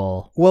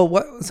fuel.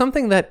 Well,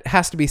 something that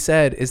has to be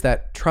said is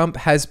that Trump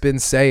has been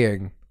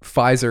saying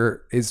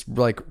Pfizer is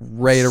like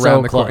right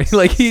around the corner.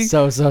 Like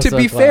to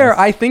be fair,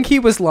 I think he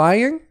was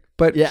lying,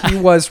 but he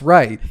was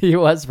right. He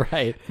was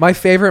right. My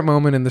favorite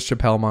moment in the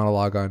Chappelle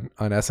monologue on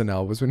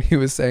SNL was when he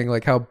was saying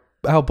like how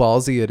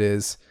ballsy it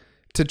is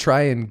to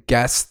try and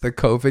guess the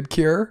COVID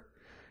cure.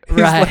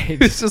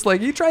 It's just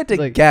like he tried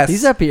to guess.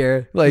 He's up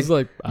here. Like,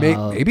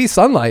 maybe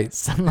sunlight.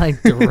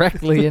 Sunlight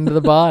directly into the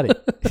body.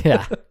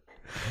 Yeah. I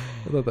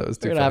thought that was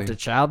too We're funny. going to have to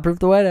childproof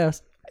the White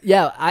House.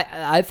 Yeah,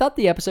 I thought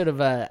the episode of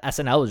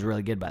SNL was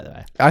really good, by the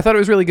way. I thought it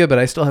was really good, but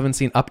I still haven't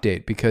seen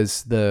Update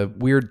because the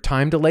weird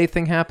time delay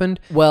thing happened.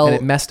 Well, and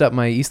it messed up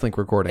my Eastlink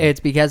recording. It's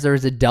because there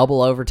was a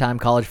double overtime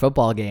college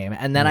football game.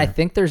 And then I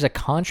think there's a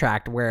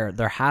contract where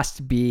there has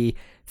to be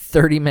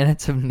 30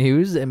 minutes of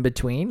news in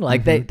between.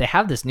 Like they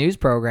have this news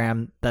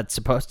program that's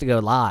supposed to go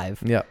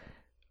live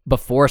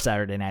before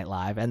Saturday Night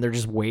Live, and they're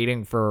just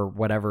waiting for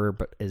whatever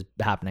is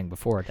happening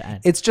before it to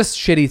end. It's just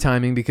shitty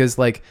timing because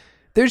like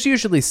there's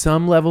usually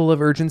some level of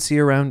urgency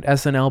around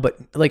SNL, but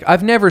like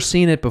I've never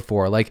seen it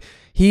before. Like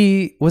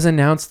he was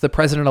announced the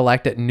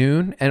president-elect at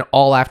noon, and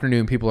all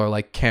afternoon people are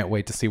like, can't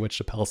wait to see what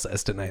Chappelle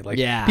says tonight. Like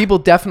people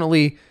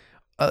definitely,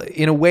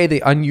 in a way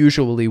they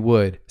unusually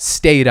would,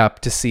 stayed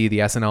up to see the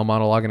SNL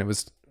monologue, and it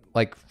was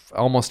like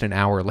almost an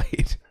hour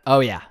late. Oh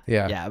yeah.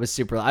 It was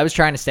super. I was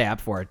trying to stay up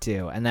for it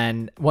too, and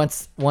then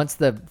once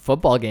the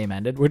football game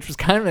ended, which was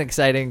kind of an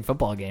exciting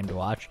football game to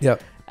watch.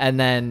 Yep. And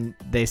then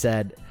they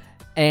said,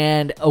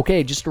 and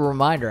okay, just a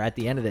reminder at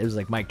the end of it was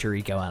like Mike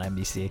Tirico on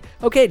NBC.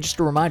 Okay, just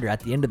a reminder at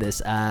the end of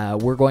this,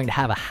 we're going to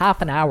have a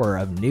half an hour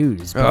of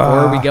news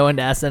before we go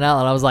into SNL.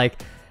 And I was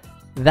like,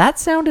 that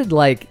sounded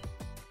like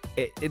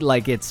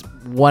like it's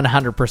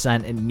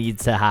 100% it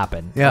needs to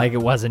happen. Yeah. Like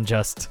it wasn't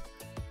just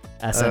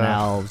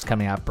SNL was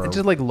coming out. It's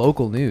just like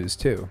local news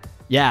too.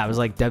 Yeah, it was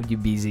like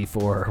WBZ4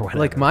 or whatever.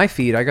 Like my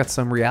feed, I got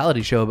some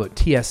reality show about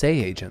TSA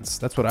agents.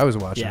 That's what I was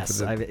watching. Yes,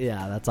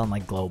 that's on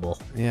like Global.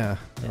 Yeah,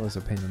 that was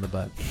a pain in the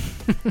butt.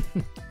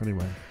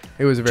 Anyway,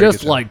 it was a very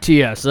just good like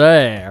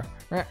TSA.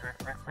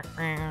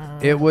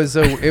 It was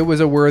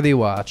a worthy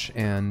watch,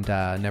 and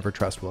never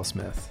trust Will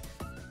Smith.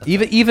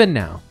 Even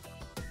now.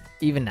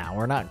 Even now,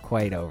 we're not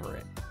quite over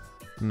it.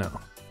 No,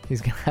 he's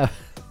gonna have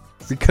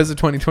because of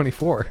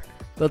 2024.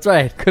 That's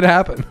right. Could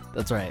happen.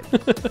 That's right.